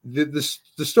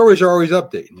 the stories are always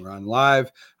updating. We're on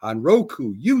live on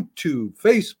Roku, YouTube,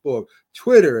 Facebook,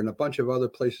 Twitter, and a bunch of other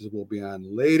places we'll be on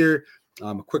later.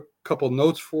 A quick couple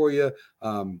notes for you.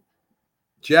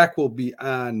 Jack will be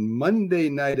on Monday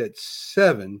night at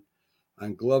 7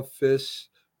 on Glove Fist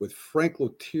with Frank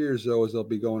Lotierzo, as they'll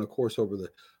be going, of course, over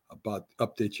about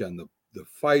updates you on the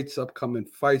fights, upcoming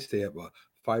fights. They have a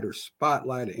fighter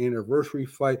spotlight, an anniversary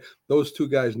fight. Those two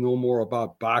guys know more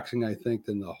about boxing, I think,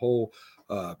 than the whole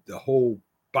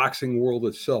boxing world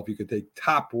itself. You could take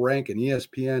Top Rank and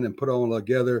ESPN and put it all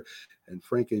together. And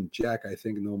Frank and Jack, I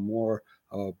think, know more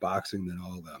about boxing than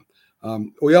all of them.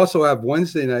 We also have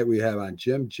Wednesday night, we have on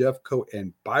Jim Jeffco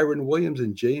and Byron Williams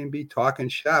and J&B Talking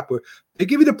Shop, where they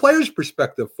give you the players'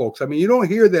 perspective, folks. I mean, you don't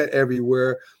hear that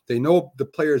everywhere. They know the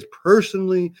players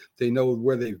personally. They know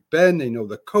where they've been. They know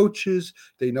the coaches.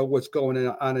 They know what's going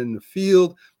on in the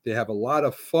field. They have a lot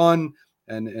of fun,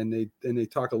 and they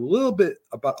talk a little bit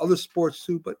about other sports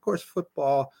too, but of course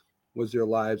football was their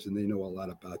lives, and they know a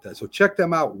lot about that. So check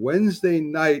them out Wednesday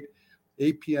night,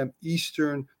 8 p.m.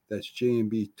 Eastern. That's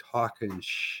J&B Talking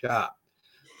Shop.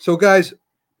 So, guys,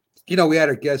 we had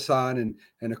our guests on,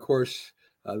 and of course,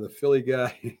 the Philly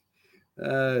guy. I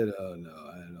don't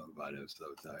know about him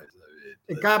sometimes.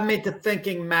 It got me to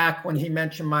thinking, Mac, when he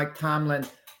mentioned Mike Tomlin.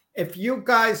 If you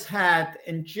guys had,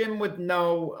 and Jim would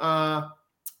know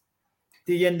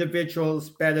the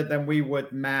individuals better than we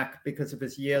would, Mac, because of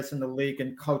his years in the league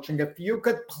and coaching. If you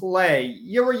could play,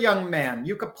 you're a young man,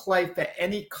 you could play for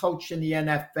any coach in the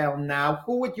NFL now,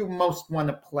 who would you most want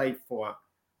to play for?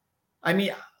 I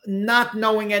mean, not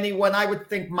knowing anyone, I would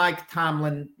think Mike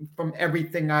Tomlin from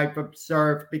everything I've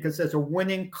observed, because there's a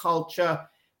winning culture.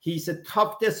 He's a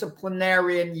tough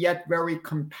disciplinarian, yet very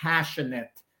compassionate.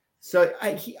 So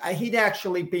he'd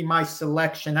actually be my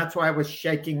selection. That's why I was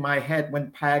shaking my head when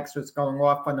Pags was going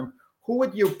off on him. Who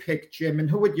would you pick, Jim, and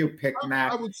who would you pick,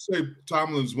 Matt? I would say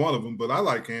Tomlin's one of them, but I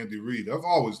like Andy Reid. I've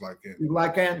always liked Andy. You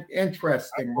like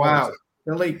interesting. Wow.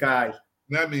 Philly guy.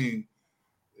 I mean,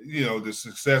 the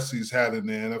success he's had in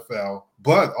the NFL,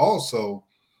 but also,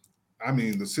 I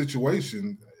mean, the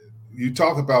situation, you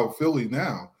talk about Philly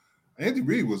now, Andy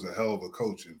Reid was a hell of a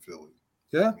coach in Philly.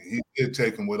 Yeah. I mean, he did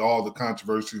take him with all the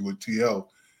controversy with TL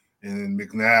and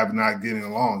McNabb not getting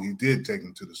along. He did take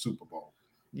him to the Super Bowl.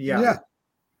 Yeah.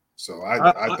 So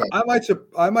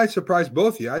I might surprise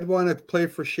both of you. I'd want to play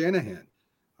for Shanahan.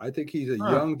 I think he's a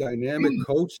young, dynamic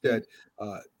coach that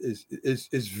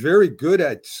is very good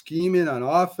at scheming on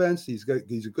offense. He's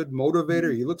a good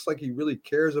motivator. He looks like he really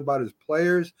cares about his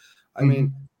players. I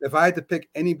mean, if I had to pick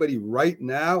anybody right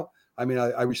now, I mean,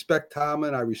 I respect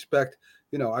Tomlin. I respect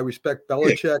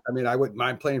Belichick. Yeah. I mean, I wouldn't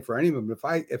mind playing for any of them. If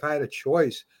I had a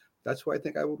choice, that's who I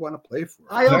think I would want to play for.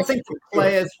 I don't think the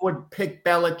players would pick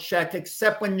Belichick,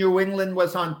 except when New England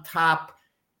was on top.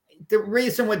 the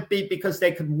reason would be because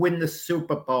they could win the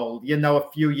Super Bowl,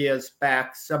 a few years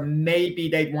back. So maybe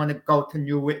they'd want to go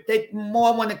to they'd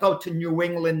more want to go to New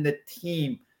England, the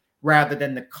team, rather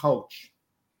than the coach.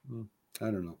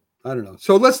 I don't know.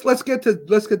 So let's get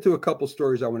to a couple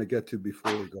stories I want to get to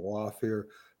before we go off here.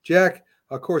 Jack,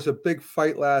 of course, a big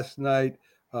fight last night,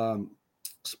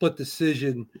 split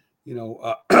decision.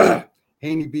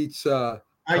 Haney beats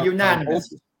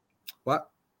unanimous. What?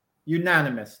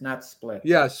 Unanimous, not split.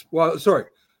 Yes. Well, sorry,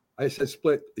 I said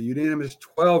split. A unanimous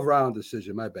 12-round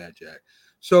decision. My bad, Jack.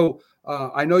 So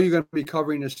I know you're going to be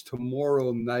covering this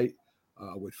tomorrow night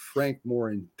with Frank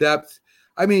more in depth.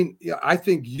 I mean, I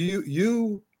think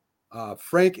you,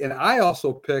 Frank, and I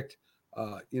also picked,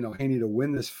 Haney to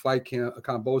win this fight.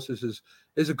 Kambosos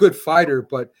is a good fighter,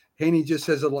 but Haney just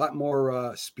has a lot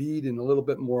more speed and a little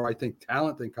bit more, I think,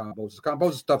 talent than Kambosos.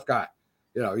 Kambosos is a tough guy.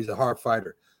 He's a hard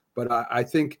fighter. But I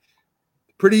think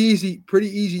pretty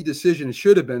easy decision. It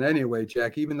should have been anyway,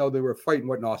 Jack, even though they were fighting,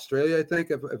 in Australia, I think,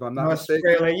 if I'm not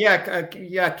mistaken.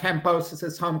 Yeah,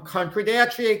 Kambosos' home country. They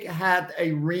actually had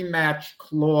a rematch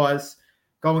clause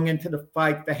going into the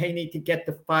fight. For Haney to get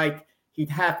the fight, he'd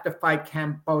have to fight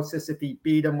Kambosos if he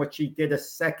beat him, which he did a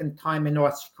second time in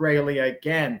Australia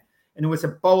again. And it was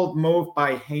a bold move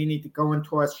by Haney to go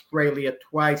into Australia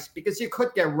twice because you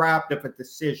could get robbed of a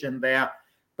decision there.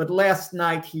 But last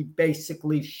night, he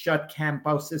basically shut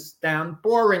Kambosos down.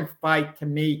 Boring fight to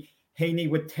me. Haney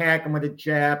would tag him with a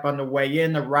jab on the way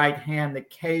in, a right hand,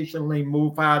 occasionally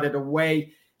move out of the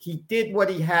way. He did what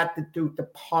he had to do to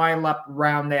pile up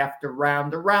round after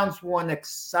round. The rounds weren't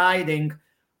exciting,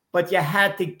 but you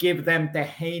had to give them to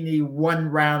Haney one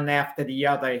round after the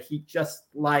other. He just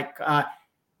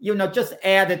just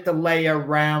added the layer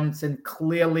rounds and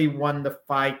clearly won the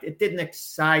fight. It didn't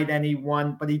excite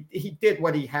anyone, but he did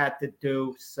what he had to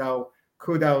do. So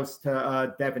kudos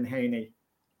to Devin Haney.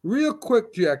 Real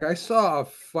quick, Jack, I saw a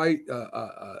fight,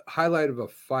 a highlight of a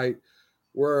fight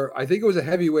where I think it was a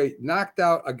heavyweight, knocked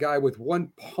out a guy with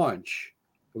one punch.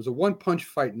 It was a one-punch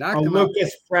fight. Knocked him out.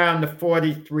 Lucas Brown, the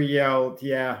 43-year-old,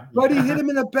 yeah. But he hit him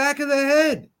in the back of the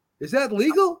head. Is that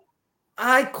legal?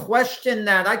 I questioned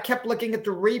that. I kept looking at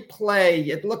the replay.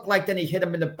 It looked like then he hit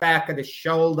him in the back of the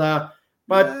shoulder.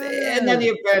 But in any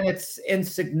event, it's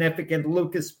insignificant.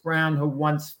 Lucas Brown, who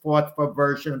once fought for a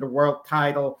version of the world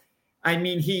title, I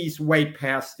mean, he's way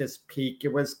past his peak.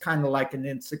 It was kind of like an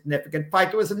insignificant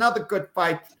fight. There was another good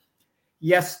fight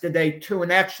yesterday, too,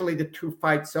 and actually the two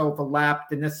fights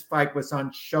overlapped, and this fight was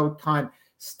on Showtime.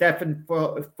 Stephen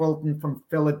Fulton from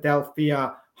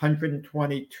Philadelphia,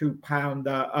 122-pound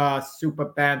super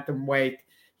bantamweight.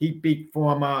 He beat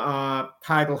former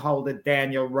title holder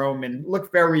Daniel Roman.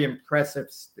 Looked very impressive,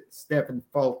 Stephen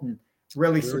Fulton.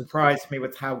 Really surprised me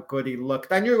with how good he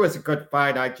looked. I knew it was a good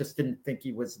fight. I just didn't think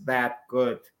he was that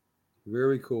good.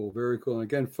 Very cool. Very cool. And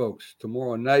again, folks,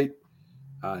 tomorrow night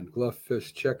on Glove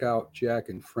Fist, check out Jack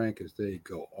and Frank as they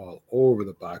go all over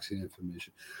the boxing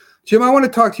information. Jim, I want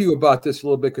to talk to you about this a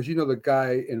little bit because you know the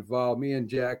guy involved. Me and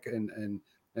Jack and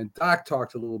Doc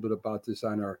talked a little bit about this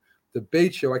on our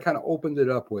debate show. I kind of opened it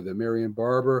up with him. Marion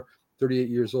Barber, 38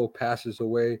 years old, passes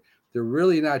away. They're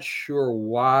really not sure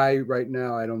why right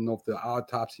now. I don't know if the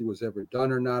autopsy was ever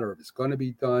done or not, or if it's going to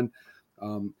be done.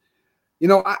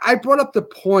 I brought up the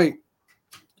point,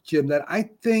 Jim, that I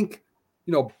think,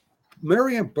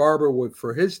 Marion Barber would,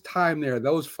 for his time there,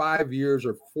 those 5 years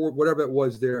or 4, whatever it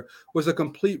was there, was a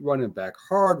complete running back,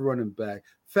 hard running back,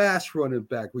 fast running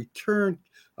back, returned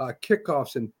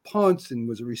kickoffs and punts, and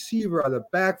was a receiver out of the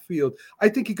backfield. I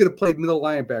think he could have played middle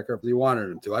linebacker if he wanted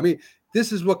him to. I mean,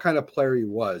 this is what kind of player he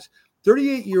was.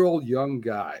 38-year-old young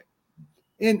guy.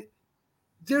 And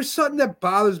there's something that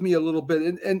bothers me a little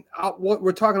bit. And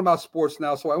we're talking about sports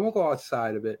now, so I won't go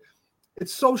outside of it.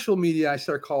 It's social media. I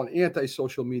start calling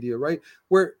anti-social media, right?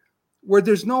 Where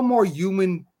there's no more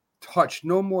human touch,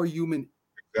 no more human,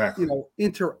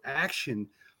 interaction.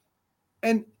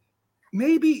 And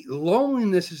maybe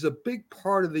loneliness is a big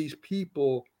part of these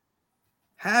people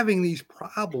having these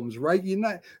problems, right?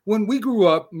 When we grew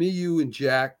up, me, you, and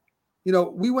Jack,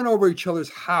 we went over each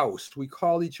other's house. We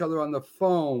called each other on the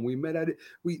phone. We met at it.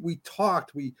 We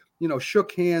talked. We,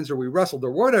 shook hands, or we wrestled,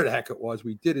 or whatever the heck it was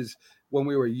we did is when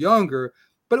we were younger.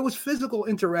 But it was physical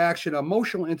interaction,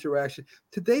 emotional interaction.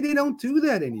 Today, they don't do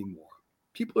that anymore.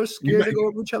 People are scared to go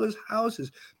over each other's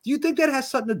houses. Do you think that has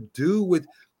something to do with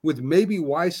maybe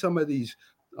why some of these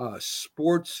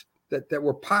sports that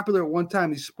were popular at one time,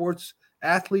 these sports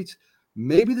athletes,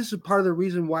 maybe this is part of the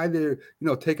reason why they're,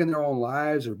 taking their own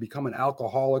lives or becoming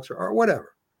alcoholics or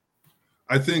whatever?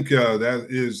 I think that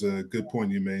is a good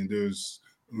point you made. There's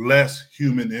less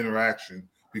human interaction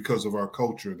because of our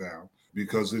culture now.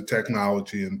 because of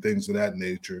technology and things of that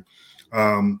nature.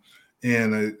 And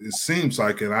it seems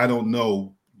like, and I don't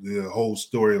know the whole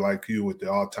story like you with the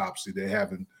autopsy, they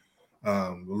haven't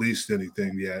released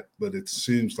anything yet, but it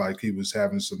seems like he was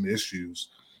having some issues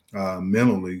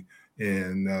mentally,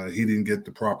 and he didn't get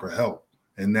the proper help.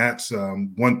 And that's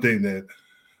one thing that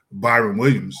Byron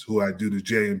Williams, who I do the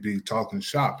J&B Talking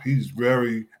Shop, he's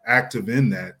very active in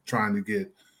that, trying to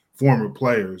get former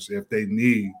players, if they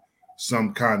need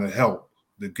some kind of help,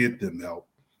 to get them help.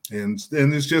 And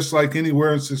it's just like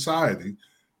anywhere in society.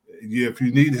 If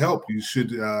you need help, you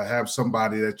should have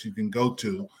somebody that you can go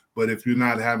to. But if you're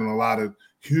not having a lot of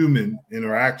human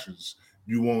interactions,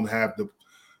 you won't have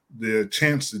the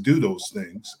chance to do those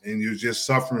things, and you're just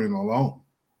suffering alone.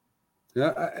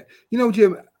 Yeah,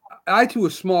 Jim, I to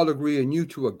a small degree and you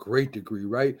to a great degree,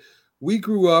 right? We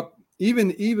grew up,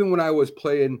 even when I was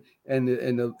playing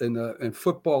in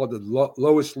football, the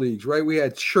lowest leagues, right? We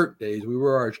had shirt days. We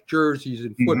wore our jerseys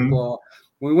in football.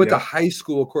 When we went to high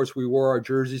school, of course, we wore our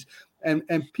jerseys. And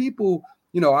people,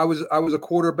 I was a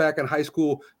quarterback in high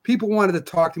school. People wanted to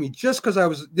talk to me just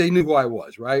because they knew who I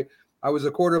was, right? I was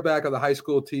a quarterback of the high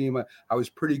school team. I was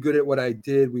pretty good at what I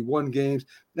did. We won games,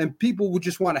 and people would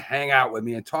just want to hang out with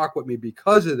me and talk with me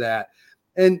because of that.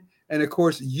 And of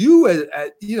course, you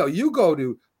go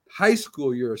to high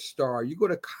school, you're a star. You go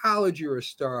to college, you're a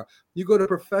star. You go to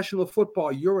professional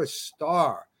football, you're a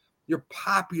star. You're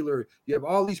popular. You have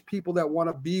all these people that want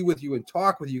to be with you and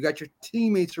talk with you. You got your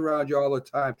teammates around you all the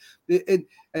time,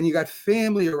 and you got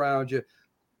family around you.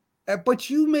 But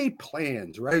you made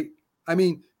plans, right? I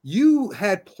mean, you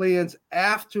had plans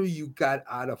after you got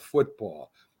out of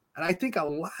football. And I think a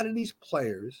lot of these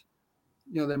players,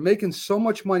 they're making so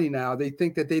much money now, they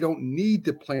think that they don't need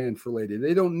to plan for later.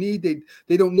 They don't need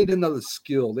another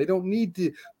skill. They don't need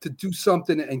to do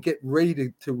something and get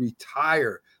ready to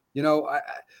retire.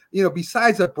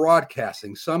 Besides the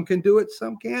broadcasting, some can do it,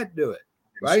 some can't do it.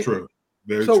 Right? It's true.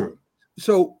 Very true.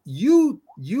 So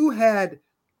you had,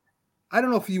 I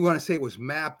don't know if you want to say it was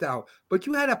mapped out, but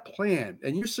you had a plan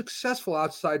and you're successful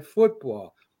outside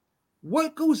football.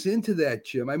 What goes into that,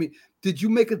 Jim? I mean, did you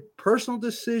make a personal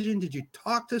decision? Did you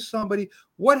talk to somebody?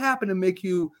 What happened to make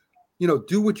you,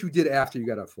 do what you did after you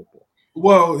got out of football?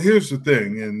 Well, here's the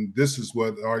thing, and this is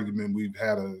what argument we've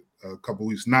had a couple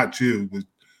weeks, not you, but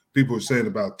people are saying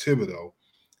about Thibodeau,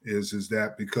 is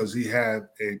that because he had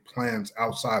plans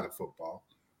outside of football.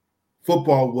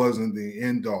 Football wasn't the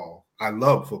end all. I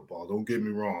love football. Don't get me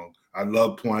wrong. I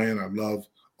love playing. I love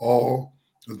all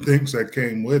the things that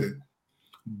came with it.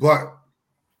 But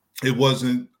it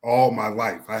wasn't all my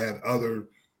life. I had other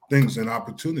things and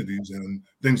opportunities and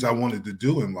things I wanted to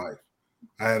do in life.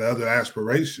 I had other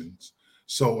aspirations.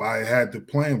 So I had to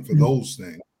plan for those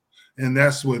things. And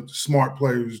that's what smart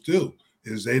players do,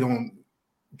 is they don't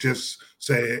just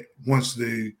say once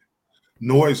the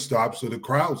noise stops or the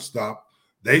crowd stop,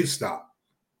 they stop.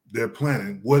 They're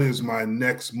planning, what is my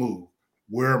next move?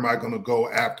 Where am I going to go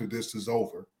after this is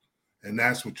over? And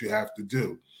that's what you have to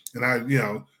do. And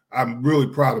I'm really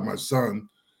proud of my son.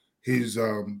 He's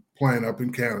playing up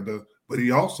in Canada, but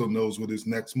he also knows what his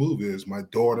next move is. My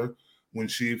daughter, when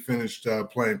she finished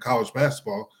playing college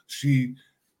basketball, she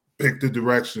picked a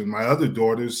direction. My other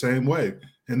daughter, the same way.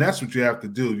 And that's what you have to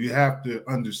do. You have to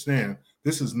understand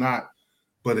this is not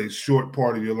but a short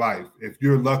part of your life. If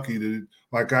you're lucky to,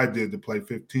 like I did, to play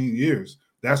 15 years,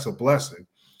 that's a blessing.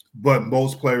 But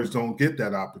most players don't get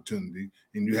that opportunity,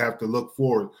 and you have to look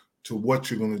forward to what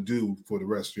you're going to do for the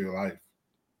rest of your life.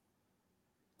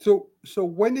 So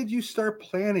when did you start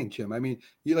planning, Jim? I mean,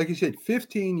 like you said,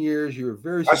 15 years, you were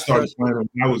very successful. I started planning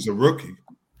when I was a rookie.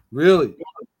 Really?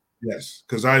 Yes,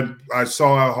 because I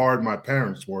saw how hard my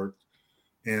parents worked,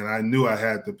 and I knew I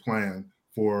had to plan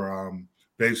for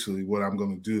basically what I'm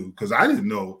going to do, because I didn't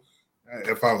know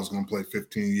if I was going to play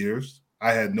 15 years.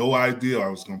 I had no idea I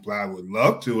was going to play. I would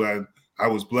love to. I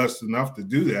was blessed enough to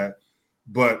do that,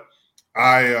 but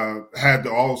I had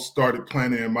to all started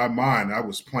planning in my mind. I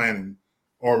was planning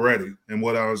already and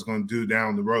what I was going to do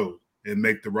down the road and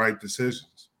make the right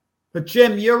decisions. But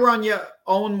Jim, you're on your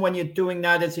own when you're doing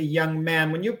that as a young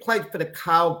man. When you played for the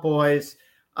Cowboys,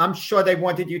 I'm sure they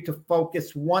wanted you to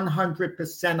focus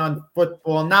 100% on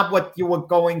football, not what you were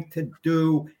going to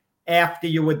do after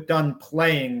you were done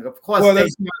playing. Of course, well,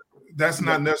 that's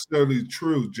not necessarily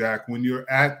true, Jack. When you're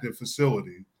at the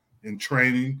facility in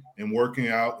training and working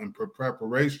out and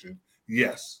preparation,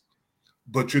 yes.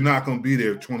 But you're not going to be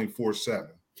there 24/7.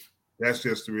 That's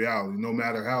just the reality, no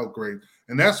matter how great.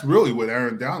 And that's really what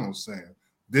Aaron Donald's saying.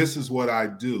 This is what I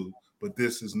do, but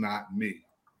this is not me.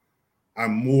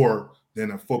 I'm more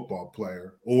than a football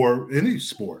player or any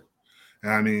sport.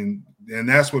 I mean, and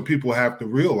that's what people have to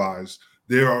realize.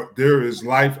 There is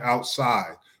life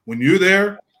outside. When you're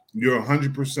there, you're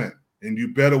 100%, and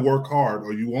you better work hard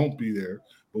or you won't be there.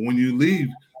 But when you leave,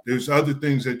 there's other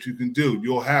things that you can do.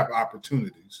 You'll have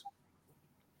opportunities.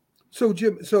 So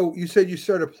Jim, so you said you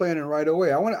started planning right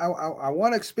away. I want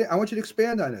to expand. I want you to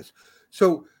expand on this.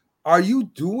 So, are you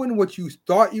doing what you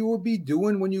thought you would be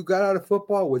doing when you got out of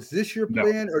football? Was this your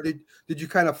plan, or did you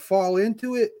kind of fall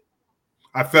into it?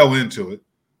 I fell into it.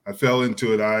 I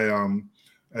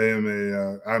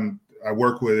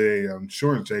work with a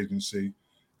insurance agency,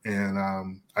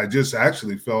 and I just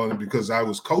actually fell in because I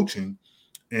was coaching,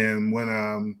 and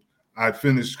when I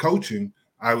finished coaching,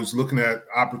 I was looking at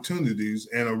opportunities,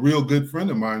 and a real good friend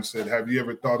of mine said, "Have you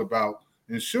ever thought about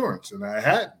insurance?" And I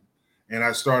hadn't. And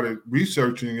I started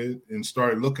researching it and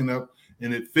started looking up,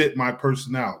 and it fit my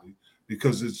personality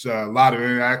because it's a lot of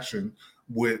interaction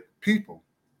with people.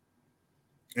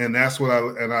 And that's what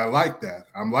I like that.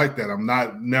 I'm like that. I'm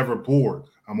never bored.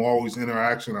 I'm always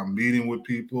interaction. I'm meeting with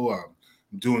people. I'm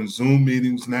doing Zoom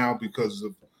meetings now because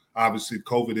of obviously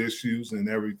COVID issues and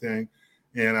everything.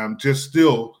 And I'm just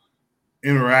still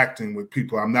interacting with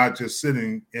people. I'm not just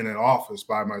sitting in an office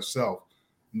by myself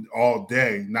all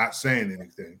day, not saying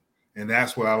anything. And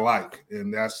that's what I like.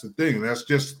 And that's the thing. And that's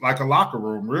just like a locker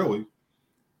room, really.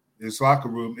 It's locker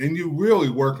room. And you're really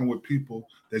working with people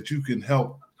that you can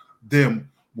help them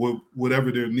with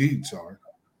whatever their needs are.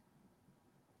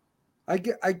 I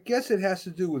guess it has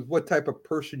to do with what type of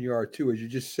person you are, too, as you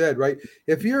just said, right?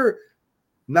 If you're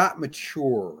not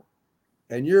mature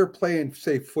and you're playing,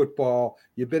 say, football,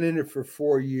 you've been in it for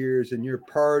 4 years and you're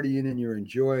partying and you're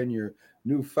enjoying your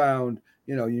newfound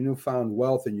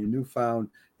wealth and your newfound,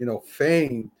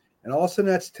 fame, and all of a sudden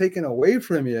that's taken away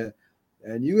from you,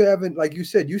 and you haven't, like you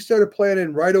said, you started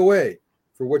planning right away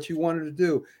for what you wanted to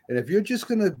do. And if you're just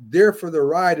there for the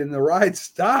ride and the ride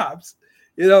stops,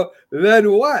 then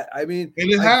what? I mean, and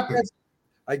it happens.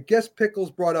 I guess Pickles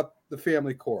brought up the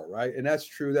family core, right? And that's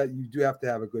true that you do have to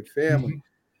have a good family,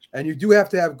 and you do have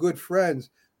to have good friends.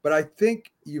 But I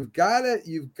think you've got,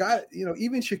 even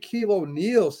Shaquille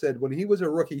O'Neal said when he was a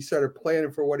rookie, he started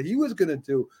planning for what he was going to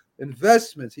do,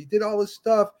 investments. He did all this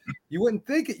stuff. You wouldn't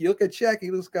think it. You look at Shaq,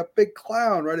 he looks like a big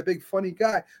clown, right? A big funny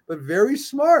guy, but very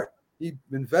smart. He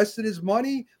invested his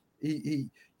money. He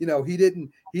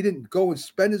didn't go and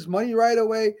spend his money right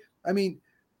away. I mean,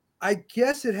 I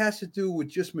guess it has to do with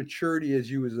just maturity as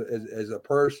you as a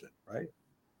person, right?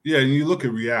 Yeah, and you look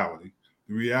at reality.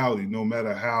 The reality, no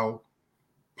matter how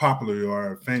popular you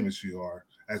are, famous you are,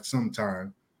 at some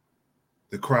time,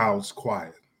 the crowd's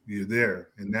quiet. You're there,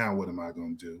 and now what am I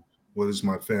going to do? What is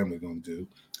my family going to do?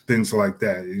 Things like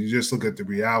that. You just look at the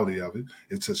reality of it.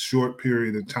 It's a short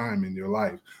period of time in your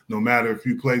life, no matter if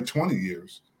you play 20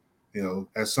 years,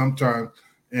 at some time,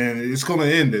 and it's going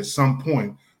to end at some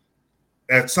point.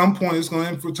 At some point, it's going to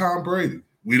end for Tom Brady.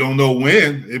 We don't know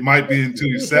when. It might be until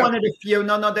he's 70. One of the few.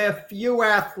 No, there are few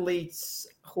athletes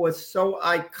who are so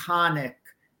iconic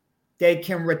they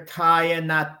can retire,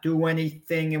 not do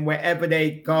anything, and wherever they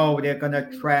go, they're going to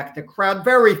attract the crowd.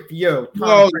 Very few.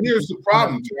 Well, here's the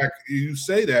problem, Jack. You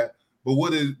say that, but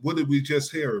what did we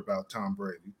just hear about Tom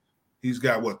Brady? He's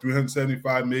got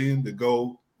 $375 million to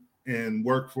go and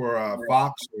work for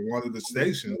Fox or one of the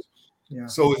stations. Yeah.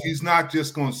 So he's not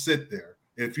just going to sit there.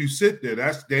 If you sit there,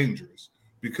 that's dangerous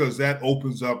because that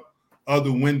opens up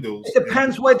other windows. It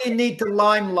depends whether you need the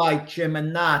limelight, Jim, or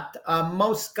not.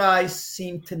 Most guys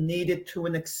seem to need it to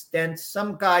an extent.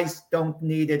 Some guys don't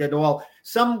need it at all.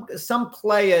 Some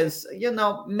players,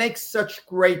 make such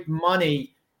great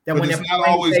money that but it's not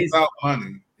always about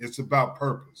money. It's about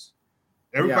purpose.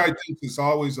 Everybody thinks it's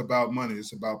always about money.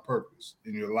 It's about purpose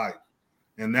in your life.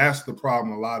 And that's the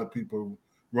problem a lot of people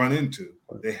run into.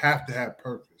 They have to have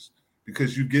purpose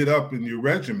because you get up in your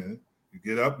regimen. You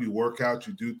get up, you work out,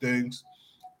 you do things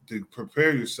to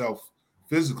prepare yourself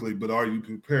physically, but are you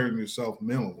preparing yourself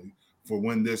mentally for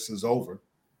when this is over?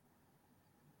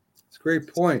 It's a great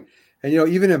point. And,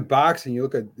 even in boxing, you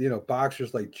look at,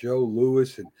 boxers like Joe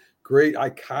Louis and great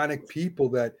iconic people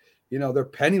that, they're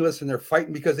penniless and they're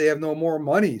fighting because they have no more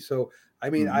money. So, I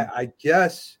mean, I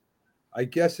guess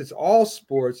it's all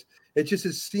sports. It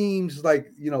seems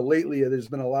like, lately there's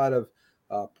been a lot of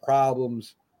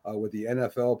problems with the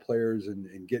NFL players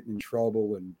and getting in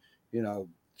trouble and,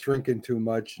 drinking too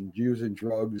much and using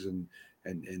drugs and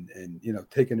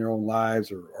taking their own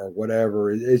lives or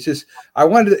whatever. It's just, I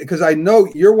wanted to, because I know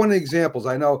you're one of the examples.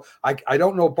 I know I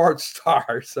don't know Bart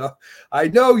Starr, so I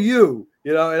know you,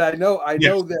 and I know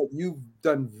that you've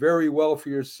done very well for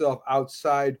yourself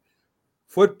outside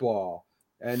football.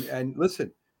 And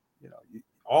listen,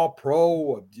 All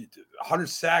Pro, 100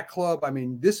 sack club. I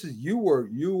mean, you were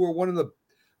one of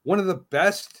the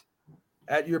best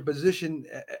at your position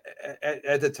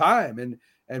at the time,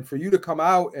 and for you to come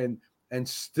out and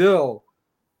still,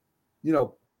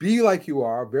 be like you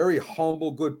are, a very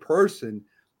humble, good person,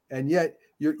 and yet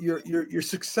you're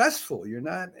successful. You're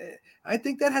not. I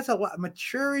think that has a lot of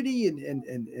maturity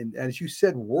and as you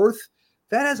said, worth.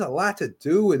 That has a lot to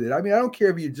do with it. I mean, I don't care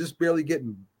if you're just barely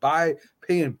getting by,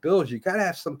 paying bills. You got to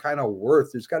have some kind of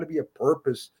worth. There's got to be a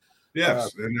purpose.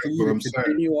 Yes, and that's what I'm saying.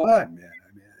 Continue on, man.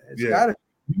 I mean, it's got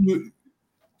to.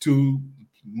 Too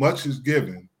much is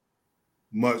given,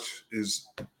 much is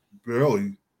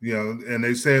really, and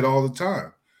they say it all the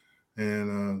time.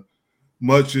 And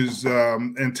much is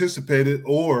anticipated,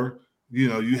 or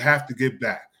you have to get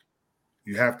back.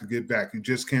 You have to get back. You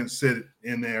just can't sit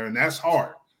in there, and that's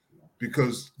hard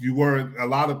because a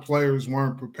lot of players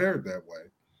weren't prepared that way.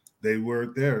 They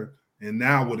weren't there, and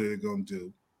now what are they going to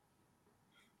do?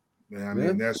 Man, I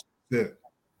mean, that's it.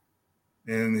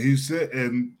 And he said,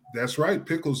 and that's right.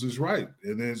 Pickles is right,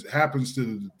 and it happens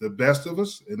to the best of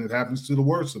us, and it happens to the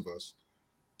worst of us,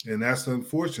 and that's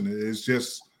unfortunate. It's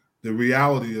just the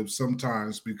reality of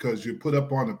sometimes, because you're put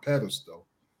up on a pedestal,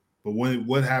 but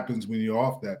what happens when you're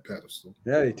off that pedestal?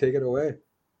 Yeah, you take it away.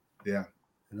 Yeah,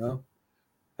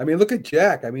 I mean, look at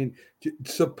Jack. I mean,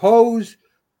 suppose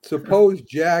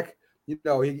Jack, he's in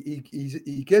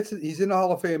the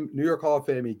Hall of Fame, New York Hall of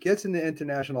Fame. He gets in the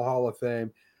International Hall of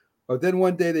Fame, but then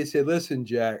one day they say, "Listen,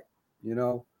 Jack, we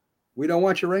don't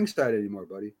want you ringside anymore,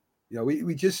 buddy.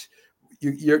 We just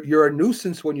you're a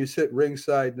nuisance when you sit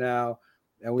ringside now."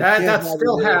 And that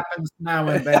still happens now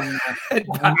and then.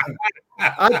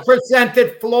 I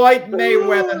presented Floyd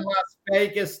Mayweather in Las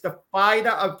Vegas the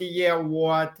Fighter of the Year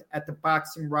award at the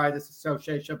Boxing Writers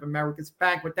Association of America's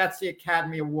banquet. That's the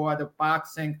Academy Award of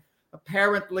Boxing.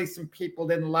 Apparently, some people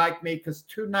didn't like me because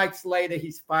 2 nights later,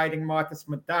 he's fighting Marcus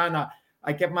Madonna.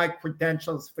 I get my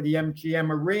credentials for the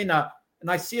MGM Arena,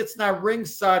 and I see it's not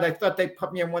ringside. I thought they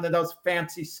put me in one of those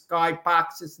fancy sky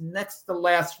boxes next to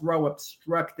last row,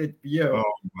 obstructed view. Oh,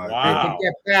 my God. They could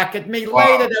get back at me.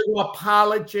 Later, there were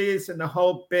apologies and the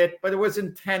whole bit, but it was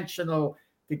intentional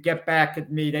to get back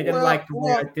at me. They didn't like the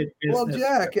way I did business. Well,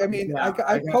 Jack, I mean,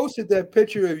 I posted that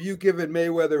picture of you giving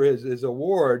Mayweather his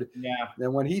award. Yeah.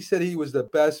 And when he said he was the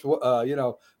best,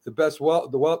 the best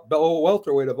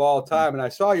welterweight of all time, and I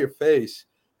saw your face,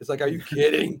 it's like, are you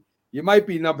kidding? You might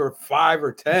be number 5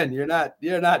 or 10. You're not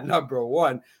number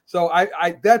 1. So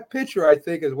I that picture, I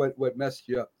think, is what messed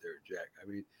you up there, Jack. I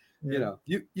mean,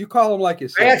 you call him like you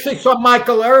said. I actually saw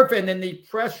Michael Irvin in the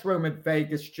press room at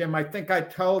Vegas, Jim. I think I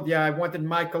told you I wanted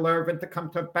Michael Irvin to come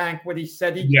to a banquet. He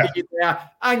said he'd be there.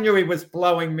 I knew he was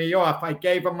blowing me off. I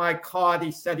gave him my card.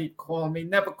 He said he'd call me.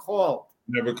 Never called.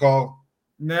 Never called?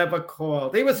 Never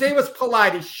called. He was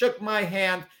polite. He shook my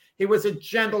hand. He was a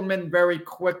gentleman very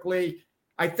quickly.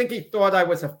 I think he thought I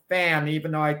was a fan,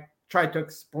 even though I tried to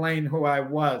explain who I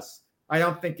was. I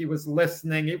don't think he was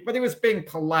listening, but he was being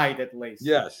polite at least.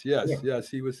 Yes. He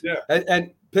was. Yeah.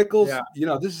 And Pickles,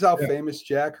 this is how famous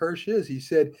Jack Hirsch is. He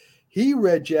said he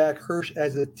read Jack Hirsch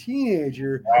as a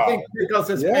teenager. I think Pickles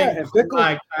is being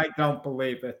polite. I don't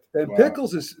believe it. And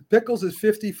Pickles is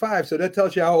 55, so that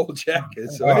tells you how old Jack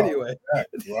is. So anyway.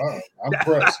 Wow. I'm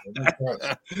impressed.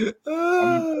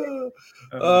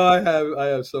 I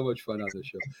have so much fun on this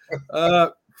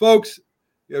show. Folks,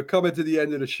 coming to the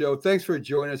end of the show. Thanks for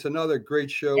joining us. Another great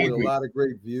show with a lot of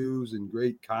great views and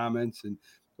great comments. And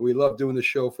we love doing the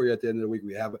show for you at the end of the week.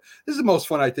 This is the most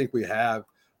fun I think we have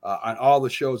on all the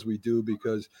shows we do,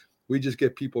 because we just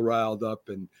get people riled up,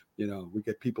 and we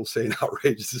get people saying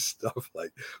outrageous stuff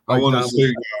like. I want to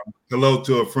say hello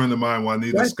to a friend of mine,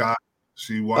 Juanita Scott.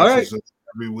 She watches us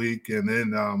every week, and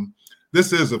then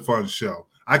this is a fun show.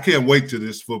 I can't wait to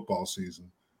this football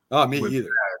season. Oh, me either.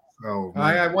 Oh,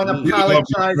 I want to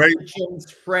apologize to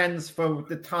Jim's friends for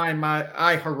the time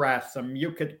I harass them.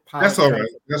 You could apologize. That's all right.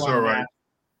 That's all right.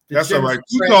 That's all right.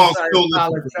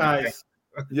 Apologize.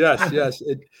 Yes.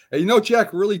 And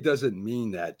Jack really doesn't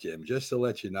mean that, Jim. Just to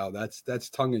let you know, that's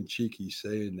tongue in cheek. He's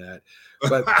saying that,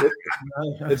 but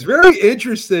it's very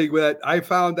interesting that I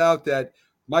found out that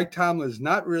Mike Tomlin is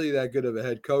not really that good of a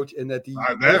head coach, and that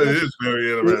that is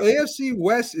very interesting. The AFC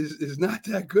West is not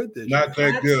that good this year. Not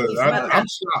that good. I'm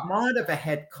smart of a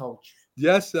head coach.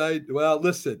 Yes,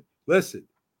 listen.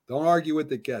 Don't argue with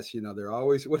the guests. They're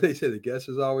always what they say. The guest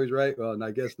is always right. Well, and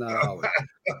I guess not always.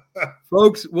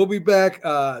 Folks, we'll be back.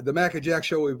 The Mac and Jack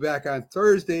Show will be back on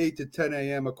Thursday, 8 to 10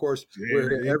 a.m. Of course,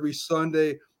 we're here every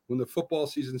Sunday. When the football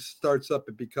season starts up,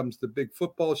 it becomes the big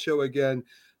football show again.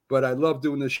 But I love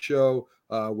doing this show.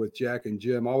 with Jack and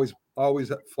Jim. Always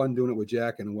fun doing it with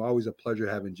Jack, and always a pleasure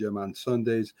having Jim on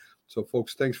Sundays. So,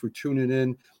 folks, thanks for tuning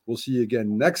in. We'll see you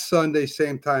again next Sunday,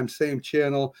 same time, same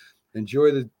channel.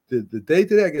 Enjoy the day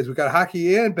today. I guess we got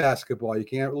hockey and basketball. You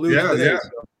can't lose today. Yeah.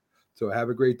 So have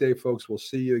a great day, folks. We'll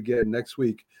see you again next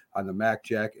week on the Mac,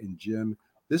 Jack, and Jim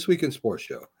This Week in Sports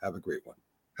Show. Have a great one.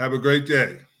 Have a great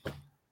day.